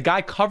flat, and the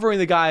guy covering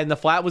the guy in the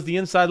flat was the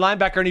inside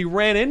linebacker, and he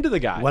ran into the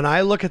guy. When I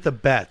look at the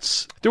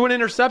bets, Threw an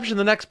interception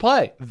the next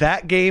play.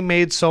 that game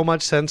made so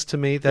much sense to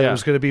me that it Yeah.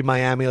 was going to be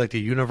Miami, like the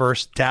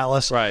universe,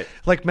 Dallas. Right.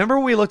 Like, remember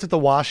when we looked at the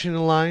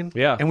Washington line?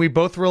 Yeah. And we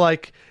both were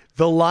like,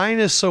 the line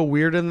is so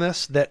weird in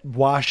this that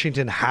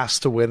Washington has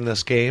to win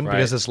this game Right.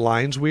 because this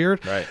line's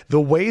weird. Right.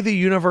 The way the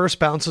universe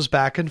bounces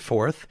back and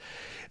forth,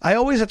 I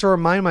always have to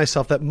remind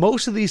myself that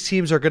most of these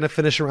teams are going to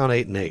finish around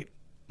 8-8.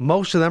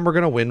 Most of them are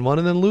going to win one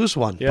and then lose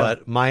one. Yeah.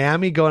 But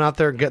Miami going out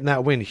there and getting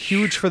that win,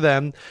 huge for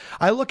them.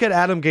 I look at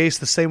Adam Gase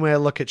the same way I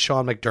look at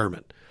Sean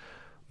McDermott.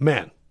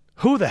 Man,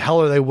 who the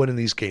hell are they winning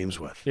these games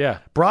with? Yeah.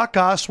 Brock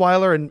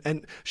Osweiler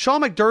and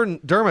Sean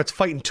McDermott's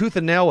fighting tooth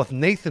and nail with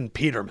Nathan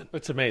Peterman.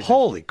 It's amazing.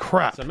 Holy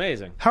crap. It's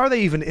amazing. How are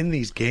they even in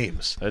these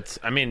games?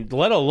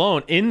 Let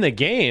alone in the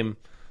game,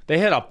 they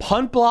had a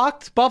punt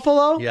blocked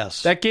Buffalo.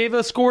 Yes. That gave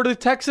a score to the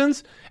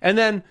Texans. And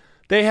then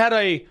they had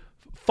a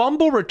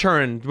fumble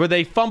return where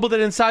they fumbled it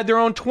inside their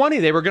own 20.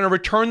 They were going to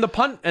return the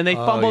punt, and they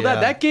fumbled yeah.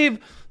 that. That gave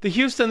the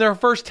Houston their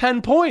first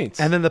 10 points.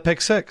 And then the pick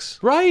six.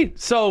 Right.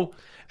 So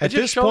At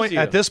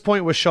this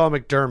point with Sean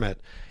McDermott,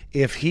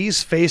 if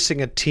he's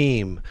facing a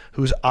team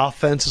whose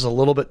offense is a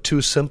little bit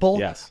too simple,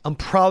 Yes. I'm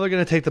probably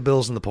going to take the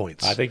Bills and the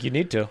points. I think you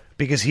need to.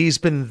 Because he's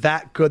been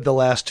that good the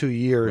last 2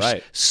 years,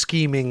 Right.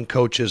 scheming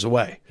coaches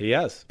away. He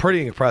has.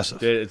 Pretty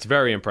impressive. It's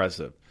very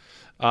impressive.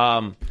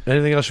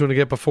 Anything else you want to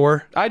get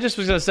before? I just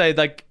was going to say,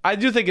 I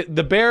do think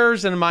the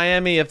Bears and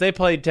Miami, if they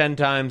played 10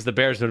 times, the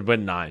Bears would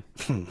win 9.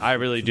 I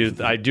really do.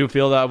 I do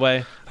feel that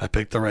way. I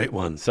picked the right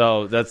one.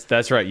 So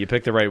that's right. You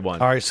picked the right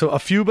one. All right, so a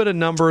few bit of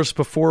numbers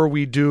before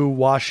we do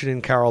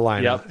Washington,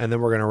 Carolina, Yep. and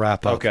then we're going to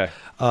wrap up. Okay.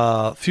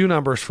 A few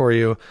numbers for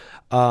you.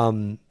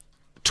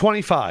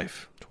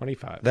 25.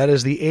 25. That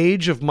is the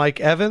age of Mike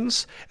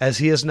Evans, as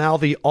he is now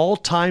the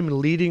all-time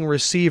leading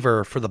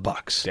receiver for the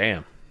Bucs.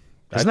 Damn.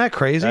 Isn't that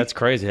crazy? That's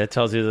crazy. That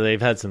tells you that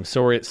they've had some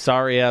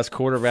sorry-ass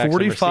quarterbacks.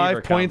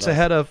 45 points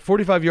ahead of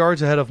 45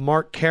 yards ahead of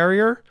Mark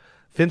Carrier.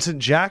 Vincent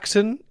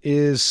Jackson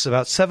is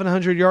about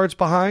 700 yards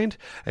behind,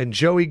 and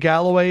Joey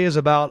Galloway is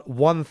about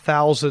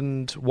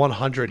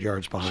 1,100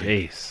 yards behind.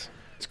 Jeez.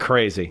 It's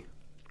crazy.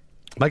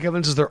 Mike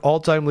Evans is their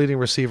all-time leading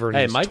receiver. And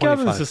Hey, he's Mike 25.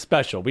 Evans is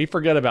special. We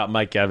forget about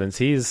Mike Evans.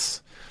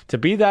 He's to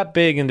be that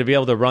big and to be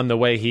able to run the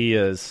way he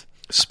is.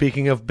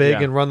 Speaking of big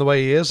Yeah. and run the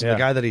way he is, Yeah. the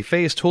guy that he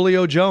faced,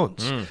 Julio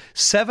Jones,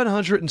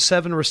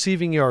 707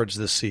 receiving yards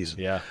this season.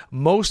 Yeah.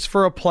 Most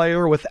for a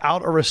player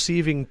without a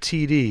receiving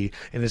TD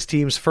in his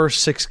team's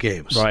first 6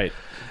 games. Right.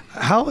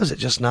 How is it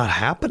just not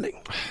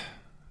happening?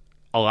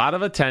 A lot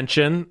of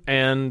attention,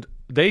 and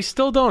they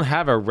still don't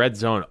have a red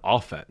zone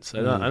offense.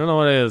 I don't know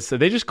what it is.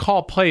 They just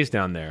call plays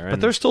down there. But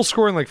they're still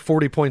scoring like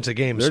 40 points a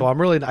game, so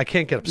I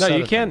can't get upset. No,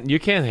 you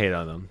can't hate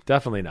on them.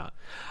 Definitely not.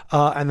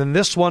 And then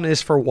this one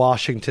is for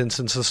Washington,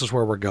 since this is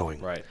where we're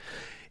going. Right.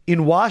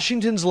 In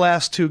Washington's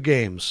last 2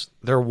 games,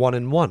 they're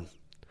 1-1.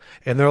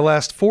 In their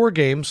last 4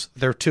 games,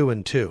 they're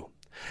 2-2.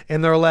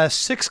 In their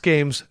last 6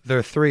 games,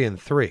 they're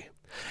 3-3.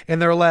 In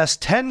their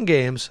last 10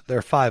 games,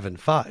 they're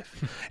 5-5.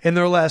 In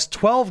their last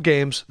 12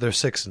 games, they're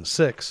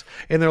 6-6.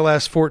 In their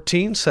last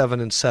 14,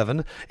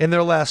 7-7. In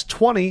their last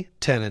 20,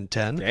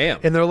 10-10.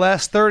 Damn. In their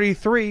last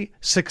 33,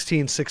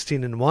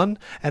 16-1.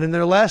 And in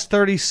their last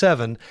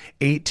 37,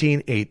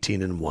 18-1.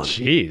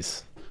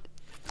 Jeez.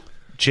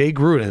 Jay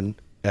Gruden,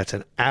 that's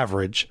an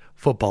average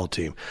football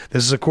team.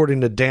 This is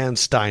according to Dan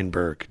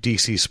Steinberg,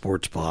 DC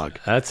Sports Blog.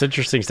 That's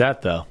interesting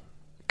stat, though.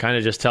 Kind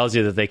of just tells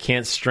you that they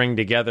can't string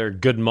together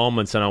good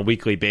moments on a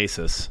weekly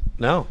basis.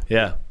 No.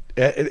 Yeah.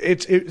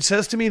 It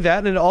says to me that,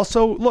 and it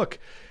also, look,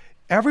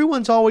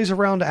 everyone's always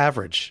around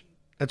average.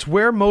 That's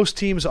where most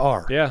teams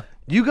are. Yeah.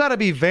 You got to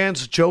be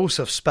Vance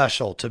Joseph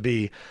special to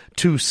be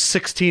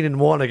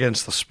 2-16-1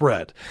 against the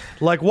spread.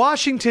 Like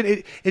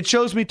Washington, it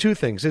shows me 2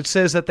 things. It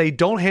says that they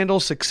don't handle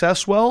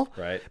success well,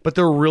 right, but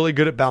they're really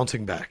good at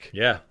bouncing back.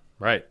 Yeah,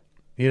 right.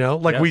 You know,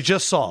 like Yes. we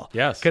just saw.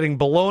 Yes. Getting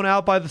blown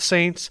out by the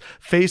Saints,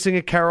 facing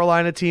a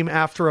Carolina team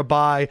after a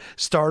bye,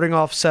 starting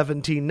off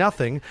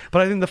 17-0.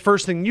 But I think the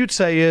first thing you'd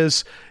say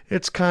is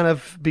it's kind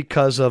of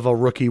because of a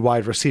rookie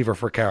wide receiver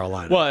for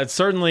Carolina. Well, it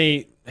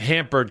certainly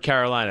hampered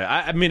Carolina.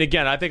 I mean,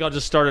 again, I think I'll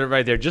just start it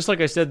right there. Just like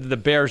I said, the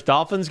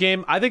Bears-Dolphins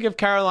game, I think if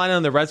Carolina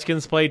and the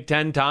Redskins played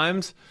 10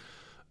 times,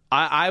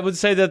 I would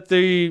say that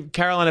the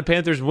Carolina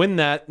Panthers win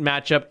that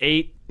matchup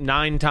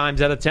 8-9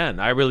 times out of 10.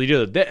 I really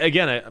do.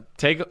 Again, I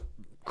take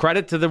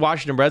credit to the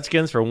Washington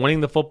Redskins for winning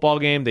the football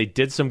game. They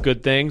did some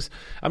good things.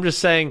 I'm just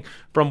saying,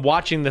 from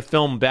watching the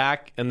film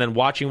back and then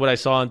watching what I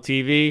saw on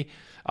TV,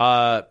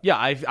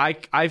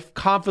 I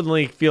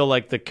confidently feel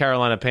like the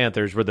Carolina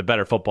Panthers were the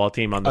better football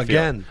team on the field.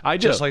 Again, I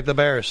do. just like the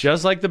Bears.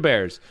 Just like the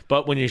Bears.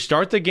 But when you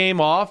start the game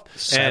off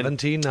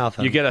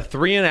 17-0. you get a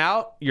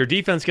 3-and-out, your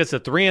defense gets a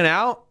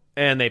 3-and-out,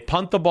 and they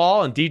punt the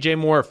ball, and DJ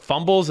Moore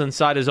fumbles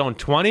inside his own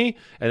 20,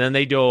 and then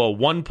they do a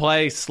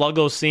one-play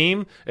sluggo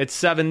seam. It's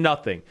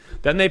 7-0.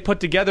 Then they put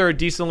together a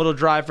decent little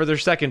drive for their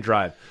second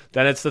drive.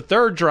 Then it's the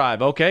third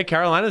drive. Okay,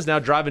 Carolina's now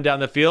driving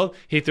down the field.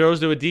 He throws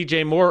to a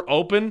DJ Moore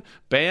open.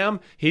 Bam.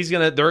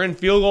 They're in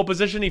field goal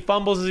position. He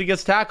fumbles as he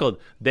gets tackled.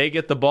 They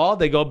get the ball.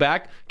 They go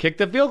back, kick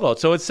the field goal.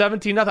 So it's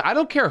 17-0. I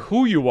don't care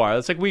who you are.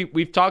 It's like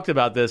we've talked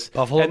about this.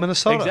 Buffalo,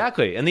 Minnesota.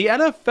 Exactly. And the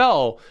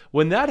NFL,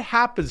 when that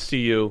happens to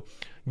you,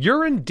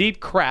 you're in deep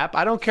crap.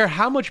 I don't care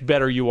how much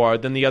better you are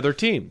than the other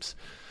teams.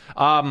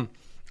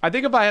 I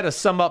think if I had to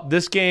sum up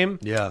this game,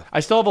 I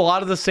still have a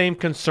lot of the same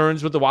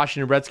concerns with the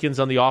Washington Redskins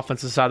on the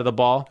offensive side of the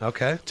ball.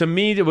 Okay. To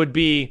me, it would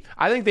be,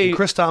 I think they...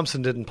 Chris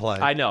Thompson didn't play.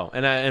 I know.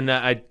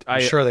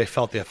 I'm sure they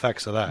felt the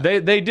effects of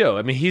that. They do.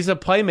 I mean, he's a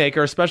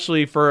playmaker,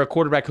 especially for a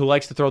quarterback who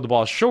likes to throw the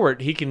ball short.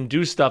 He can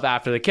do stuff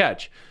after the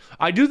catch.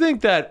 I do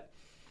think that,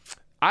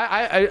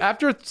 I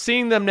after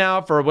seeing them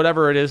now for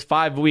whatever it is,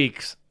 5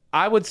 weeks,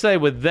 I would say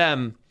with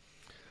them,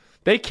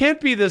 they can't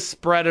be this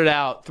spread it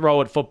out, throw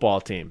it football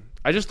team.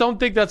 I just don't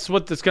think that's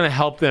what's going to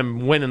help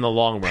them win in the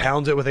long run.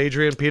 Pound it with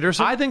Adrian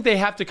Peterson? I think they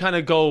have to kind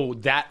of go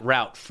that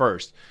route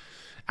first.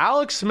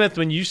 Alex Smith,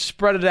 when you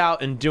spread it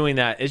out and doing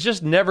that, is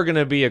just never going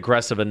to be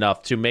aggressive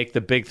enough to make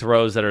the big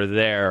throws that are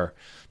there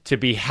to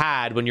be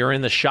had when you're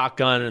in the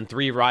shotgun and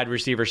 3 wide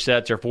receiver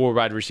sets or 4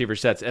 wide receiver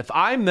sets. If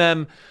I'm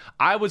them,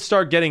 I would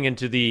start getting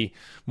into the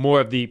more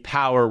of the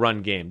power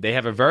run game. They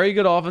have a very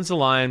good offensive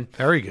line.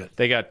 Very good.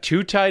 They got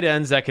 2 tight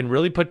ends that can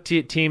really put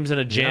teams in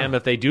a jam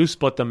if they do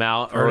split them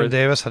out. Vernon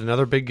Davis had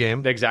another big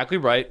game. Exactly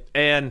right.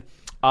 And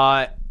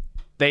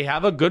they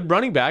have a good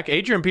running back.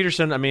 Adrian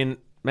Peterson, I mean,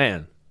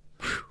 man,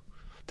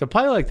 to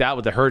play like that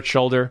with a hurt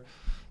shoulder,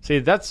 see,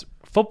 that's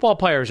football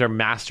players are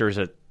masters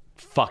at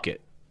fuck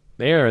it.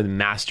 They are the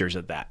masters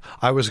at that.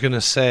 I was going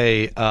to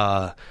say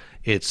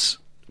it's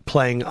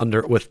playing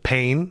with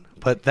pain,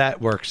 but that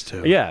works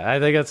too. Yeah,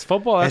 I think it's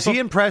football. Has he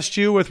impressed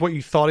you with what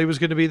you thought he was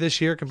going to be this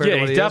year compared to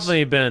what he's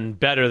definitely been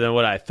better than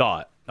what I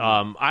thought.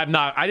 I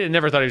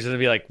never thought he was going to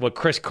be like what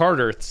Chris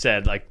Carter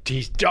said, like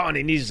he's done,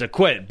 he needs to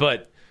quit.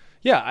 But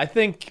yeah, I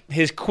think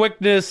his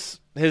quickness,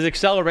 his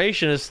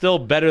acceleration is still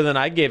better than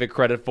I gave it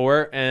credit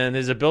for, and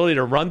his ability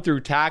to run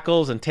through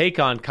tackles and take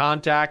on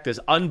contact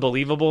is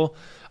unbelievable.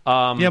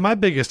 My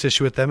biggest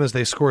issue with them is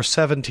they score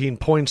 17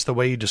 points the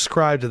way you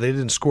described it. They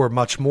didn't score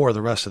much more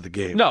the rest of the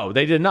game. No,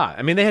 they did not.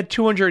 I mean, they had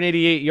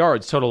 288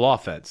 yards total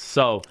offense.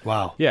 So,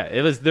 wow. Yeah,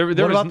 it was there. What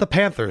about the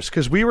Panthers?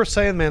 Because we were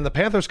saying, man, the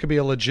Panthers could be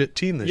a legit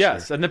team this year.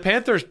 Yes, and the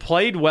Panthers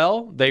played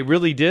well. They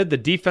really did. The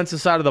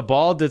defensive side of the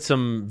ball did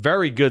some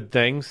very good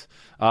things.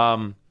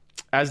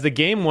 As the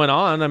game went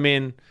on, I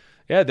mean,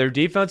 Yeah, their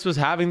defense was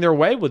having their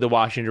way with the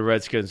Washington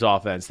Redskins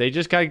offense. They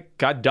just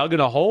got dug in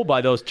a hole by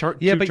those two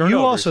turnovers. But you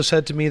also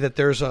said to me that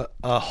there's a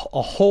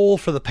hole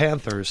for the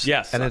Panthers.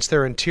 Yes. And it's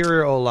their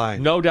interior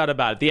O-line. No doubt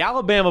about it. The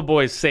Alabama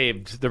boys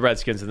saved the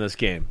Redskins in this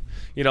game.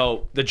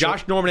 The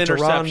Josh Norman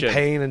interception. Jerron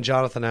Payne and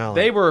Jonathan Allen.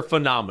 They were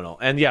phenomenal.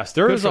 And yes,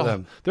 there is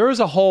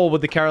a hole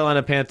with the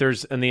Carolina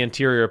Panthers in the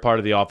interior part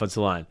of the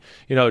offensive line.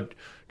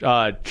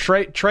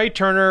 Trey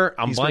Turner,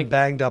 He's been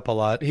banged up a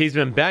lot. He's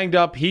been banged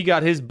up. He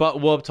got his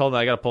butt whooped. Hold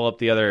on, I got to pull up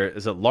the other.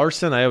 Is it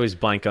Larson? I always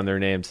blank on their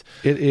names.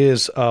 It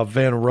is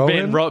Van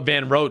Roten.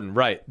 Van Roten,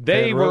 right.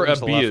 They were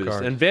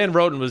abused. And Van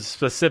Roten was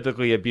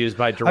specifically abused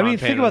by Jerron Payne.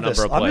 Think about this.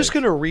 I'm just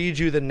going to read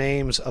you the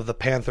names of the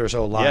Panthers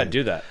O-line. Yeah,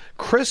 do that.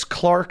 Chris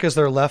Clark is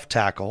their left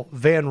tackle.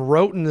 Van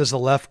Roten is the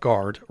left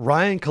guard.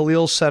 Ryan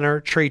Khalil center.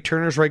 Trey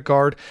Turner's right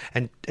guard.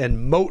 And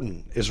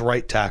Moten is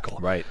right tackle.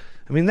 Right.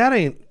 That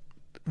ain't...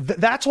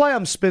 That's why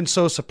I'm been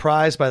so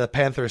surprised by the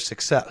Panthers'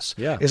 success.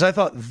 Yeah. Is I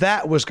thought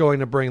that was going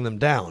to bring them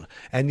down,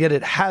 and yet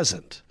it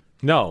hasn't.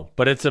 No,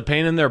 but it's a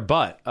pain in their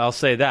butt. I'll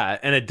say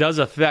that. And it does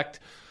affect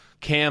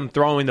Cam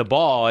throwing the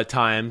ball at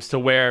times to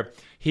where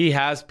he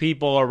has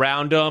people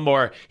around him,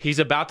 or he's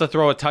about to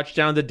throw a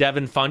touchdown to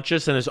Devin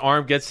Funchess and his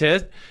arm gets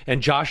hit,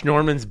 and Josh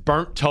Norman's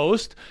burnt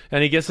toast,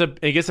 and he gets an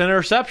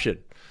interception.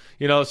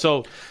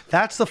 So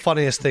that's the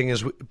funniest thing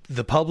is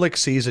the public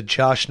sees a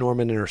Josh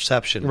Norman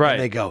interception, right, and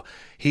they go,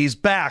 he's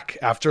back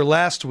after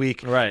last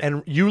week, right?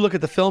 And you look at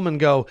the film and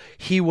go,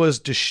 he was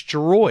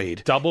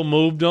destroyed. Double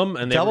moved him,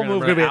 and they double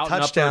moved going to be a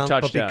touchdown,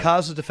 but touchdown.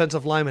 Because the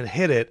defensive lineman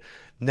hit it,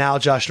 now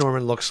Josh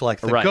Norman looks like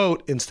the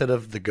GOAT instead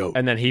of the GOAT.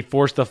 And then he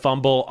forced a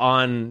fumble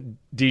on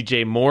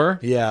DJ Moore,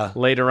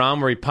 later on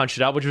where he punched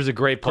it out, which was a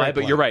great play.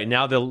 But you're right.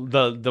 Now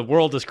the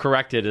world is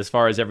corrected as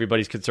far as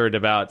everybody's concerned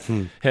about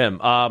him.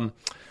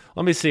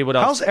 Let me see what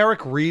else. How's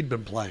Eric Reed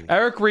been playing?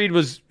 Eric Reed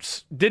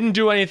didn't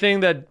do anything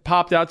that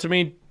popped out to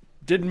me.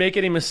 Didn't make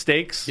any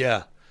mistakes.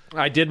 Yeah.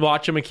 I did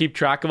watch him and keep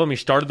track of him. He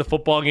started the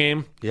football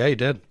game. Yeah, he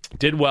did.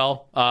 Did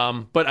well.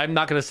 But I'm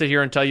not going to sit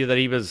here and tell you that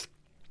he was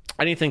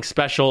anything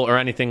special or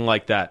anything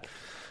like that.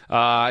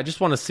 I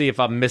just want to see if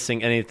I'm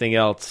missing anything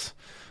else.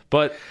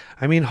 But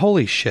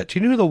holy shit. Do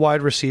you know who the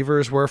wide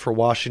receivers were for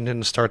Washington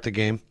to start the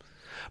game?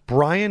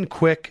 Brian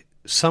Quick,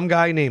 some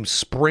guy named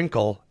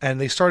Sprinkle,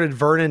 and they started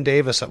Vernon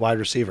Davis at wide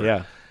receiver.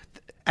 Yeah.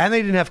 And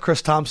they didn't have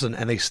Chris Thompson,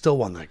 and they still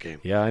won that game.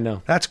 Yeah, I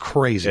know. That's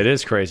crazy. It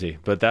is crazy,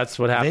 but that's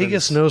what happens.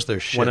 Vegas knows their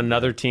shit when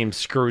another team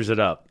screws it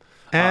up.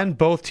 And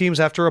both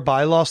teams, after a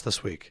bye, lost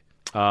this week.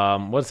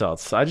 What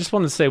else? I just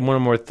want to say one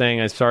more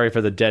thing. I'm sorry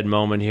for the dead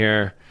moment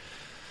here.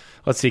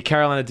 Let's see.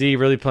 Carolina D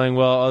really playing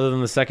well. Other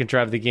than the second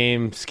drive of the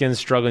game, Skins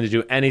struggling to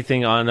do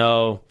anything on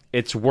O.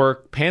 It's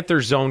work.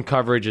 Panthers zone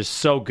coverage is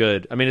so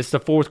good. It's the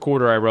fourth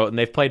quarter I wrote, and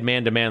they've played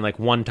man-to-man like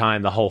one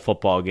time the whole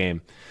football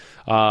game.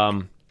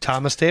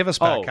 Thomas Davis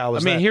back. How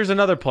was that? Here's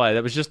another play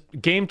that was just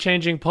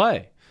game-changing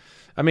play.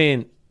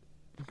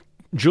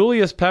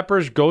 Julius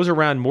Peppers goes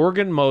around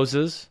Morgan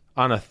Moses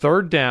on a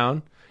third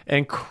down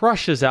and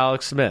crushes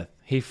Alex Smith.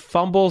 He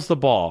fumbles the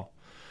ball,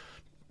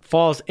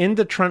 falls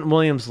into Trent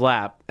Williams'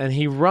 lap, and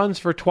he runs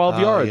for 12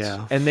 yards.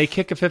 Yeah. And they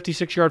kick a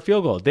 56-yard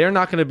field goal. They're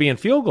not going to be in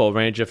field goal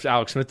range if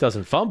Alex Smith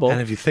doesn't fumble.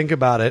 And if you think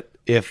about it,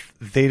 if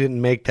they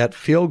didn't make that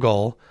field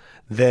goal,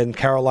 then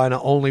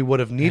Carolina only would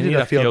have needed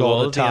a field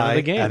goal to tie,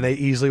 and they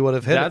easily would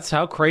have hit That's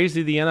how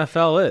crazy the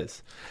NFL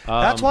is.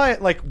 That's why,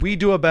 we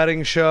do a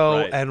betting show,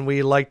 and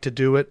we like to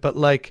do it. But,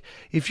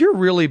 if you're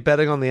really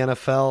betting on the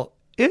NFL,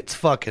 it's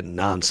fucking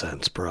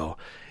nonsense, bro.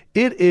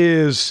 It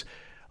is,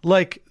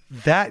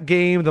 that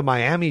game, the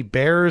Miami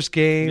Bears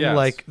game.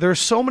 Yes. There's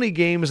so many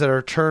games that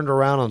are turned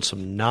around on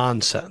some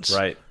nonsense.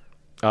 Right.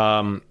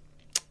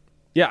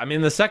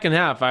 The second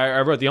half,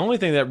 I wrote the only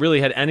thing that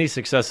really had any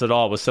success at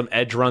all was some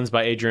edge runs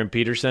by Adrian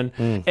Peterson.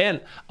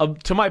 And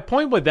to my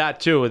point with that,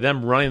 too, with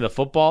them running the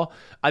football,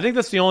 I think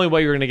that's the only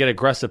way you're going to get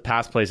aggressive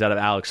pass plays out of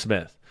Alex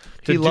Smith.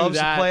 He loves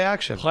play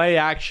action. Play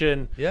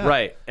action, yeah.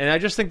 Right. And I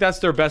just think that's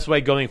their best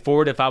way going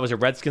forward. If I was a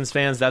Redskins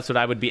fan, that's what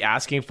I would be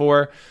asking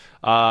for.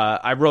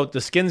 I wrote the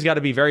Skins got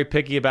to be very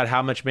picky about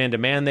how much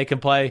man-to-man they can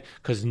play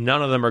because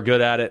none of them are good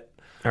at it.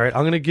 All right,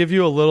 I'm going to give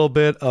you a little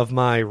bit of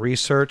my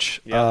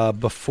research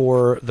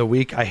before the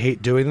week. I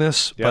hate doing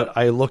this, but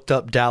I looked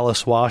up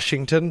Dallas,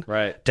 Washington.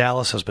 Right.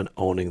 Dallas has been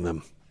owning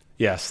them.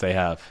 Yes, they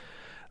have.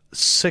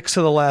 6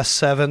 of the last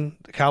 7,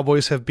 the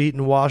Cowboys have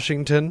beaten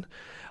Washington.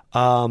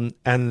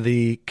 And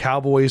the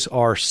Cowboys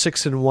are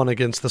 6-1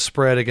 against the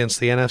spread against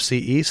the NFC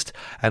East,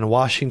 and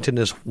Washington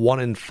is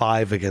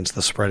 1-5 against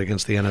the spread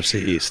against the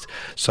NFC East.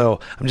 So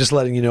I'm just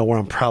letting you know where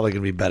I'm probably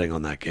going to be betting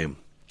on that game.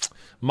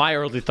 My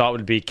early thought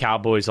would be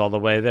Cowboys all the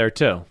way there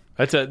too.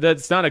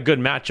 That's not a good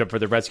matchup for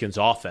the Redskins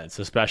offense,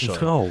 especially.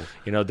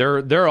 No.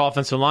 Their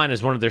offensive line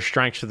is one of their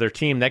strengths of their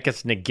team. That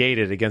gets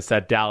negated against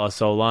that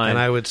Dallas O-line. And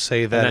I would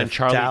say that if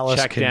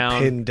Dallas can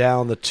pin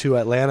down the 2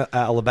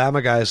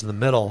 Alabama guys in the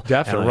middle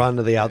and run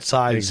to the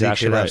outside, Zeke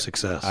should have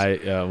success.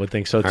 I would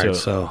think so, too. All right,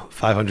 so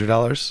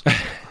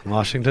 $500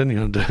 Washington, you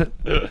want to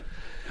do it?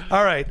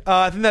 All right.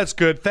 I think that's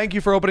good. Thank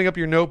you for opening up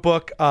your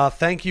notebook.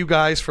 Thank you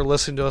guys for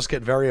listening to us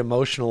get very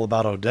emotional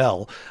about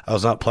Odell. I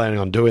was not planning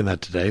on doing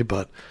that today,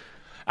 but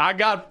I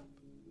got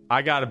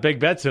a big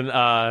bet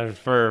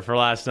for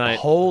last night.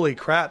 Holy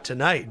crap!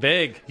 Tonight,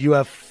 big. You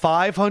have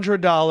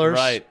 $500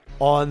 right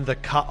on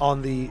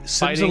the Sims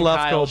Fighting and Lefko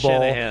Kyle Bowl.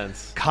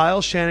 Shanahan's.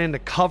 Kyle Shanahan to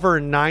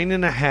cover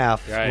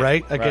 9.5,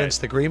 right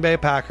against the Green Bay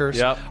Packers.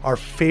 Yep. Our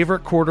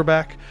favorite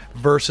quarterback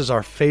versus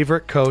our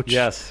favorite coach.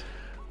 Yes.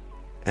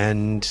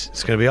 And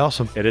it's going to be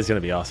awesome. It is going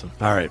to be awesome.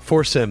 All right,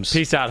 for Sims.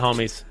 Peace out,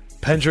 homies.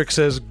 Pendrick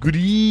says, good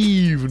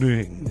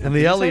evening. And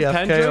the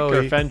Pendrick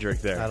or LEFKOE.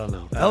 Fendrick there? I don't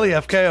know.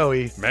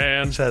 LEFKOE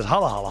Man says,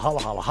 holla, holla, holla,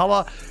 holla,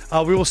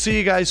 holla. We will see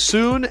you guys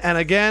soon. And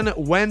again,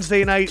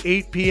 Wednesday night,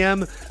 8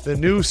 p.m., the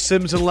new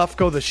Sims and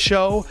Lefko, the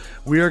show.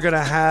 We are going to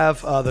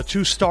have the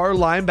two star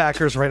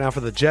linebackers right now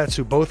for the Jets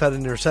who both had an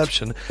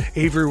interception,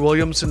 Avery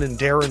Williamson and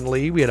Darren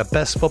Lee. We had a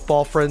Best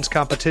Football Friends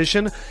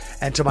competition.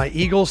 And to my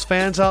Eagles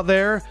fans out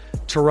there,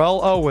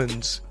 Terrell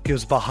Owens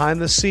gives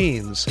behind the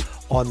scenes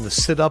on the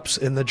sit-ups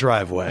in the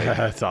driveway.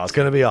 That's awesome. It's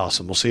going to be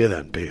awesome. We'll see you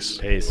then. Peace.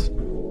 Peace.